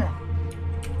in.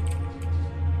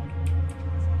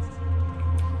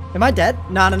 Am I dead?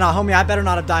 No, homie, I better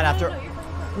not have died after. No, you're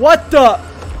fine. What the?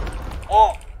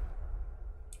 Oh.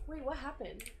 Wait, what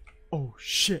happened? Oh,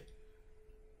 shit.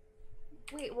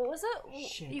 Wait, what was that?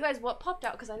 Shit. You guys, what popped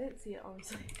out? Because I didn't see it,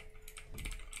 honestly.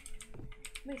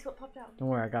 Mace, what popped out? Don't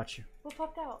worry, I got you. What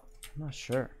popped out? I'm not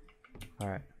sure.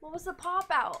 Alright. What was the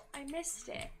pop out? I missed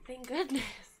it. Thank goodness.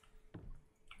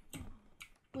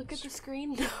 Look at the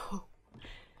screen though.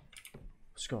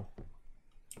 Let's go.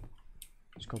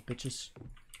 Let's go, bitches.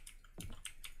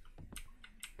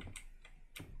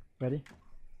 Ready?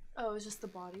 Oh, it was just the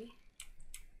body.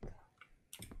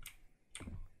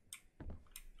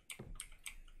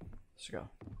 Let's go.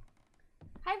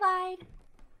 Hi,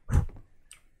 Vide.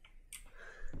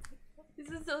 This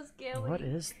is so scary. What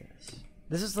is this?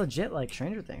 This is legit like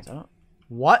Stranger Things. I don't.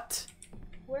 What?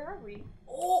 Where are we?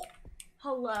 Oh,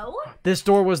 hello? This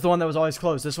door was the one that was always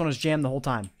closed. This one was jammed the whole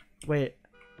time. Wait.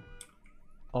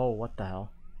 Oh, what the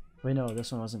hell? Wait, no,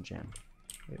 this one wasn't jammed.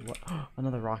 Wait, what?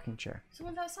 Another rocking chair.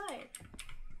 Someone's outside.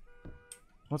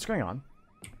 What's going on?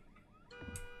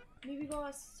 Maybe go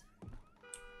us.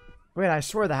 Wait, I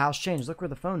swear the house changed. Look where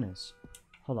the phone is.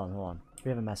 Hold on, hold on. We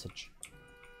have a message.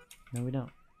 No, we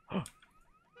don't.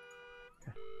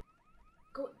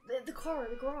 Go the car,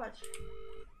 the garage.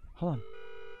 Hold on.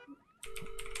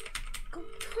 Go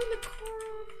turn the car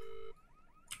off.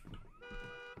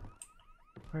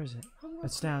 Where is it?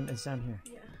 It's down here.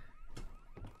 Yeah.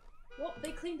 Well,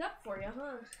 they cleaned up for you,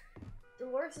 huh?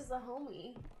 Dolores is a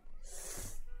homie.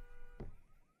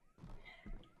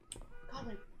 God,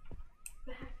 my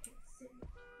back is sitting.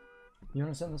 You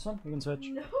want to sit in this one? We can switch.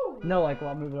 No. No, like,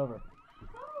 well, I'll move it over.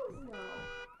 Hell no.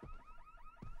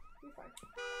 You're fine.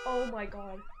 Oh my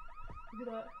god. Look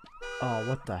at that. Oh,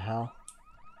 what the hell?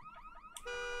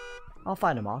 I'll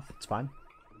fight him off. It's fine.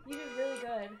 You did really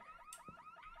good.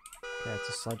 Okay, it's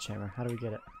a sledgehammer. How do we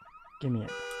get it? Give me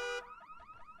it.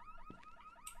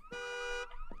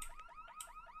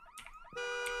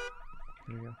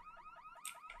 Here we go.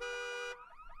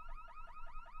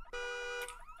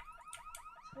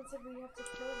 Someone said we have to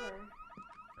kill her.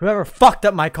 Whoever fucked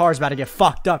up my car is about to get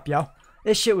fucked up, yo.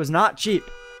 This shit was not cheap.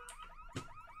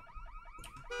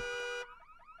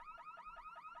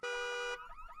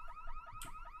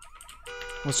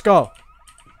 Let's go.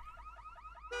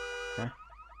 Okay.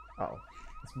 Uh-oh.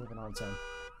 It's moving on its own.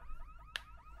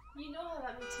 You know how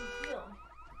that makes me feel.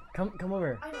 Come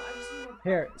over. I know, I just need to...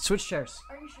 Here, switch chairs.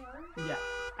 Are you sure? Yeah.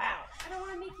 Ow. I don't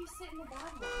want to make you sit in the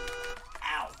bad one.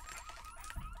 Ow.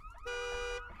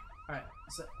 Alright,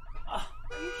 so... Are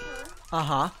you sure?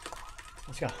 Uh-huh.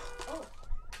 Let's go. Oh.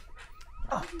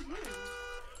 What are you doing?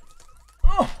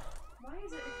 Oh! Why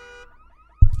is it...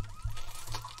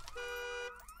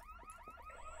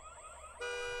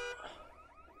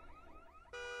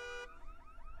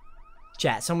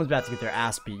 Chat, someone's about to get their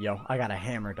ass beat, yo. I got a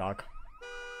hammer, dog.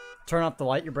 Turn off the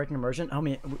light, you're breaking immersion.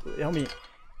 Homie,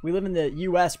 we live in the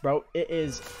US, bro. It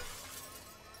is...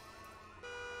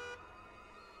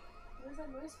 What is that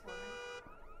noise for?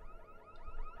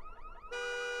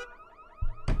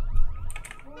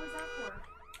 What was that for?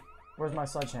 Where's my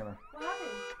sledgehammer? What happened?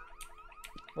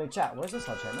 Wait, chat, where's the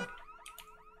sledgehammer?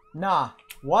 Nah.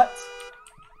 What?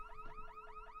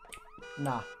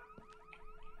 Nah.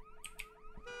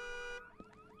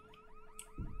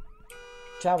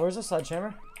 Chat, where's the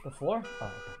sledgehammer? The floor? Oh,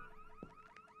 okay.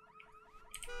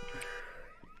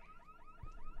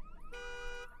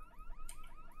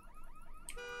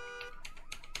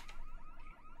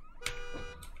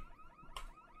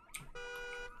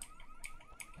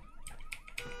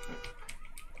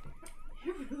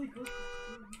 You're really good.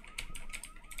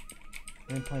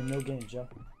 We ain't playing no games, yo.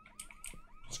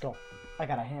 Let's go. I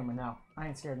got a hammer now. I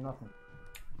ain't scared of nothing.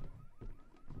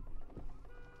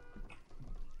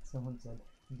 Someone said,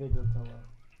 bigger pillow.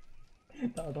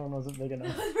 The other one wasn't big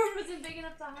enough. The other one wasn't big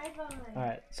enough to hide behind.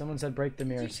 Alright, someone said break the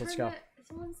mirrors. Let's go.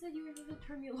 Someone said you were going to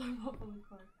turn the alarm off on the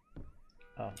car.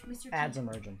 Oh, Mr. ads T.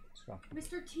 emerging. Let's go.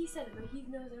 Mr. T said it, but he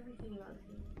knows everything about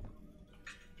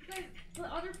it. Guys, the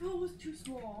other pill was too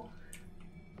small.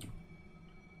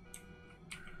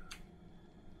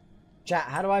 Chat,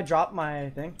 how do I drop my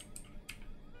thing?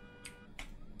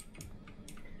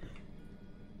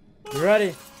 You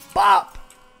ready? Bop!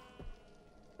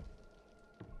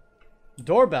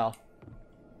 Doorbell.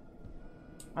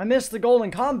 I missed the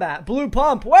golden combat. Blue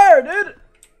pump. Where, dude?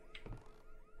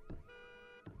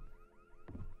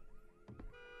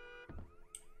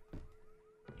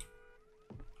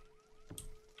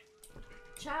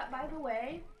 Chat, by the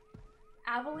way,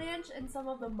 Avalanche and some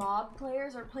of the mob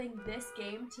players are playing this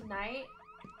game tonight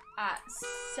at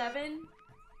 7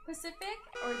 Pacific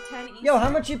or 10 Eastern. Yo, how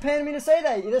much you paying me to say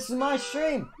that? This is my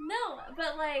stream. No,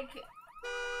 but like,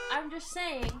 I'm just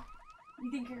saying,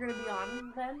 you think you're gonna be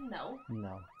on then? No.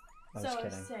 No. I was So I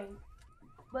kidding. was saying,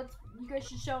 you guys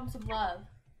should show them some love.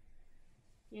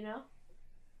 You know?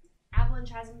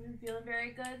 Avalanche hasn't been feeling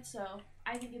very good, so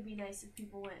I think it'd be nice if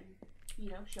people went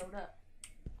and, showed up.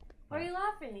 Why are you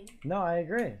laughing? No, I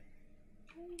agree.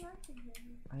 you acting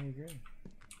him? I agree.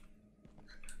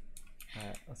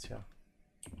 Alright, let's go.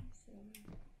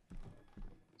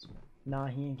 Nah,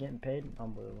 he ain't getting paid.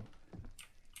 Unbelievable.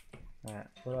 Alright,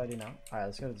 what do I do now? Alright,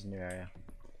 let's go to this new area.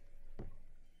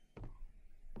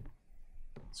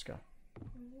 Let's go.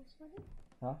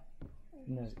 Huh?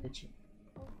 No, it's itchy.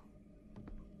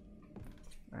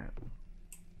 Alright.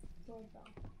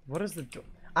 What is the door?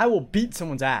 I will beat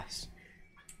someone's ass.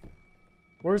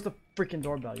 Where's the freaking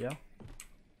doorbell, yo?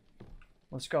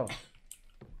 Let's go.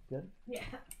 Good? Yeah.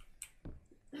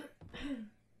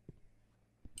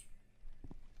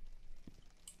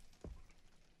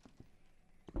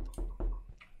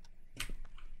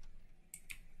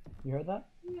 You heard that?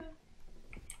 Yeah.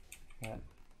 Alright.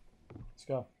 Let's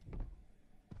go.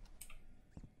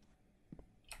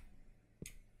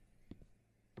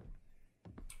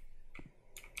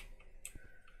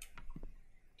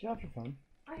 Do you have your phone?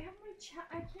 I have my chat.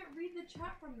 I can't read the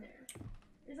chat from there.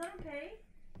 Is that okay?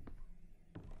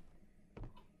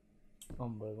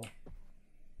 Unbelievable.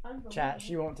 Unbelievable. Chat,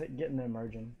 she won't get in the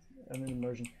immersion.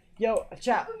 Immersion. Yo,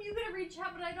 chat. How come you gonna read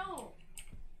chat but I don't?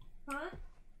 Huh?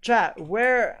 Chat,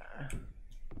 where?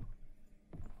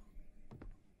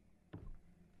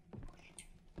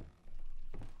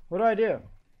 What do I do?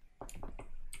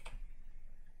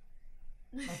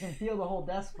 I can feel the whole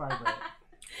desk vibrate.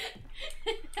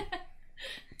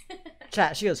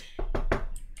 Chat, she goes,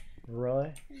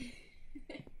 really?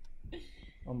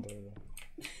 Unbelievable.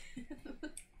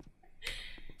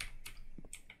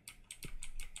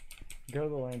 Go to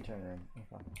the lantern room. Okay.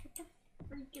 What the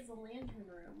freak is a lantern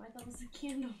room? I thought it was a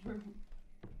candle room.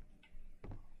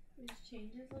 There's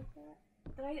changes like that?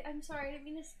 But I'm sorry, I didn't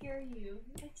mean to scare you.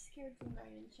 I scared some guy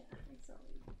in chat. I'm sorry.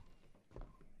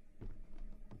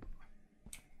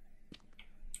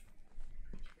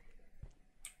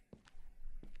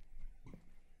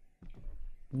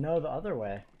 No, the other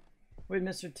way. Wait,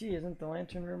 Mr. T, isn't the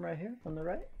lantern room right here on the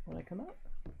right when I come out?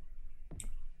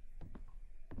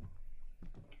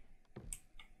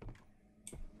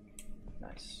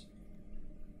 Nice.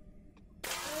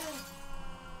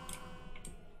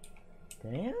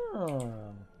 Damn.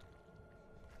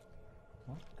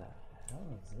 What the hell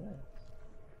is this?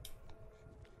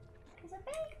 It's a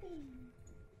baby.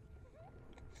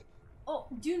 Oh,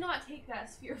 do not take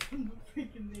that sphere from the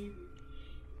freaking baby.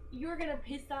 You're gonna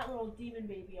piss that little demon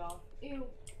baby off. Ew.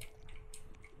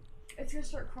 It's gonna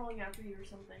start crawling after you or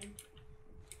something.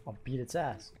 I'll beat its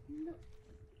ass. No.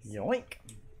 Yoink.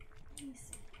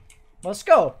 Mason. Let's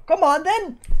go. Come on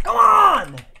then. Come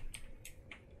on.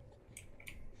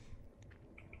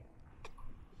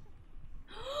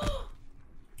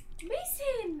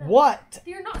 Mason! What?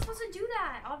 You're not supposed to do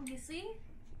that, obviously.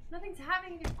 Nothing's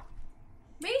happening.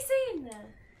 Mason!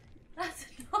 That's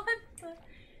not the...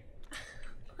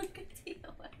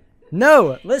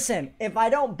 No, listen, if I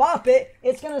don't bop it,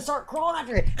 it's gonna start crawling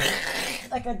after it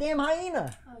like a damn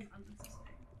hyena. I'm so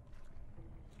sorry.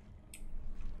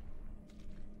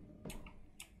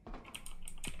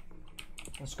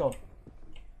 Let's go.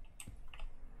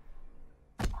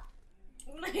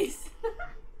 Nice.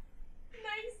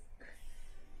 Nice.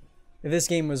 If this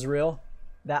game was real,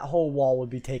 that whole wall would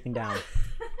be taken down.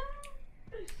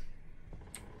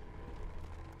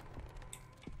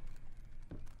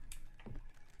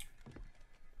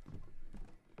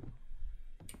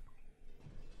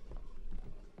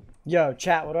 Yo,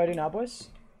 chat, what do I do now, boys?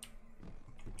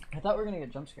 I thought we were gonna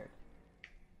get jump scared.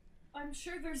 I'm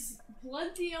sure there's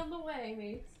plenty on the way,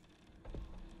 mates.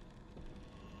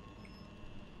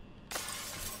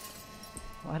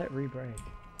 Why'd it re-break?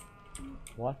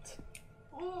 What?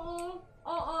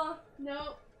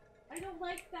 No, I don't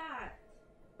like that.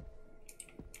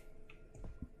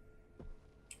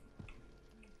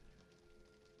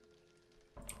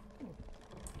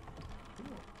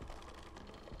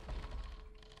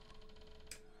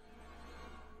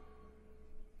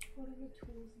 What are the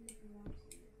tools in the garage?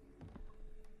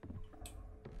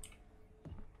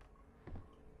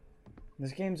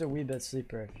 This game's a wee bit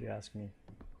sleeper, if you ask me.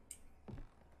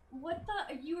 What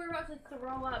the? You were about to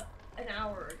throw up an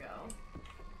hour ago.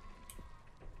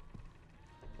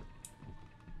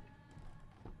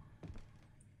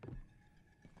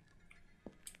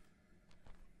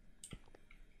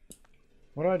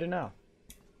 What do I do now?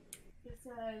 It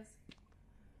says,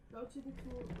 go to the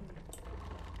tool.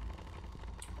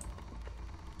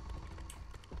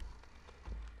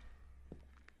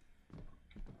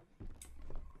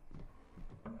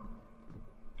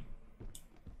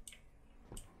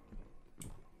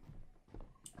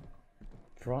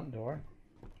 Front door?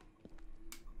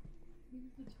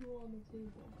 Use the tool on the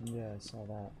table. Yeah, I saw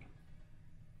that.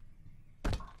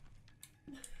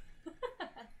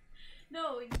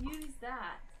 No, use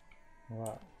that.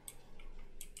 What?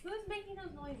 Who's making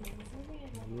those noises?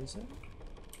 Use it?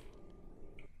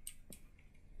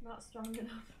 Not strong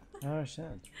enough. I don't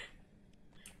understand.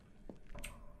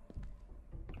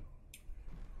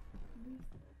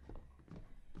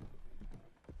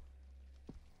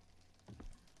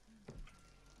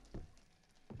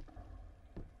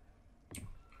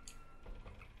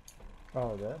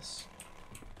 Oh, this?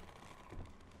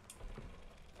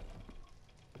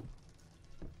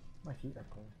 My feet are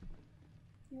cold.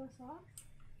 You want socks?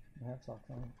 I have socks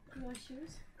on. You want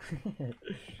shoes?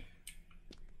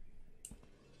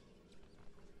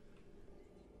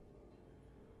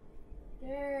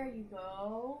 There you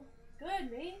go.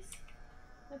 Good, Mace.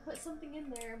 I put something in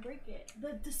there and break it.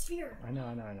 The sphere. I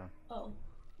know. Oh.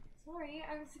 Sorry,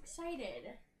 I was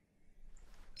excited.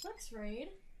 Flex raid.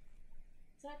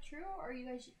 Is that true? Or are you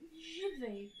guys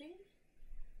vaping?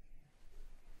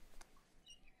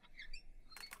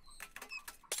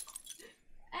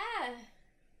 Ah!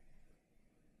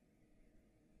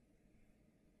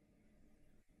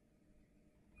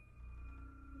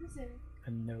 What is it?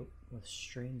 A note with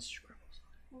strange scribbles.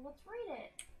 Well, let's read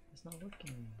it. It's not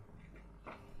looking.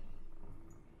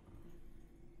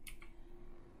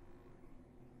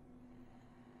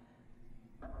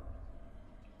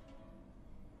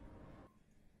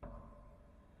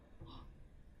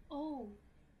 Oh,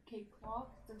 okay, clock.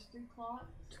 There's 3 clocks.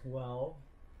 12.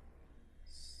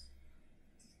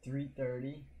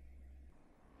 3:30.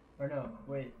 Or no,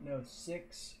 wait, no,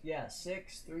 6. Yeah,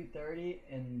 6, 3:30,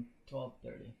 and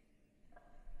 12:30.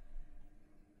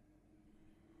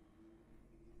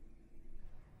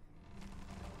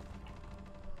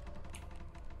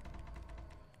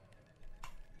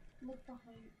 Look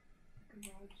behind the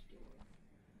garage door.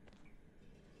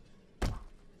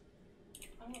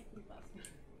 I don't think that's good.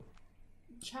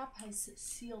 Chap has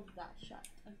sealed that shut.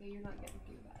 Okay, you're not gonna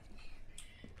do that.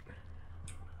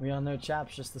 We all know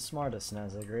Chap's just the smartest and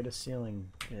has the greatest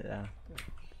ceiling. Yeah.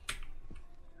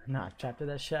 Nah, if Chap did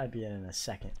that shit, I'd be in a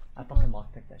second. I fucking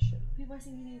lockpicked that shit. People are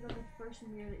saying you need to go to the first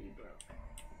mirror that you broke.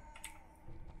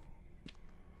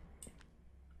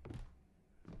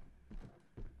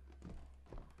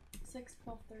 Six,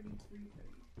 12:30,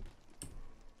 3:30.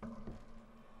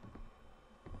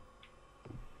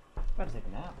 About to take a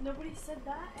nap. Nobody said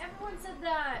that. Everyone said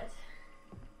that.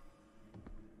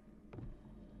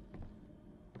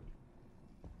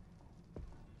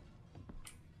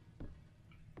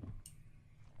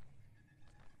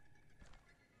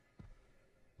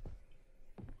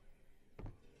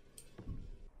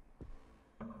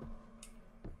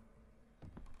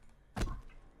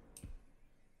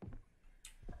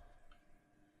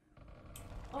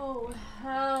 Oh,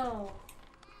 hell.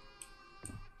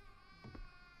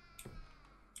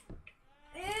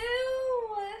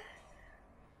 Ew.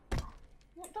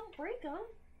 Well, don't break them.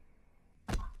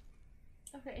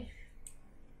 Okay.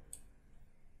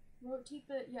 Rotate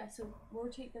the, yeah, so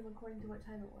rotate them according to what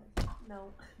time it was.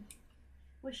 No.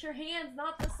 With your hands,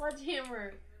 not the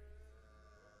sledgehammer.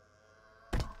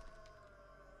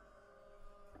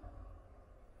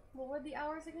 What were the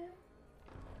hours again?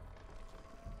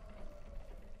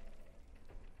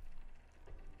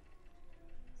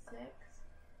 6.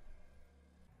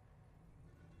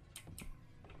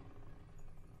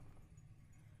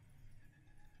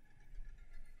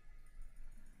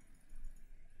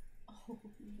 Oh,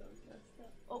 those messed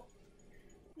up. Oh,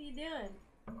 what are you doing?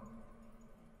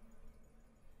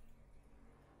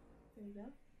 There you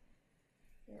go.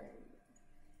 There you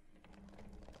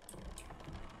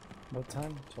go. What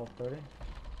time? 12:30?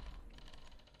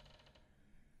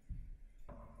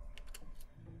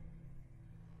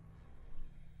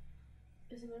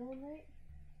 Is the middle one right?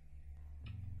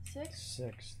 6?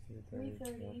 6, 3:30.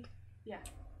 3:30. Yeah.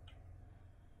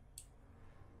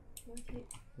 Rotate.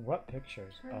 What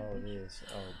pictures? Turn Oh, the these.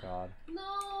 Oh, God.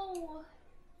 No!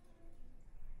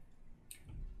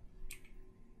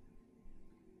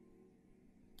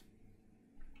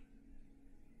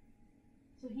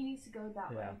 So he needs to go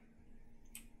that way.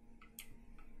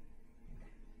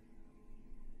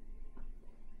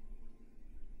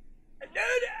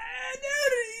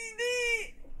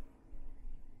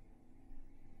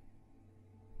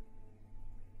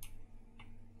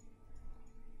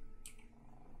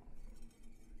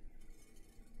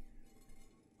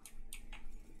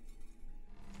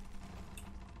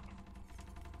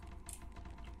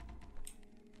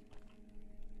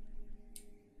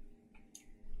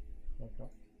 Okay.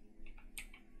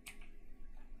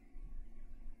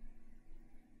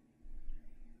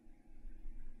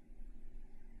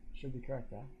 Should be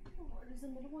correct, huh? Oh, is the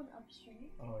middle one up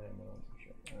straight? Oh, yeah, middle one's for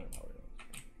sure. I don't know how it is.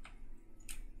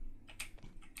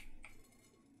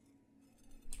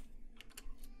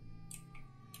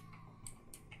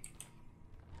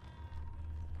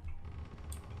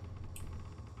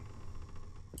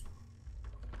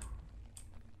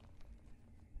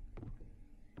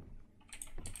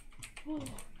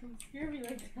 Don't scare me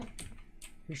like that.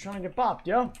 Who's trying to get popped,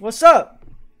 yo? What's up?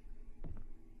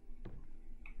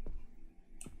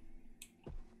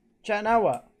 Chat, now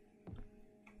what?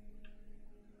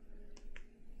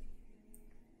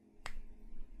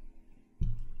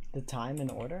 The time in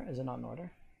order? Is it not in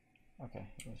order? Okay,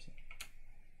 let me see.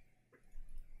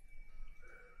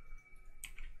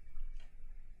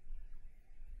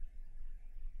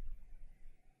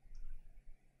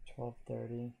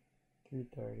 $12:30,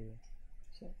 $3:30,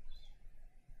 6.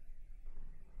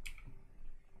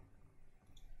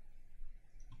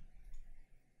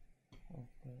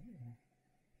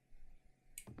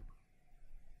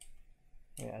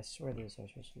 Wait, I swear these are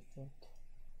supposed to be flipped.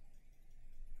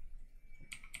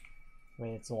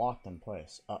 Wait, it's locked in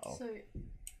place. Uh-oh. So,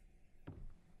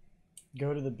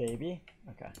 go to the baby?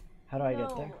 Okay. How do I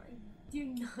get there? Do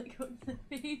not go to the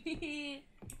baby.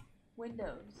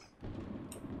 Windows.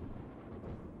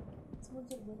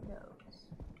 Someone's in Windows.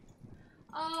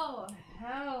 Oh,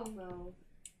 hell no.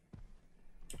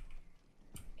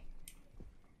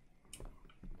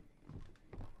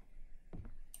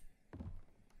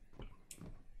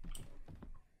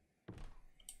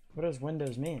 What does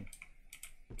Windows mean?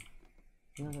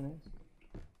 You know what it means?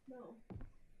 No.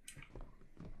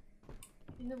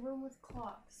 In the room with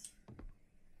clocks.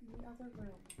 In the other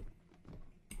room.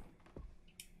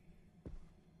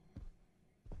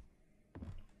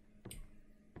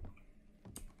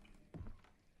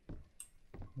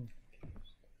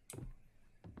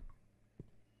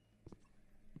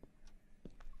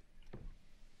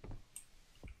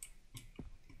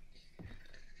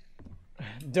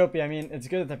 Dopey, I mean, it's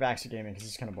good that they're back to gaming because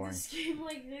it's kind of boring. This game,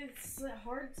 like, it's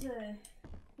hard to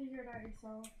figure it out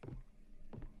yourself.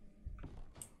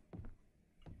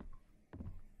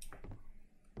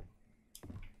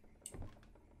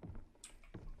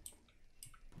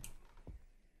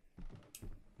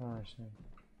 Oh, I see.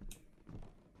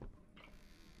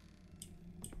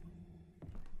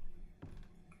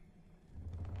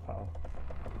 Uh-oh.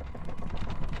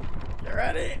 You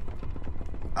ready?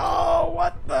 Oh,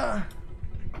 what the?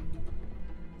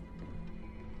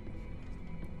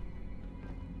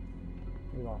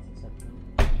 We lost a second.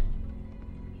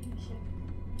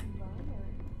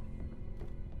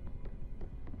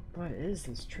 What is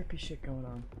this trippy shit going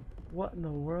on? What in the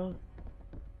world?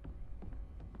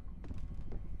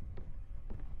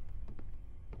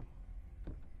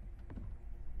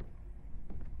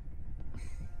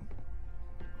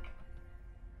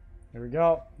 Here we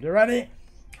go. You ready?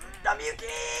 W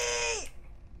key!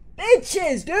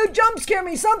 Bitches, dude! Jump scare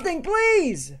me something,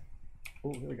 please!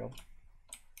 Oh, here we go.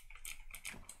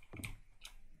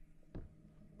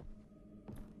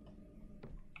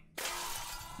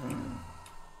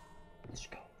 Let's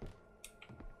go.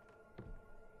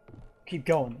 Keep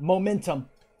going. Momentum.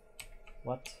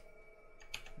 What?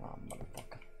 Oh,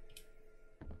 motherfucker.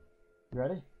 You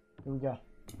ready? Here we go.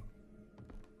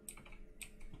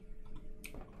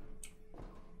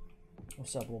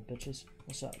 What's up, little bitches?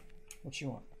 What's up? What you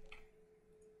want?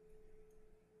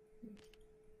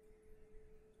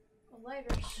 A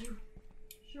lighter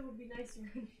sure would be nicer.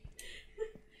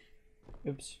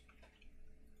 Oops.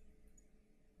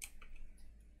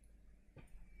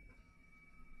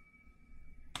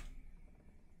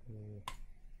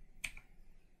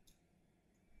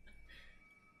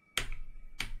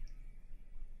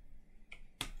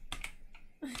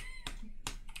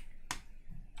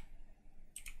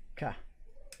 Okay.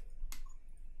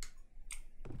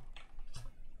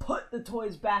 Put the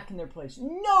toys back in their place.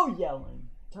 No yelling.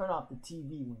 Turn off the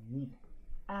TV when needed.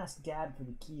 Ask Dad for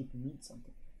the key if you need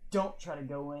something. Don't try to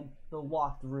go in the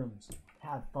locked rooms.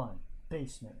 Have fun.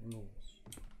 Basement rules.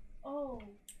 Oh.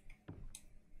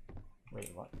 Wait,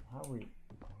 what? How are we?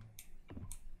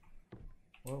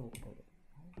 Whoa, wait.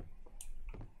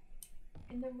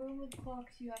 In the room with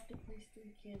clocks, you have to place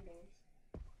 3 candles.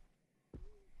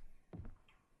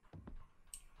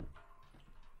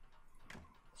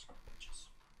 Let's go, bitches.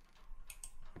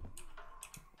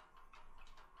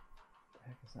 What the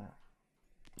heck is that?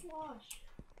 Wash.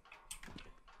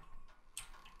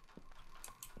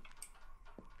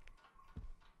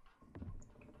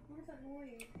 What is that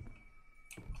noise?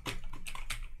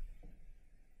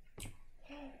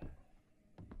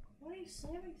 Why are you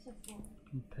slamming stuff for?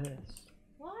 I'm pissed.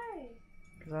 Why?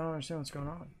 Because I don't understand what's going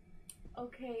on.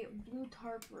 Okay, blue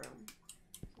tarp room.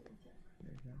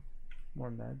 There you go.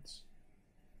 More meds.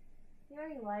 You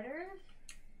have any lighters?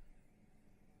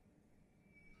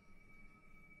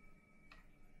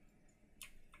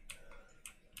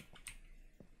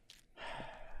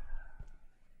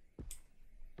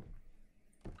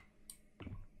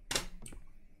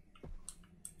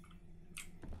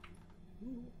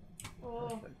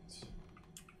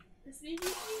 sneaky.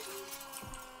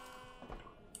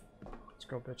 Let's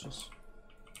go, bitches.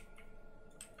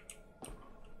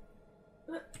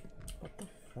 What the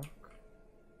fuck?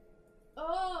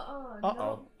 Oh, Uh-oh.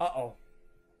 no. Uh-oh.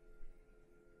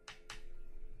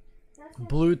 That's that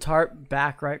Blue shit. tarp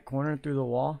back right corner through the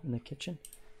wall in the kitchen.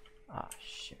 Ah,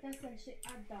 shit. That's that shit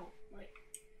I don't like.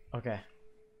 Okay.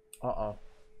 Uh-oh.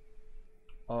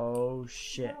 Oh, Is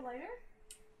shit. that a lighter?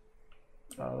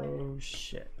 Is that a lighter? Oh,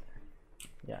 shit.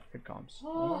 Yeah, good comms.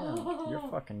 Oh. Yeah,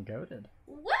 you're fucking goated.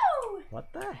 Woo!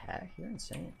 What the heck? You're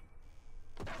insane.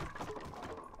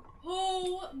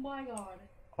 Oh my god.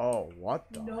 Oh,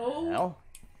 what the No. hell?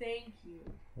 Thank you.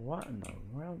 What in the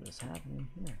world is happening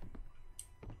here?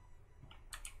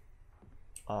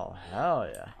 Oh, hell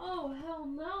yeah. Oh, hell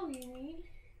no, you mean?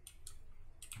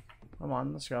 Come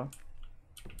on, let's go.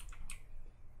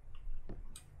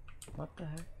 What the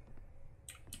heck?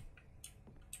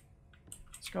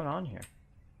 What's going on here?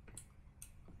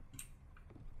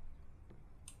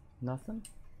 Nothing?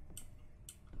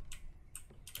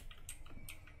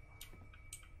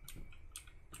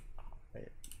 Wait,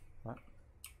 what?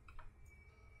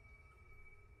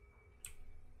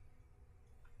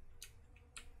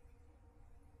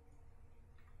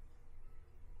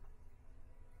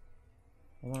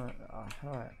 I wanna,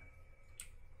 how do I...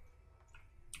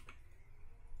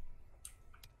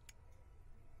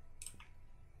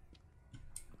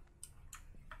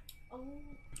 Oh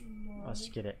my. Let's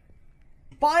get it.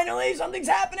 Finally, something's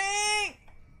happening!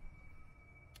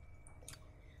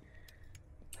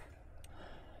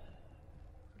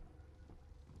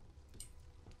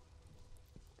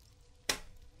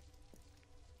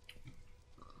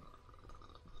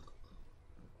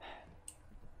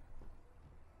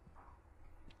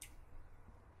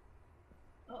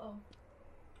 Uh-oh.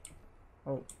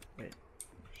 Oh, wait.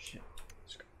 Shit.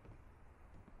 Let's go.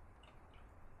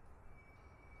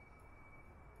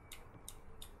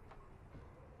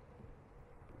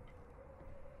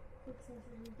 Quick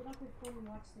senses. Get off your phone and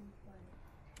watch them play.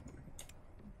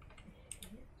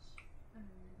 Bitch. I'm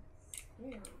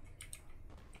scared.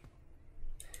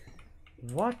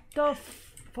 What the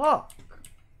fuck?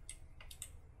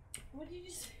 What did you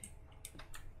just say?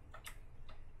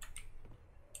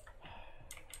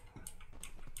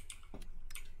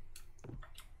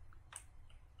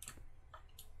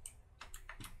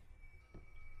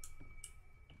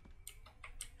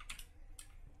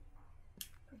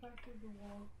 Go back to the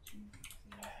wall.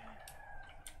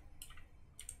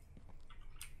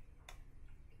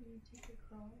 Can you take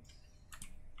across?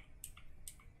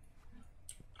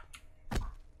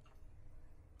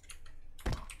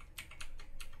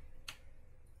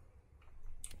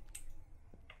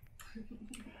 I'm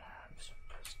so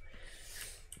pissed.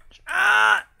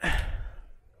 Ah!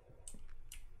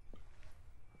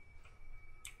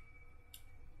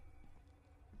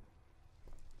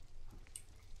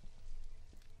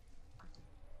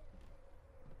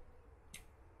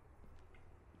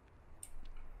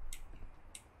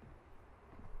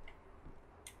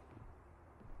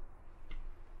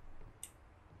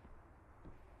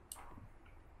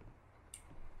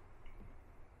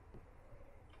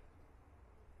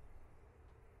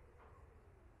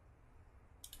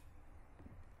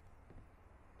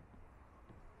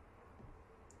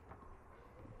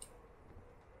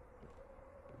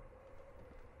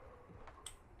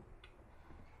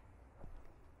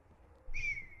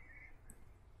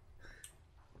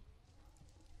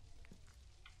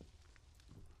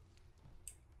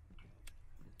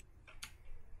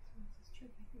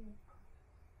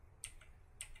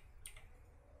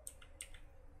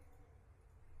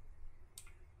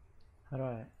 How do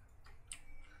I?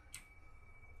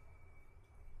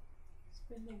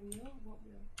 Spin the wheel? What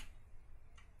wheel?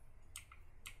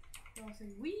 They're all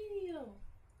saying, wheel!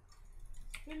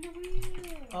 Spin the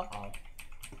wheel! Uh-oh.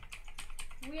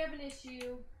 We have an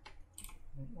issue.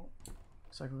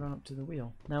 Looks like we're going up to the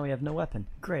wheel. Now we have no weapon.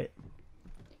 Great.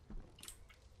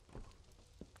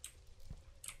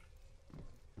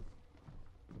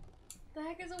 The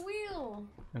heck is a wheel?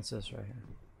 That's this right here.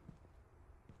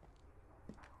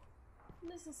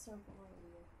 This is circle on a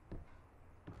wheel.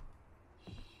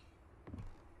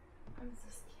 I'm so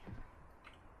scared.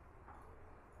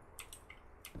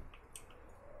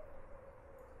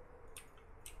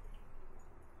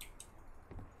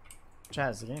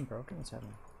 Chad, is the game broken? What's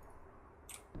happening?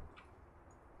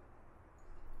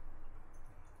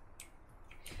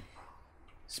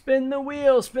 Spin the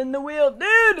wheel,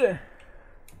 dude!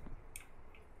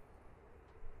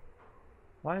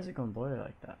 Why is it going blurry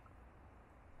like that?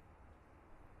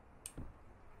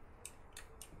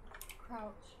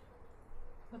 Crouch.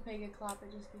 Papega clap,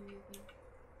 it just gave you a thing.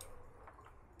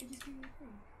 It just gave you a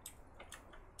thing.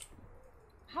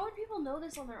 How would people know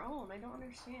this on their own? I don't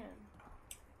understand.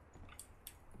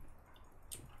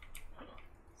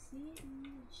 See, you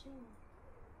need to chill.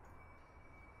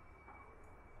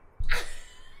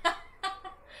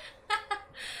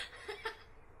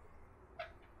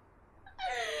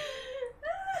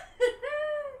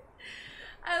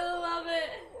 I love it.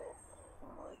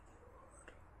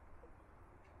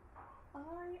 I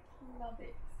love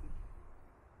it.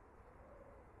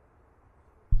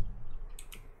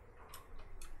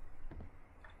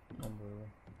 Unbelievable.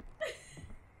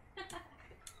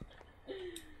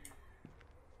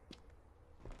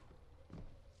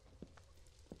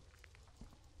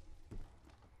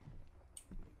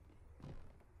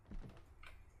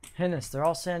 Hennis, they're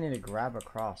all saying I need to grab a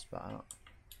cross, but I don't.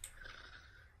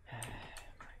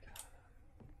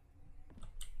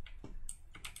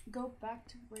 Go back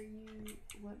to where you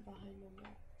went behind the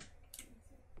wall.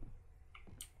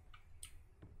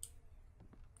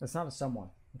 That's not a someone,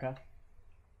 okay?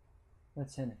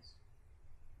 That's Hennis.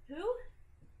 Who?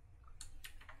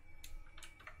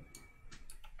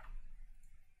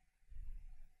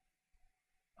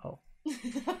 Oh.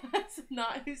 That's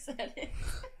not who said it.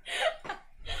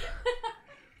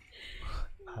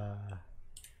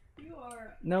 You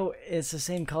are. No, it's the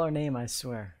same color name, I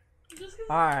swear. Just 'cause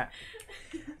Alright.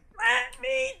 Let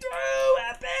me through,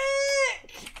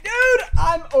 Epic! Dude,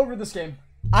 I'm over this game.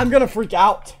 I'm gonna freak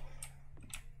out.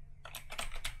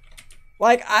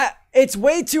 Like, it's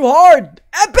way too hard.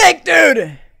 Epic,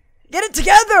 dude! Get it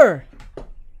together!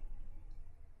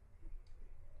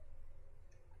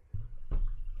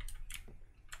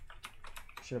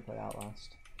 Should have played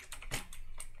Outlast.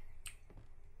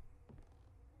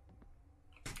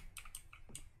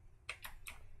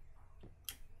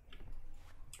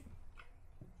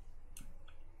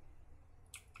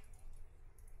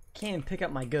 Can't even pick up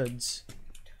my goods.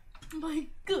 my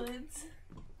goods.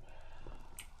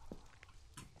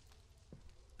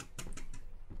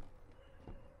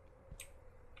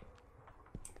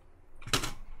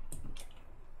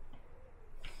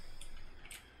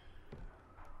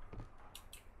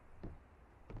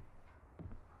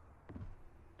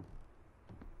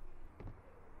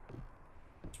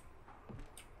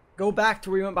 Go back to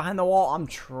where you went behind the wall. I'm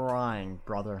trying,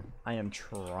 brother. I am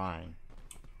trying.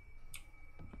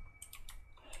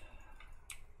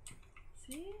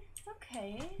 See? It's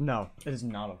okay. No, it is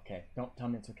not okay. Don't tell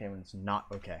me it's okay when it's not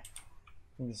okay.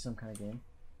 I think this is some kind of game.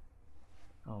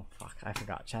 Oh, fuck. I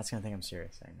forgot. Chat's gonna think I'm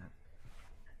serious saying that.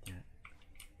 Damn it.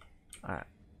 Alright.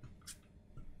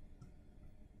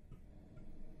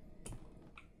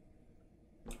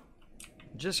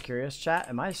 Just curious, chat.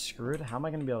 Am I screwed? How am I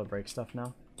gonna be able to break stuff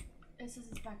now? It says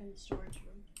it's back in the storage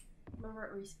room. Remember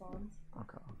it respawns?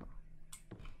 Okay.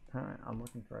 Alright, I'm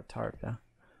looking for a tarp, yeah.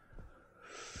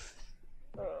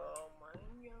 Oh my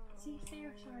god. See, say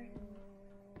you're sorry.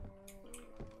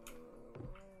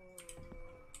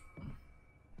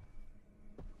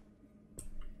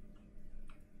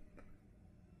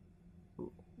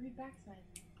 Read backside.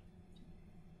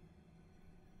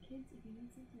 Kids, if you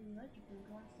need something electrical,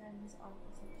 go outside in his office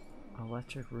upstairs.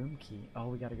 Electric room key. Oh,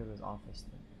 we gotta go to his office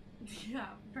then. Yeah,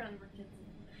 apparently we're kids.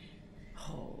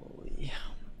 Holy.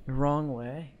 The wrong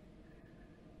way.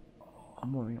 Oh,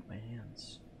 I'm warming up my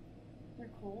hands. They're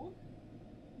cold?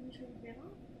 Can you turn the fan on?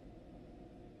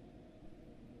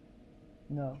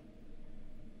 No.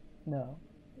 No.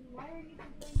 Then why are you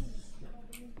complaining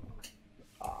about the new phone?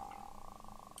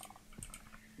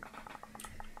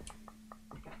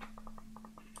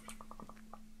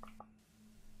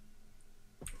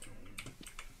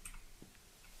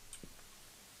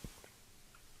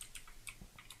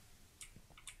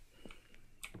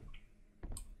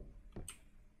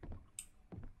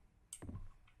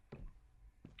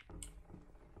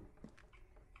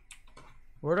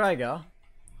 Where do I go?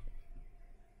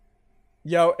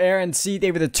 Yo, Aaron C, thank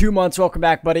you for the 2 months. Welcome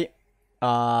back, buddy.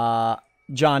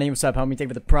 Johnny, what's up, homie? Thank you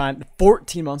for the prime.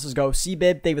 14 months. Let's go.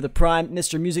 C-Bib, thank you for the prime.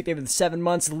 Mr. Music, thank you for the 7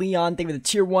 months. Leon, thank you for the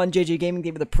tier 1. JJ Gaming,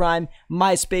 thank you for the prime.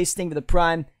 MySpace, thank you for the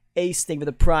prime. Ace, thank you for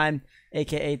the prime.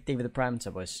 AKA, thank you for the prime. What's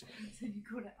up, boys? Then you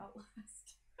go to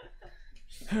Outlast.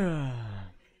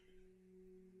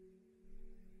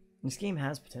 This game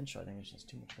has potential. I think there's just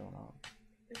too much going on.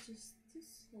 It's just too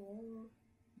slow.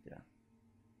 Yeah.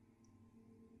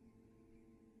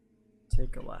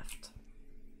 Take a left.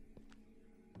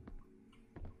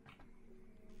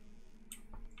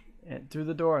 And through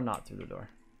the door or not through the door?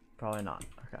 Probably not.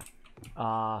 Okay.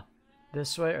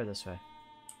 This way or this way?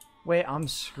 Wait, I'm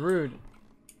screwed.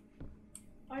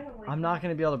 I don't like I'm not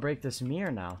gonna be able to break this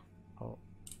mirror now. Oh.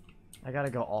 I gotta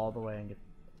go all the way and get...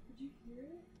 Did you hear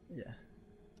it? Yeah.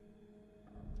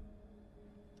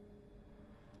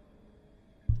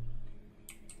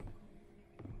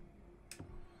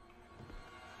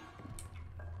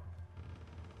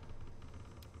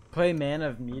 Play Man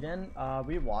of Medan.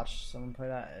 We watched someone play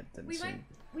that. It didn't seem...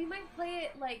 We might play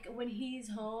it like when he's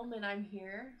home and I'm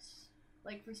here,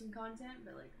 like for some content.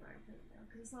 But like, we're not playing it now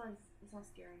because it's not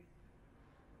scary.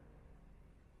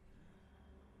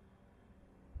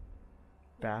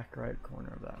 Back right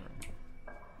corner of that room.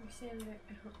 You're standing there.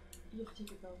 You have to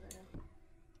take your pills right now,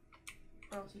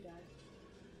 or else you die.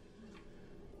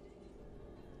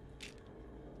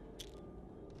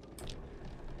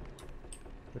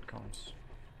 Good comms.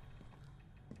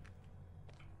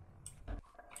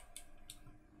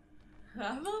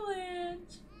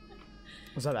 Avalanche.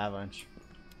 What's up, Avalanche?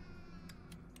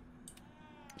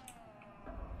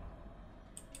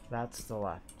 That's the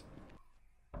left.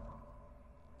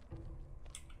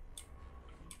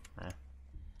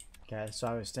 Okay, so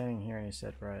I was standing here and he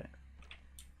said right.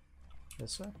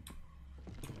 This way?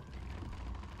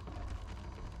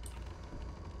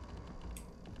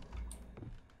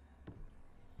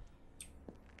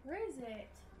 Where is it?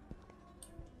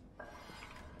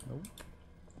 Nope.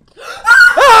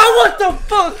 Ah, what the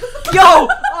fuck? Yo!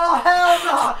 Oh, hell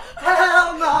no!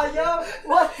 Hell no, yo!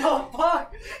 What the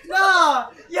fuck? Nah!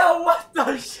 Yo, what the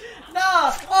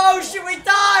Nah! Oh shit, we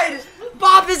died!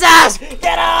 Bop his ass!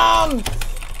 Get him!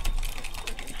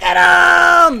 Get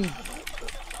him!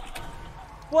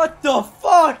 What the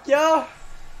fuck, yo?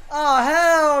 Oh,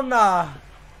 hell no!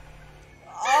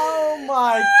 Oh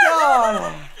my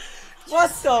god! What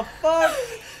the fuck?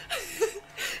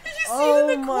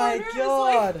 Oh my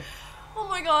god! Like, oh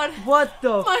my god! What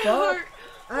the my fuck? Heart.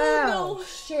 Ow! No.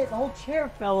 Shit, the whole chair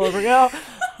fell over, yo!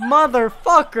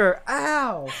 Motherfucker!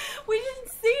 Ow! We didn't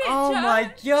see it, Oh Chad.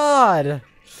 my god!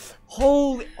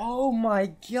 Holy! Oh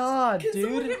my god, Can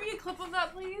someone dude! get me a clip of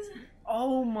that, please?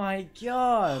 Oh my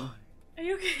god! Are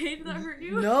you okay? Did that hurt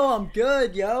you? No, I'm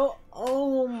good, yo!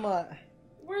 Oh my!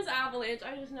 Where's Avalanche?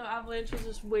 I just know Avalanche was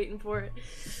just waiting for it.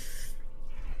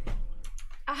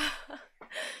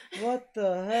 What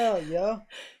the hell, yo?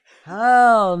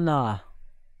 Hell nah.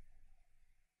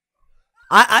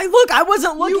 I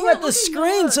wasn't looking at the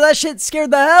screen, so that shit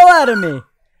scared the hell out of me.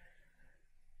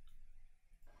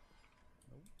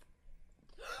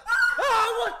 Ah,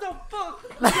 what the fuck?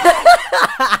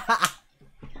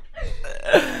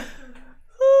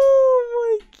 Oh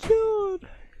my god.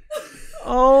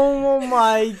 Oh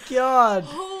my god.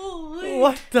 Holy.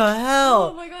 What the hell?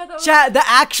 Oh my god, that was... Chat, the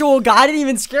actual guy didn't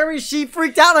even scare me. She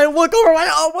freaked out and I look over and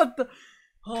oh, what the?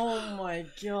 Oh my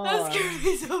god. That scared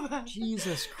me so bad.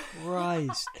 Jesus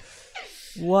Christ.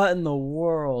 What in the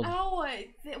world? Ow,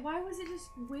 why was it just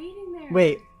waiting there?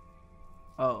 Wait.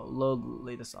 Oh, load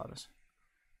latest autos.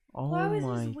 Oh why was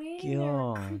my it just waiting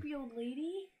god. there, creepy old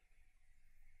lady?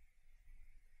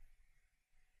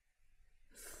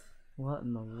 What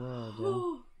in the world,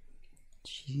 yo?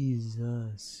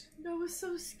 Jesus. That was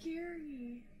so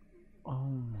scary. Oh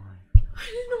my. I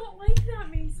did not like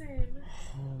that, Mason.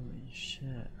 Holy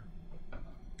shit.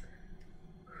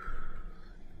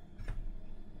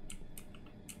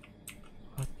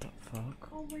 What the fuck?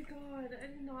 Oh my god, I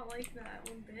did not like that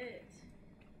one bit.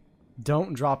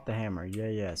 Don't drop the hammer.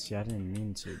 Yeah, see, I didn't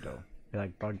mean to, though. It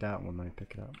like bugged out when I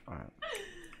pick it up. Alright.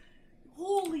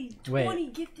 Holy 20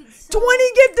 gifted subs. 20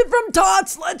 gifted from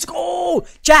Tots. Let's go.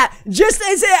 Chat, just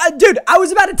as it, dude, I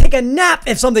was about to take a nap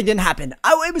if something didn't happen.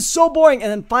 It was so boring,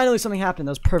 and then finally something happened.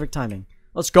 That was perfect timing.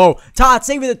 Let's go. Tots,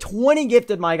 thank you for the 20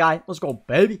 gifted, my guy. Let's go,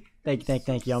 baby. Thank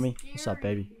you, Yummy. What's up,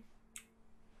 baby?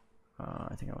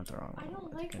 I think I went the wrong one. I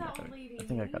don't like that old lady. I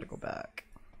think I gotta go back.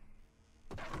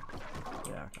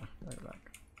 Yeah, okay. Gotta go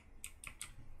back.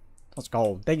 Let's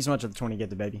go. Thank you so much for the 20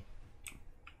 gifted, baby.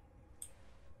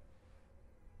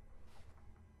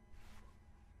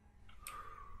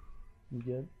 You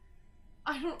good?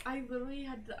 I literally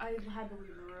had to leave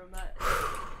the room.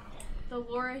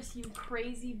 Dolores, you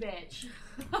crazy bitch.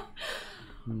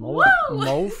 Mo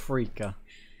freaka.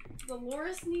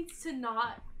 Dolores needs to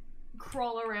not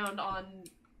crawl around on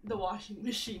the washing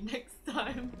machine next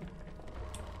time.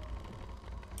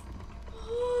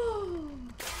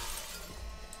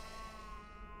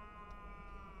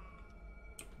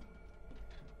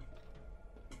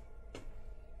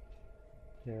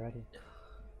 You ready?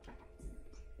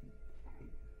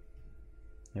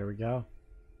 Here we go.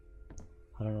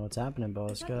 I don't know what's happening, but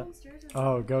let's go.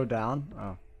 Oh, go down?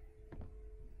 Oh.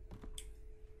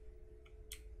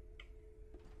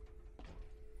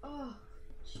 Oh,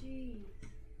 jeez.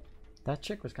 That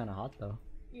chick was kind of hot, though.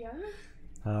 Yeah?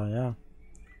 Oh, yeah.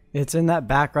 It's in that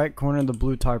back right corner of the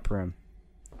blue tarp room.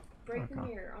 Break the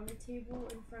mirror on the table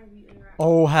in front of you. Interact.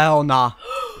 Oh, hell nah.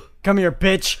 Come here,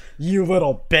 bitch. You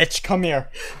little bitch. Come here.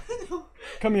 No.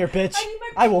 Come here, bitch. I need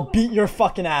my I will pillow. beat your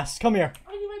fucking ass. Come here.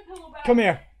 I need my pillow back. Come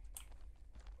here.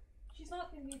 She's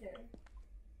not gonna be there.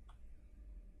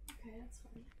 Okay, that's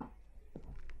fine.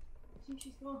 See,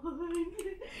 she's behind.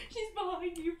 She's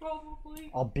behind you, probably.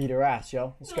 I'll beat her ass,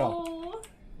 yo. Let's go. No.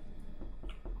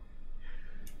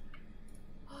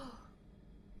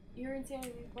 You're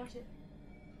insanity. Watch it.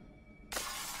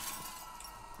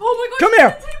 Oh my god! Come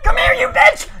here! Come here, you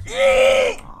bitch!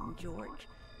 Yee! George.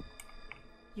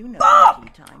 You know Stop!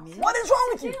 what tea time is. What is wrong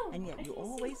with you? And yet you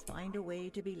always find a way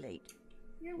to be late.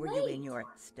 You're Were late. you in your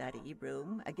study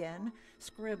room again,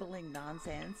 scribbling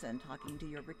nonsense and talking to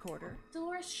your recorder?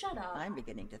 Dolores, shut up. I'm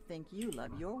beginning to think you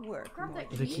love your work Grab more that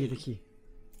than The me. key, the key.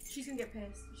 She's gonna get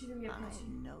pissed. She's gonna get pissed.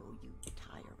 I know you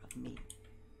tire of me.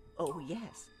 Oh,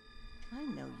 yes. I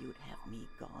know you'd have me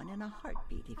gone in a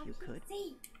heartbeat if you could.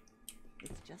 See.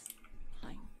 It's just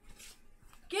time.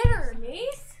 Get her,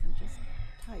 Mace. I'm just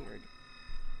tired.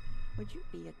 Would you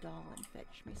be a doll and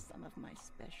fetch me some of my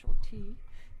special tea?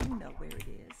 You know where it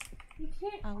is. You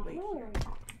can't. I'll wait No. here,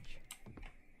 George.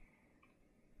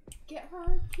 Get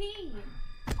her key.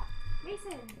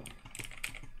 Mason.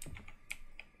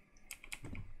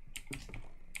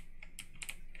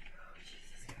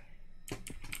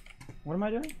 What am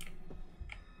I doing?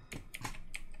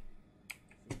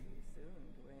 See you soon,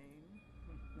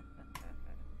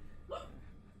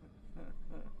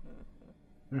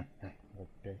 Dwayne. Oh,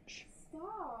 bitch.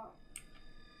 Stop.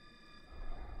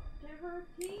 Get her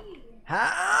key.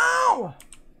 How?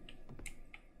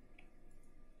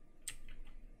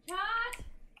 Chat.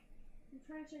 I'm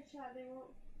trying to check chat. They won't.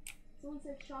 Someone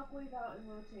said shockwave out and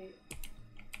rotate.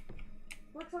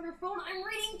 Brooke's on her phone. I'm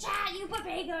reading chat. You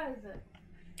papagas.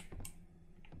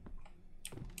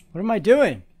 What am I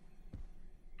doing?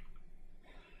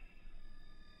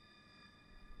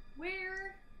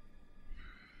 Where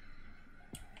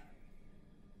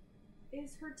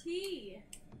is her tea?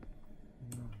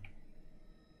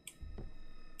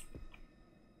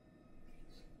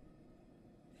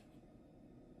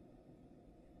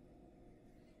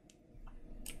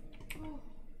 Oh,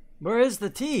 Where is the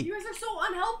tea? you guys are so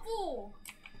unhelpful.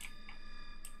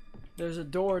 There's a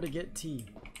door to get tea.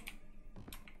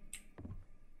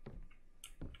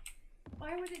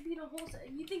 Why would it be in a whole set?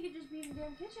 You think it'd just be in the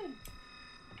damn kitchen?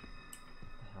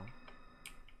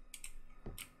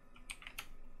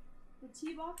 The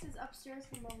tea box is upstairs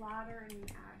from the ladder in the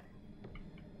attic.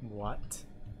 What?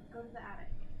 Go to the attic.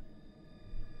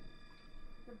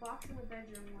 The box in the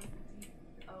bedroom was the tea.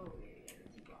 Oh, yeah, the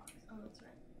tea box. Oh, that's right.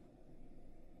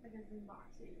 Like a green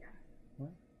box, yeah.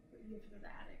 What? But you have to go to the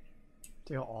attic.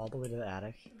 To go all the way to the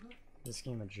attic? Uh-huh. Is this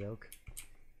game a joke?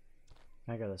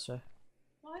 Can I go this way?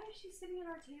 Why is she sitting at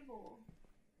our table?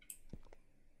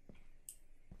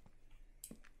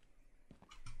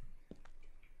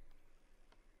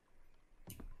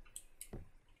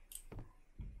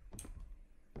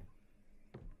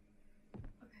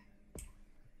 Okay.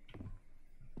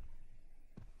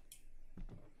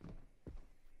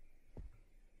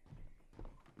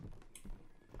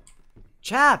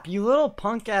 Chap, you little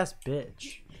punk ass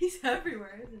bitch. He's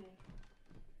everywhere, isn't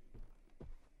he?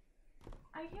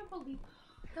 I can't believe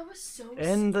that was so.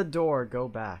 In the door, go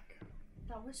back.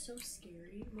 That was so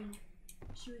scary when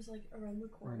she was like around the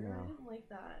corner. I know. didn't like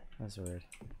that. That's weird.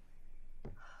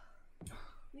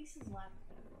 Lisa's laughing.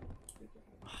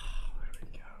 Where do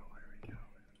we go? Where do we go?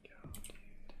 Where do we go?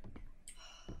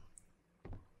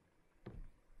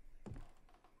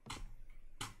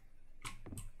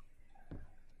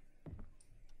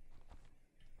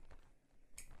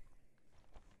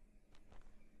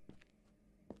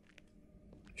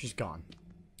 She's gone.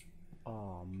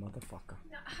 Oh, motherfucker.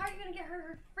 Now, how are you gonna get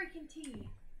her freaking tea?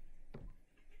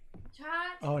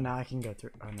 Chat. Oh, now I can go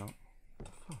through. Oh, no. What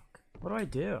the fuck? What do I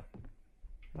do?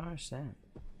 I don't understand.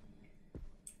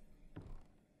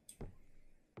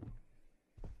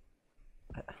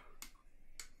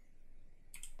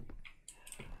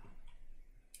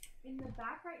 In the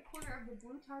back right corner of the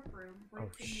blue tarp room, break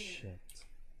Oh, the mirror. shit.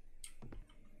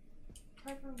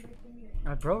 Tarp room, break the mirror.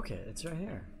 I broke it. It's right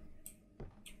here.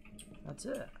 That's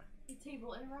it. The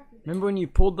table, interact with it. Remember when you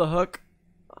pulled the hook?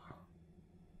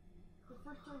 The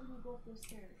first door when you go up those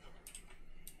stairs.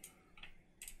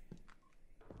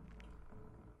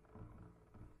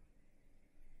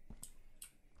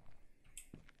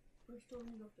 First door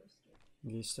when you go up those stairs.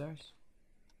 These stairs?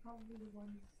 Probably the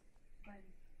ones by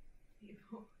the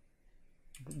table.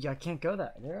 Yeah, I can't go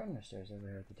that. There are no stairs over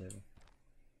here at the table.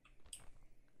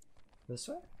 This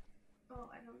way? Oh,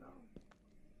 I don't know.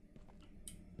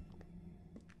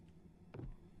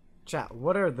 Chat,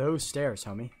 what are those stairs,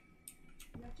 homie?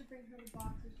 You have to bring her the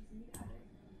box, which is in the attic.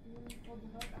 And then you pull the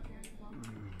hook up there in the box.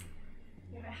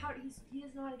 Yeah, but how he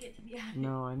doesn't know how to get to the attic.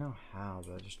 No, I know how,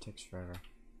 but it just takes forever.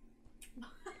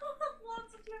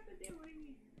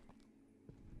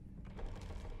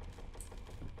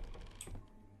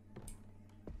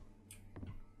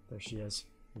 There she is.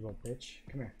 You little bitch.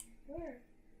 Come here. Where?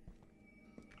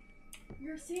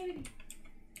 Your sanity.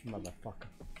 Motherfucker.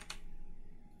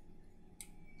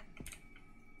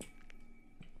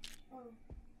 Oh.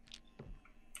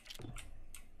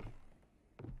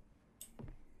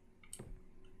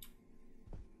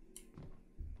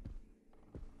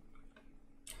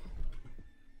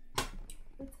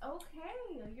 It's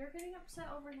okay. You're getting upset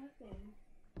over nothing.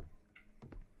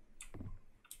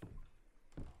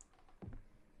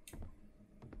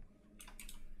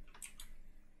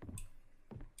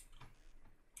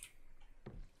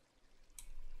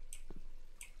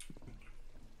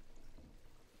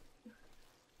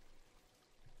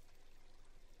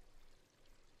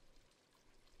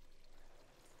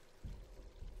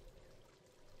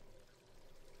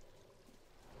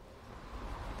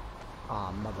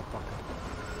 Ah, motherfucker.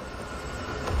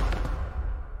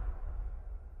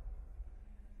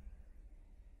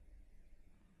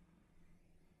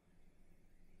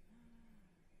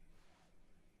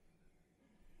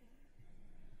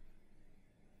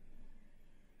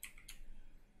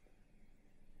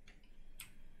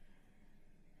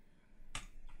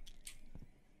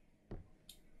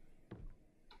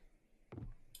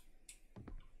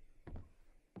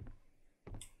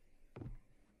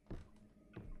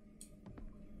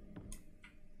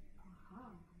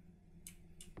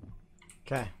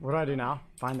 Okay, what do I do now?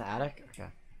 Find the attic? Okay.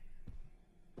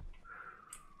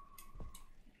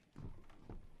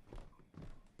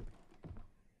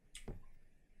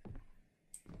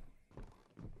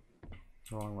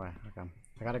 The wrong way. Okay.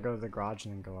 I gotta go to the garage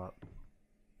and then go up.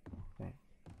 Okay.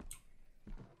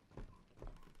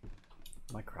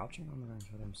 Am I crouching? I'm gonna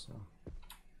hit him still.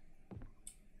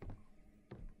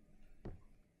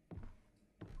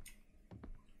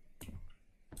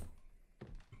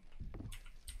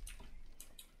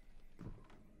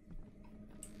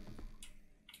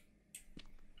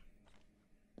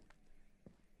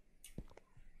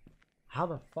 How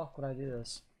the fuck would I do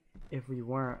this if we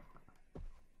weren't?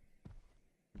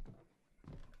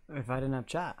 If I didn't have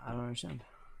chat, I don't understand.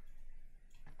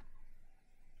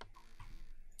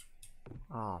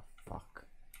 Oh fuck.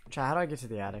 Chat, how do I get to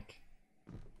the attic?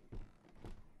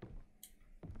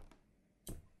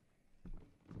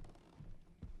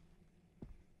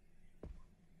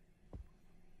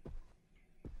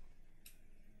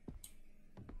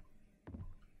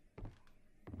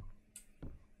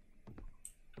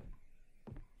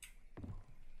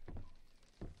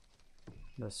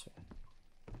 This way.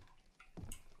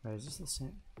 Wait, is this the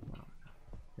same? No.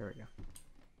 Here we go.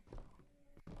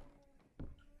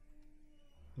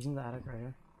 Isn't the attic right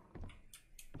here?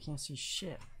 I can't see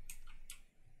shit.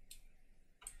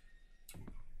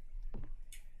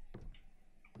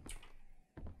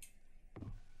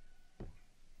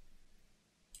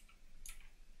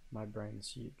 My brain's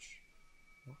huge.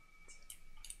 What?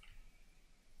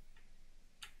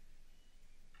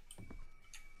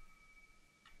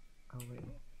 Oh wait.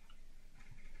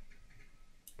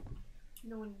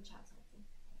 No one in the chat's helping.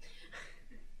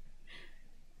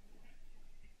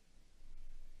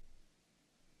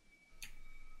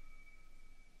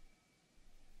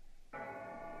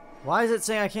 Why is it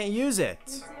saying I can't use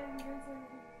it?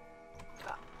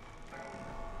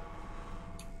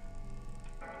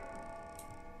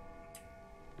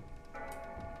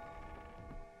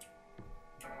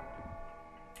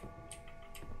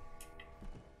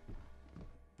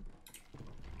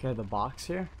 Okay, the box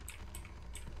here.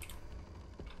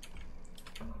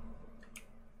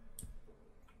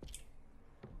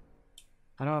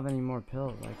 I don't have any more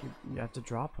pills. Like you have to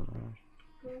drop them. Right?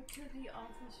 Go to the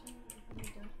office room and open the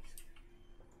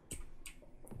desk.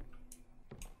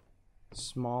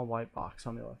 Small white box.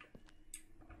 Let me look.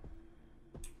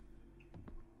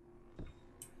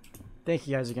 Thank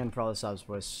you guys again for all the subs,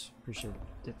 boys. Appreciate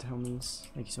it, homies.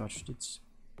 Thank you so much, dudes.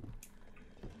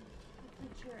 Take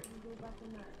the chair and go back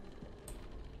in there.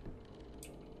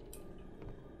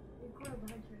 The corner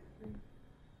behind you.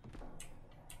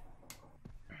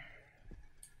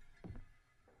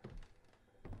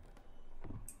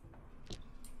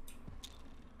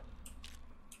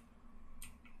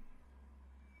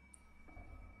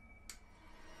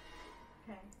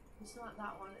 Okay, it's not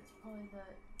that one, it's probably the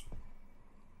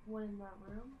one in that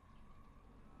room.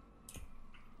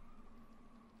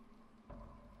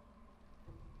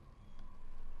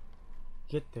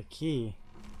 Get the key.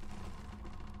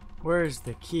 Where's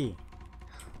the key?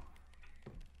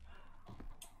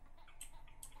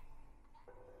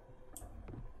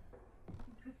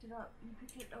 You picked it up. You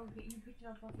picked it. Okay, you picked it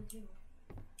up off the table.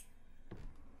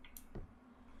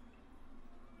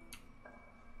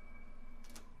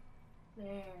 There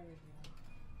we go.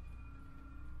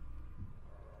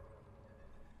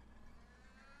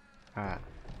 Alright.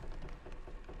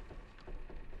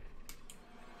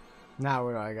 Now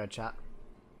where do I go, chat?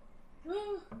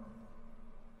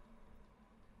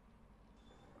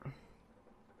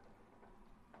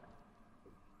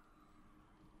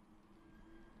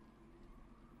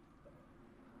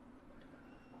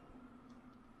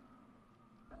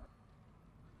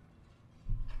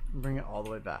 Bring it all the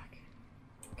way back.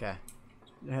 Okay.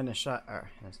 And a shot.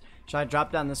 Should I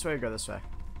drop down this way or go this way?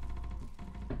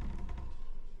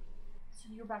 So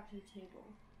you're back to the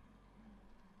table.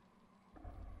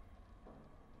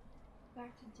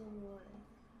 Back to Deloy.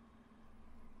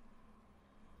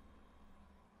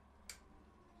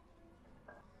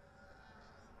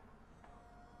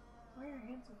 Why are your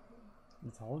hands so cold? I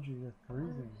told you you're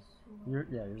freezing. So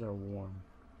Yours are warm.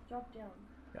 drop down.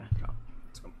 Yeah, drop.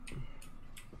 Let's go.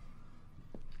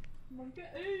 Oh my god.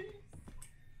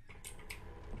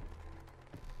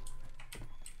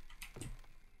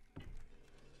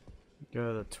 Go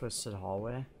to the twisted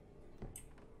hallway.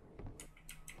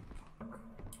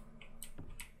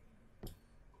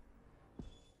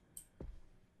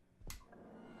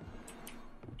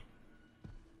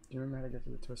 Do you remember how to get to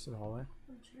the twisted hallway?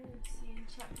 I'm trying to see in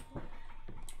chat.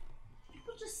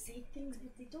 People just say things,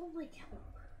 but they don't like help.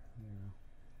 Yeah.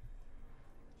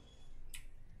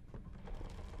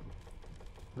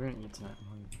 We're gonna eat tonight.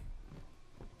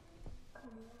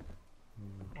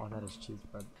 Oh, that is cheese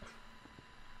bread.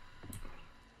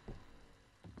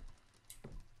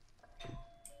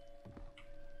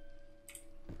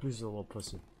 Who's the little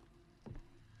pussy?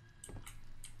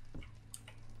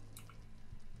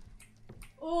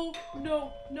 Oh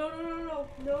no! No! No! No! No!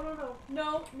 No! No!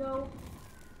 No! No!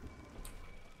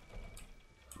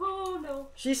 Oh no!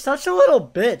 She's such a little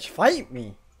bitch. Fight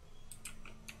me.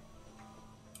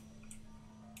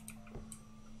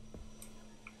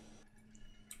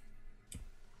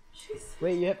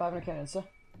 Wait, you hit 500 cannon, Insta?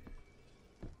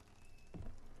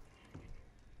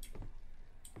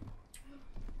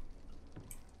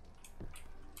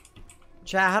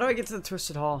 Chat, how do I get to the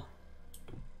Twisted Hall?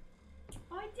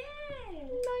 I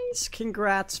did! Nice,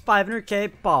 congrats.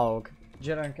 500k bog. Did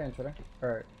you hit 100k on Twitter?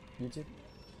 Or YouTube?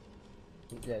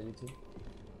 Yeah, YouTube.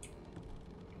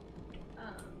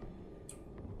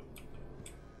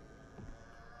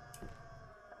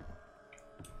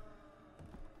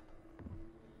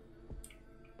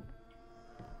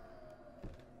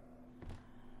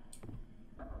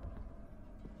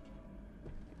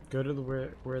 Go to the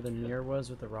where the mirror was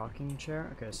with the rocking chair.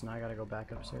 Okay, so now I gotta go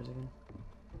back upstairs again.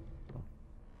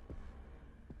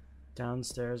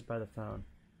 Downstairs by the phone.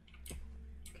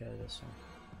 Okay, this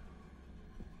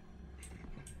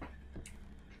one.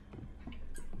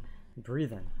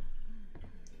 Breathe in.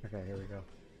 Okay, here we go.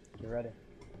 You ready?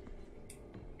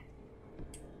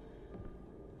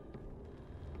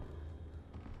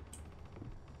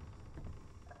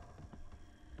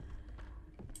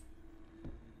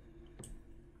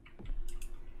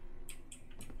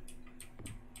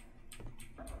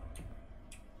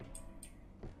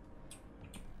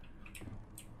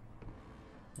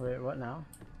 Wait, what now?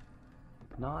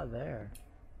 Not there.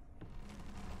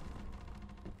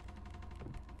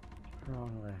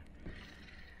 Wrong way.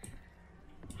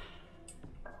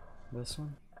 This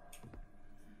one?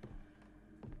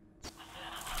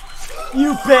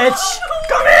 You bitch!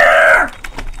 Come here!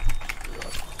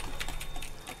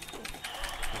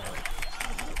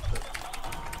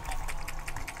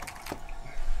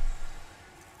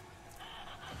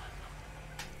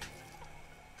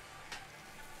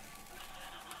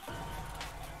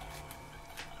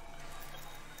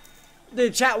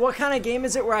 Dude, chat, what kind of game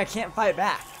is it where I can't fight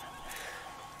back?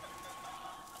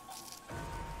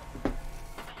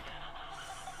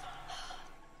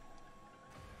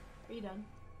 Are you done?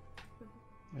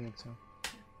 I think so.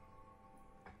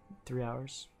 3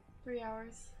 hours. 3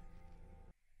 hours.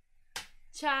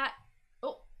 Chat.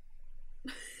 Oh.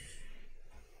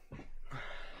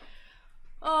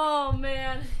 Oh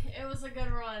man, it was a good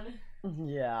run.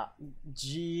 Yeah.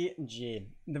 GG.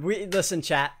 Listen,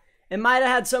 chat. It might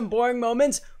have had some boring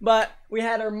moments, but we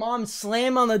had her mom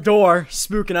slam on the door,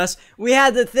 spooking us. We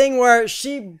had the thing where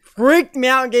she freaked me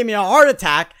out and gave me a heart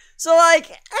attack. So like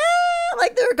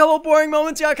there were a couple boring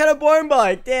moments, got kind of boring, but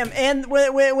like, damn. And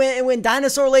when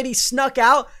Dinosaur Lady snuck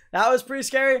out, that was pretty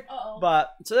scary. Uh-oh.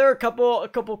 But so there were a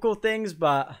couple cool things,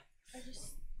 but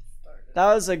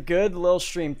that was a good little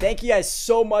stream. Thank you guys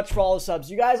so much for all the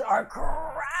subs. You guys are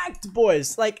cracked,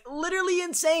 boys. Like literally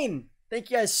insane.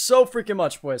 Thank you guys so freaking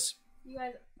much, boys. You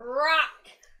guys rock.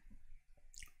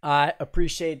 I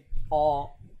appreciate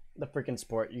all the freaking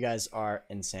support. You guys are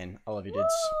insane. I love you,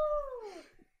 dudes.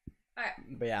 Alright.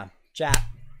 But yeah, chat.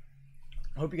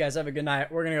 Hope you guys have a good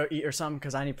night. We're gonna go eat or something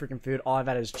because I need freaking food. All I've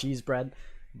had is cheese bread.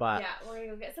 But yeah, we're gonna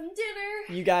go get some dinner.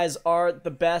 you guys are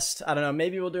the best. I don't know.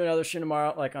 Maybe we'll do another stream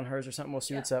tomorrow, like on hers or something. We'll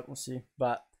see what's up. We'll see.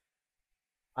 But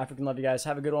I freaking love you guys.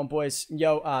 Have a good one, boys.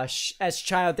 Yo, S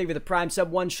Child, thank you for the Prime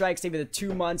sub. 1 Strikes, thank you for the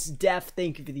 2 months. Def,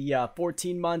 thank you for the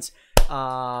 14 months.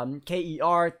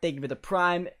 KER, thank you for the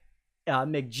Prime.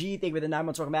 McG, thank you for the 9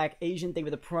 months. Welcome back. Asian, thank you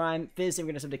for the Prime. Fizz, thank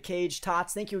you for the sub to Cage.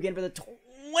 Tots, thank you again for the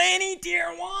 20 tier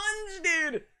 1s,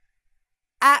 dude.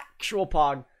 Actual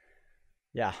pog.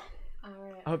 Yeah.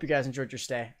 Alright. I hope you guys enjoyed your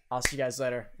stay. I'll see you guys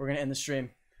later. We're going to end the stream.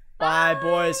 Bye,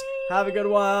 boys. Have a good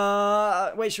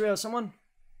one. Wait, should we have someone?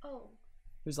 Oh.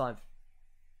 Who's live?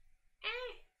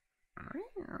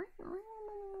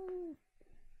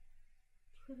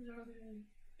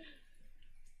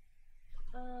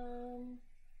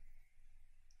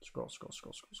 Scroll.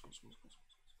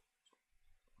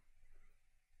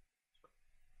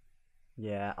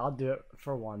 Yeah, I'll do it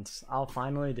for once. I'll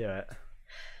finally do it.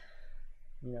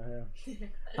 You know who?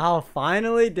 I'll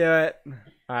finally do it.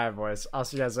 Alright, boys. I'll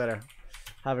see you guys later.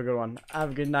 Have a good one.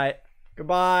 Have a good night.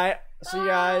 Goodbye. See you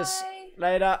guys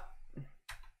later.